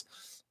size.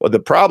 Well, the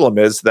problem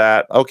is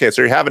that, okay,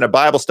 so you're having a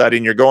Bible study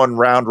and you're going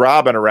round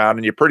robin around,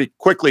 and you pretty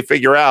quickly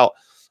figure out,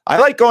 I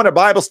like going to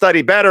Bible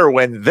study better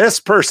when this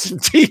person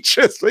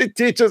teaches. He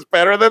teaches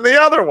better than the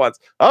other ones.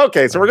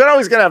 Okay, so we're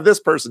always going to have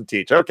this person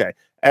teach. Okay.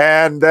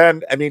 And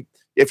then,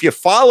 if you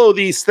follow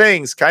these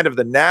things, kind of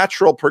the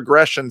natural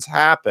progressions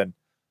happen.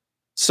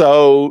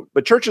 So,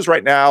 but churches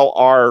right now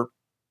are,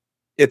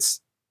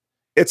 it's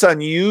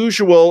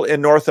unusual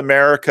in North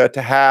America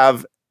to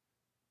have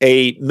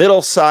a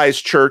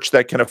middle-sized church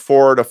that can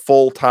afford a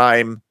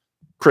full-time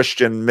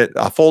Christian,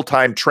 a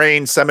full-time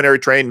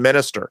seminary-trained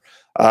minister.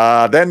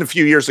 Then a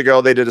few years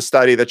ago, they did a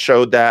study that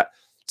showed that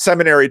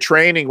seminary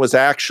training was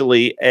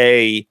actually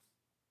a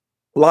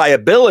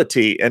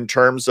liability in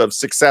terms of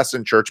success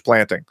in church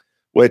planting,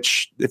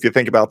 which, if you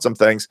think about some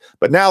things,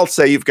 but now let's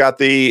say you've got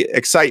the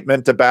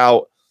excitement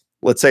about,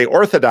 let's say,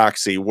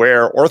 orthodoxy,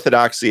 where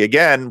orthodoxy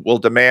again will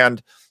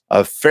demand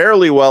a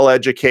fairly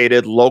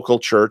well-educated local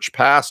church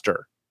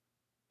pastor,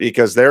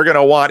 because they're going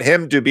to want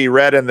him to be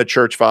read in the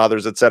church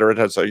fathers, et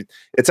cetera. So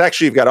it's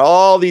actually, you've got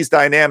all these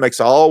dynamics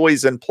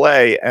always in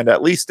play. And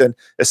at least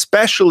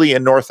especially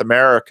in North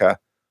America,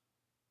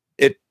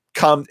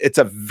 it's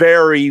a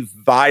very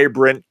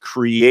vibrant,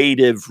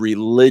 creative,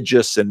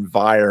 religious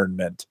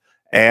environment.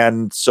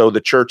 And so the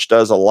church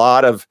does a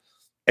lot of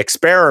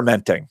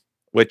experimenting,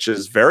 which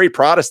is very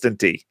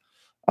Protestant-y.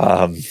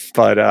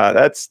 But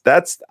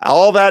that's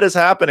all that is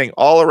happening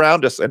all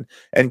around us. And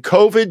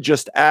COVID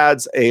just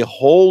adds a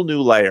whole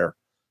new layer.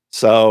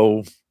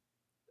 So,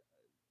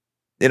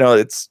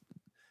 the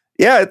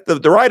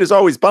ride is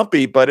always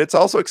bumpy, but it's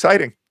also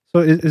exciting. So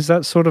is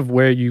that sort of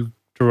where you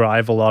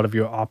derive a lot of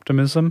your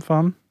optimism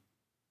from?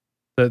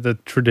 The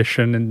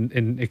tradition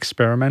in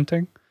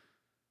experimenting?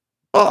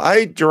 Well,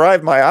 I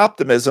derive my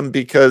optimism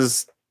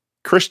because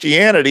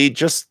Christianity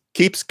just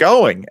keeps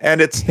going.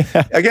 And it's,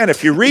 again,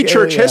 if you read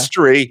church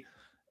history,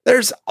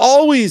 there's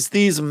always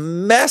these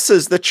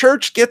messes. The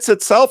church gets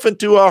itself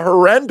into a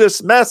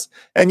horrendous mess,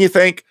 and you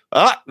think,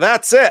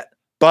 that's it.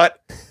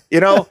 But,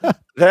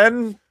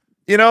 then,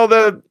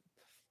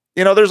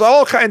 there's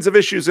all kinds of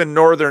issues in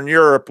Northern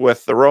Europe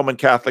with the Roman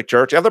Catholic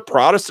Church. You have the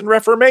Protestant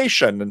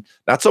Reformation, and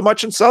not so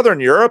much in Southern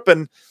Europe.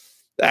 And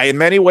in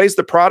many ways,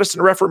 the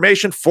Protestant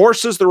Reformation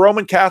forces the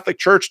Roman Catholic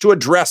Church to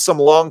address some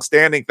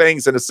longstanding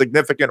things in a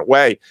significant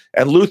way.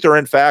 And Luther,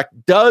 in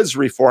fact, does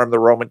reform the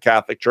Roman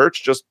Catholic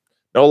Church, just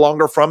no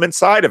longer from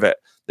inside of it.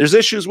 There's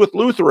issues with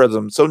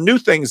Lutheranism, so new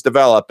things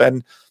develop.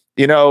 And,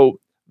 the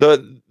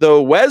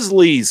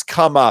Wesleys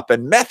come up,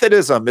 and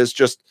Methodism is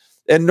just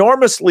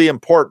enormously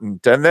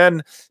important. And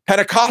then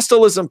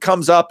Pentecostalism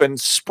comes up and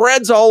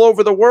spreads all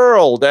over the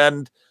world.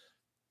 And,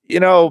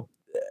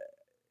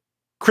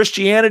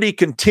 Christianity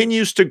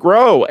continues to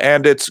grow,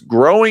 and it's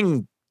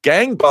growing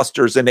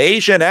gangbusters in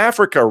Asia and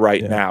Africa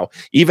right now,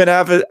 even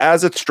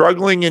as it's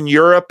struggling in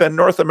Europe and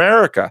North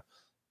America.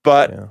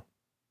 But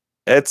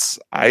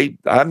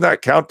I'm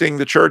not counting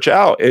the church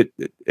out.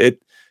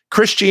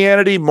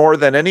 Christianity, more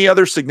than any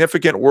other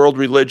significant world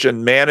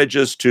religion,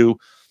 manages to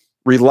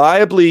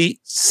reliably,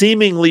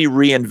 seemingly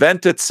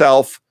reinvent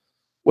itself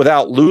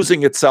without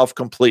losing itself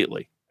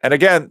completely. And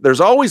again,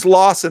 there's always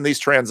loss in these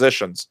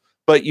transitions,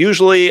 but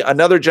usually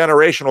another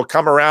generation will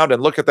come around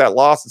and look at that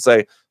loss and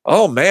say,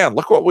 oh man,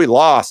 look what we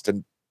lost,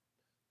 and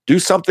do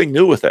something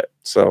new with it.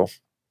 So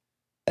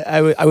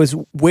I was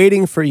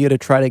waiting for you to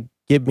try to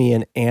give me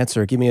an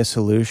answer, give me a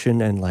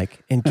solution, and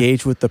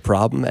engage with the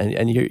problem.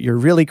 And you're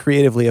really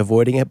creatively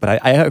avoiding it.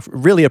 But I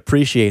really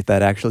appreciate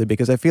that, actually,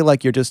 because I feel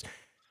like you're just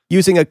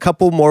using a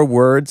couple more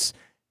words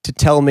to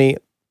tell me,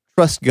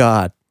 trust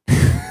God.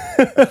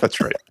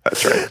 That's right.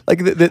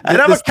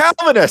 And I'm a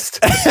Calvinist.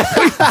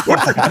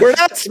 we're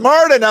not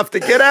smart enough to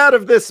get out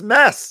of this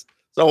mess.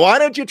 So why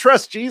don't you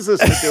trust Jesus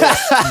to do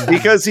it?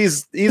 Because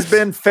he's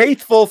been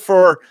faithful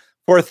for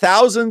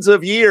thousands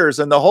of years,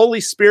 and the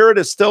Holy Spirit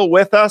is still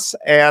with us.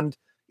 And,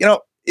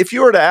 if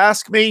you were to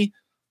ask me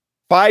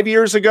 5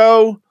 years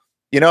ago,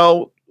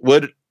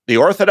 would the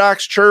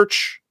Orthodox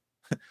Church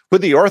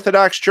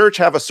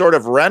have a sort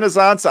of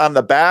renaissance on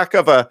the back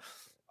of a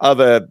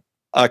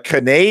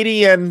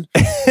Canadian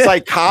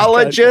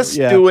psychologist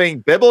doing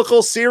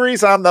biblical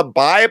series on the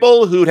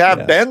Bible who'd have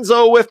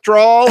benzo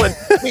withdrawal? And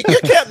you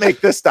can't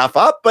make this stuff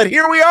up, but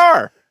here we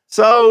are.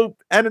 So,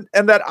 and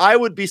that I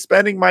would be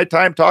spending my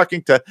time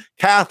talking to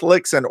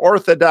Catholics and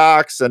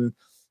Orthodox and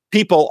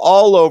people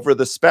all over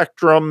the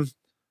spectrum.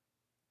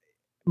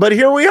 But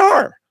here we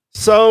are.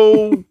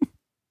 So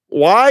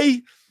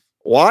why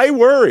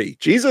worry?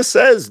 Jesus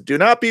says, do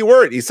not be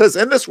worried. He says,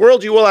 in this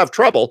world, you will have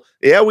trouble.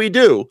 Yeah, we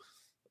do.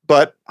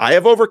 But I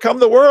have overcome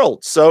the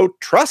world. So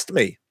trust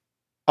me.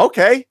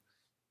 Okay.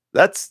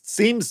 That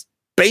seems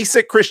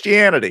basic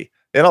Christianity.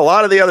 And a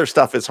lot of the other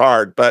stuff is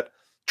hard, but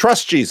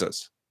trust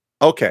Jesus.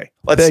 Okay.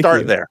 Let's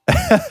start there.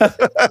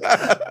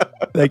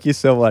 Thank you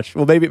so much.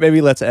 Well,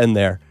 maybe let's end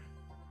there.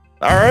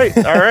 All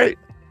right.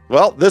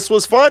 Well, this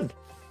was fun.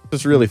 It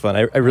was really fun.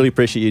 I really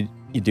appreciate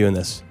you doing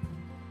this.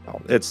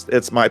 Oh,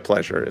 it's my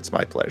pleasure. It's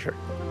my pleasure.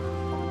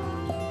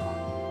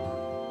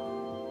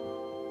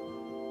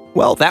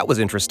 Well, that was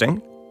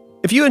interesting.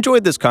 If you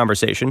enjoyed this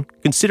conversation,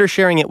 consider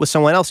sharing it with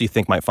someone else you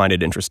think might find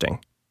it interesting.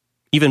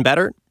 Even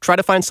better, try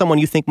to find someone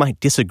you think might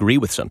disagree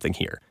with something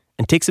here,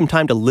 and take some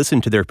time to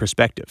listen to their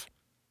perspective.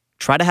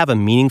 Try to have a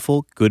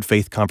meaningful, good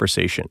faith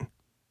conversation.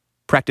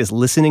 Practice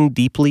listening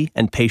deeply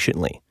and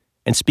patiently,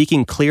 and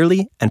speaking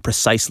clearly and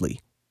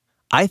precisely.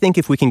 I think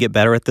if we can get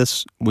better at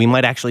this, we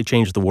might actually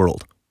change the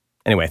world.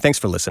 Anyway, thanks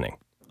for listening.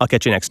 I'll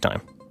catch you next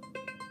time.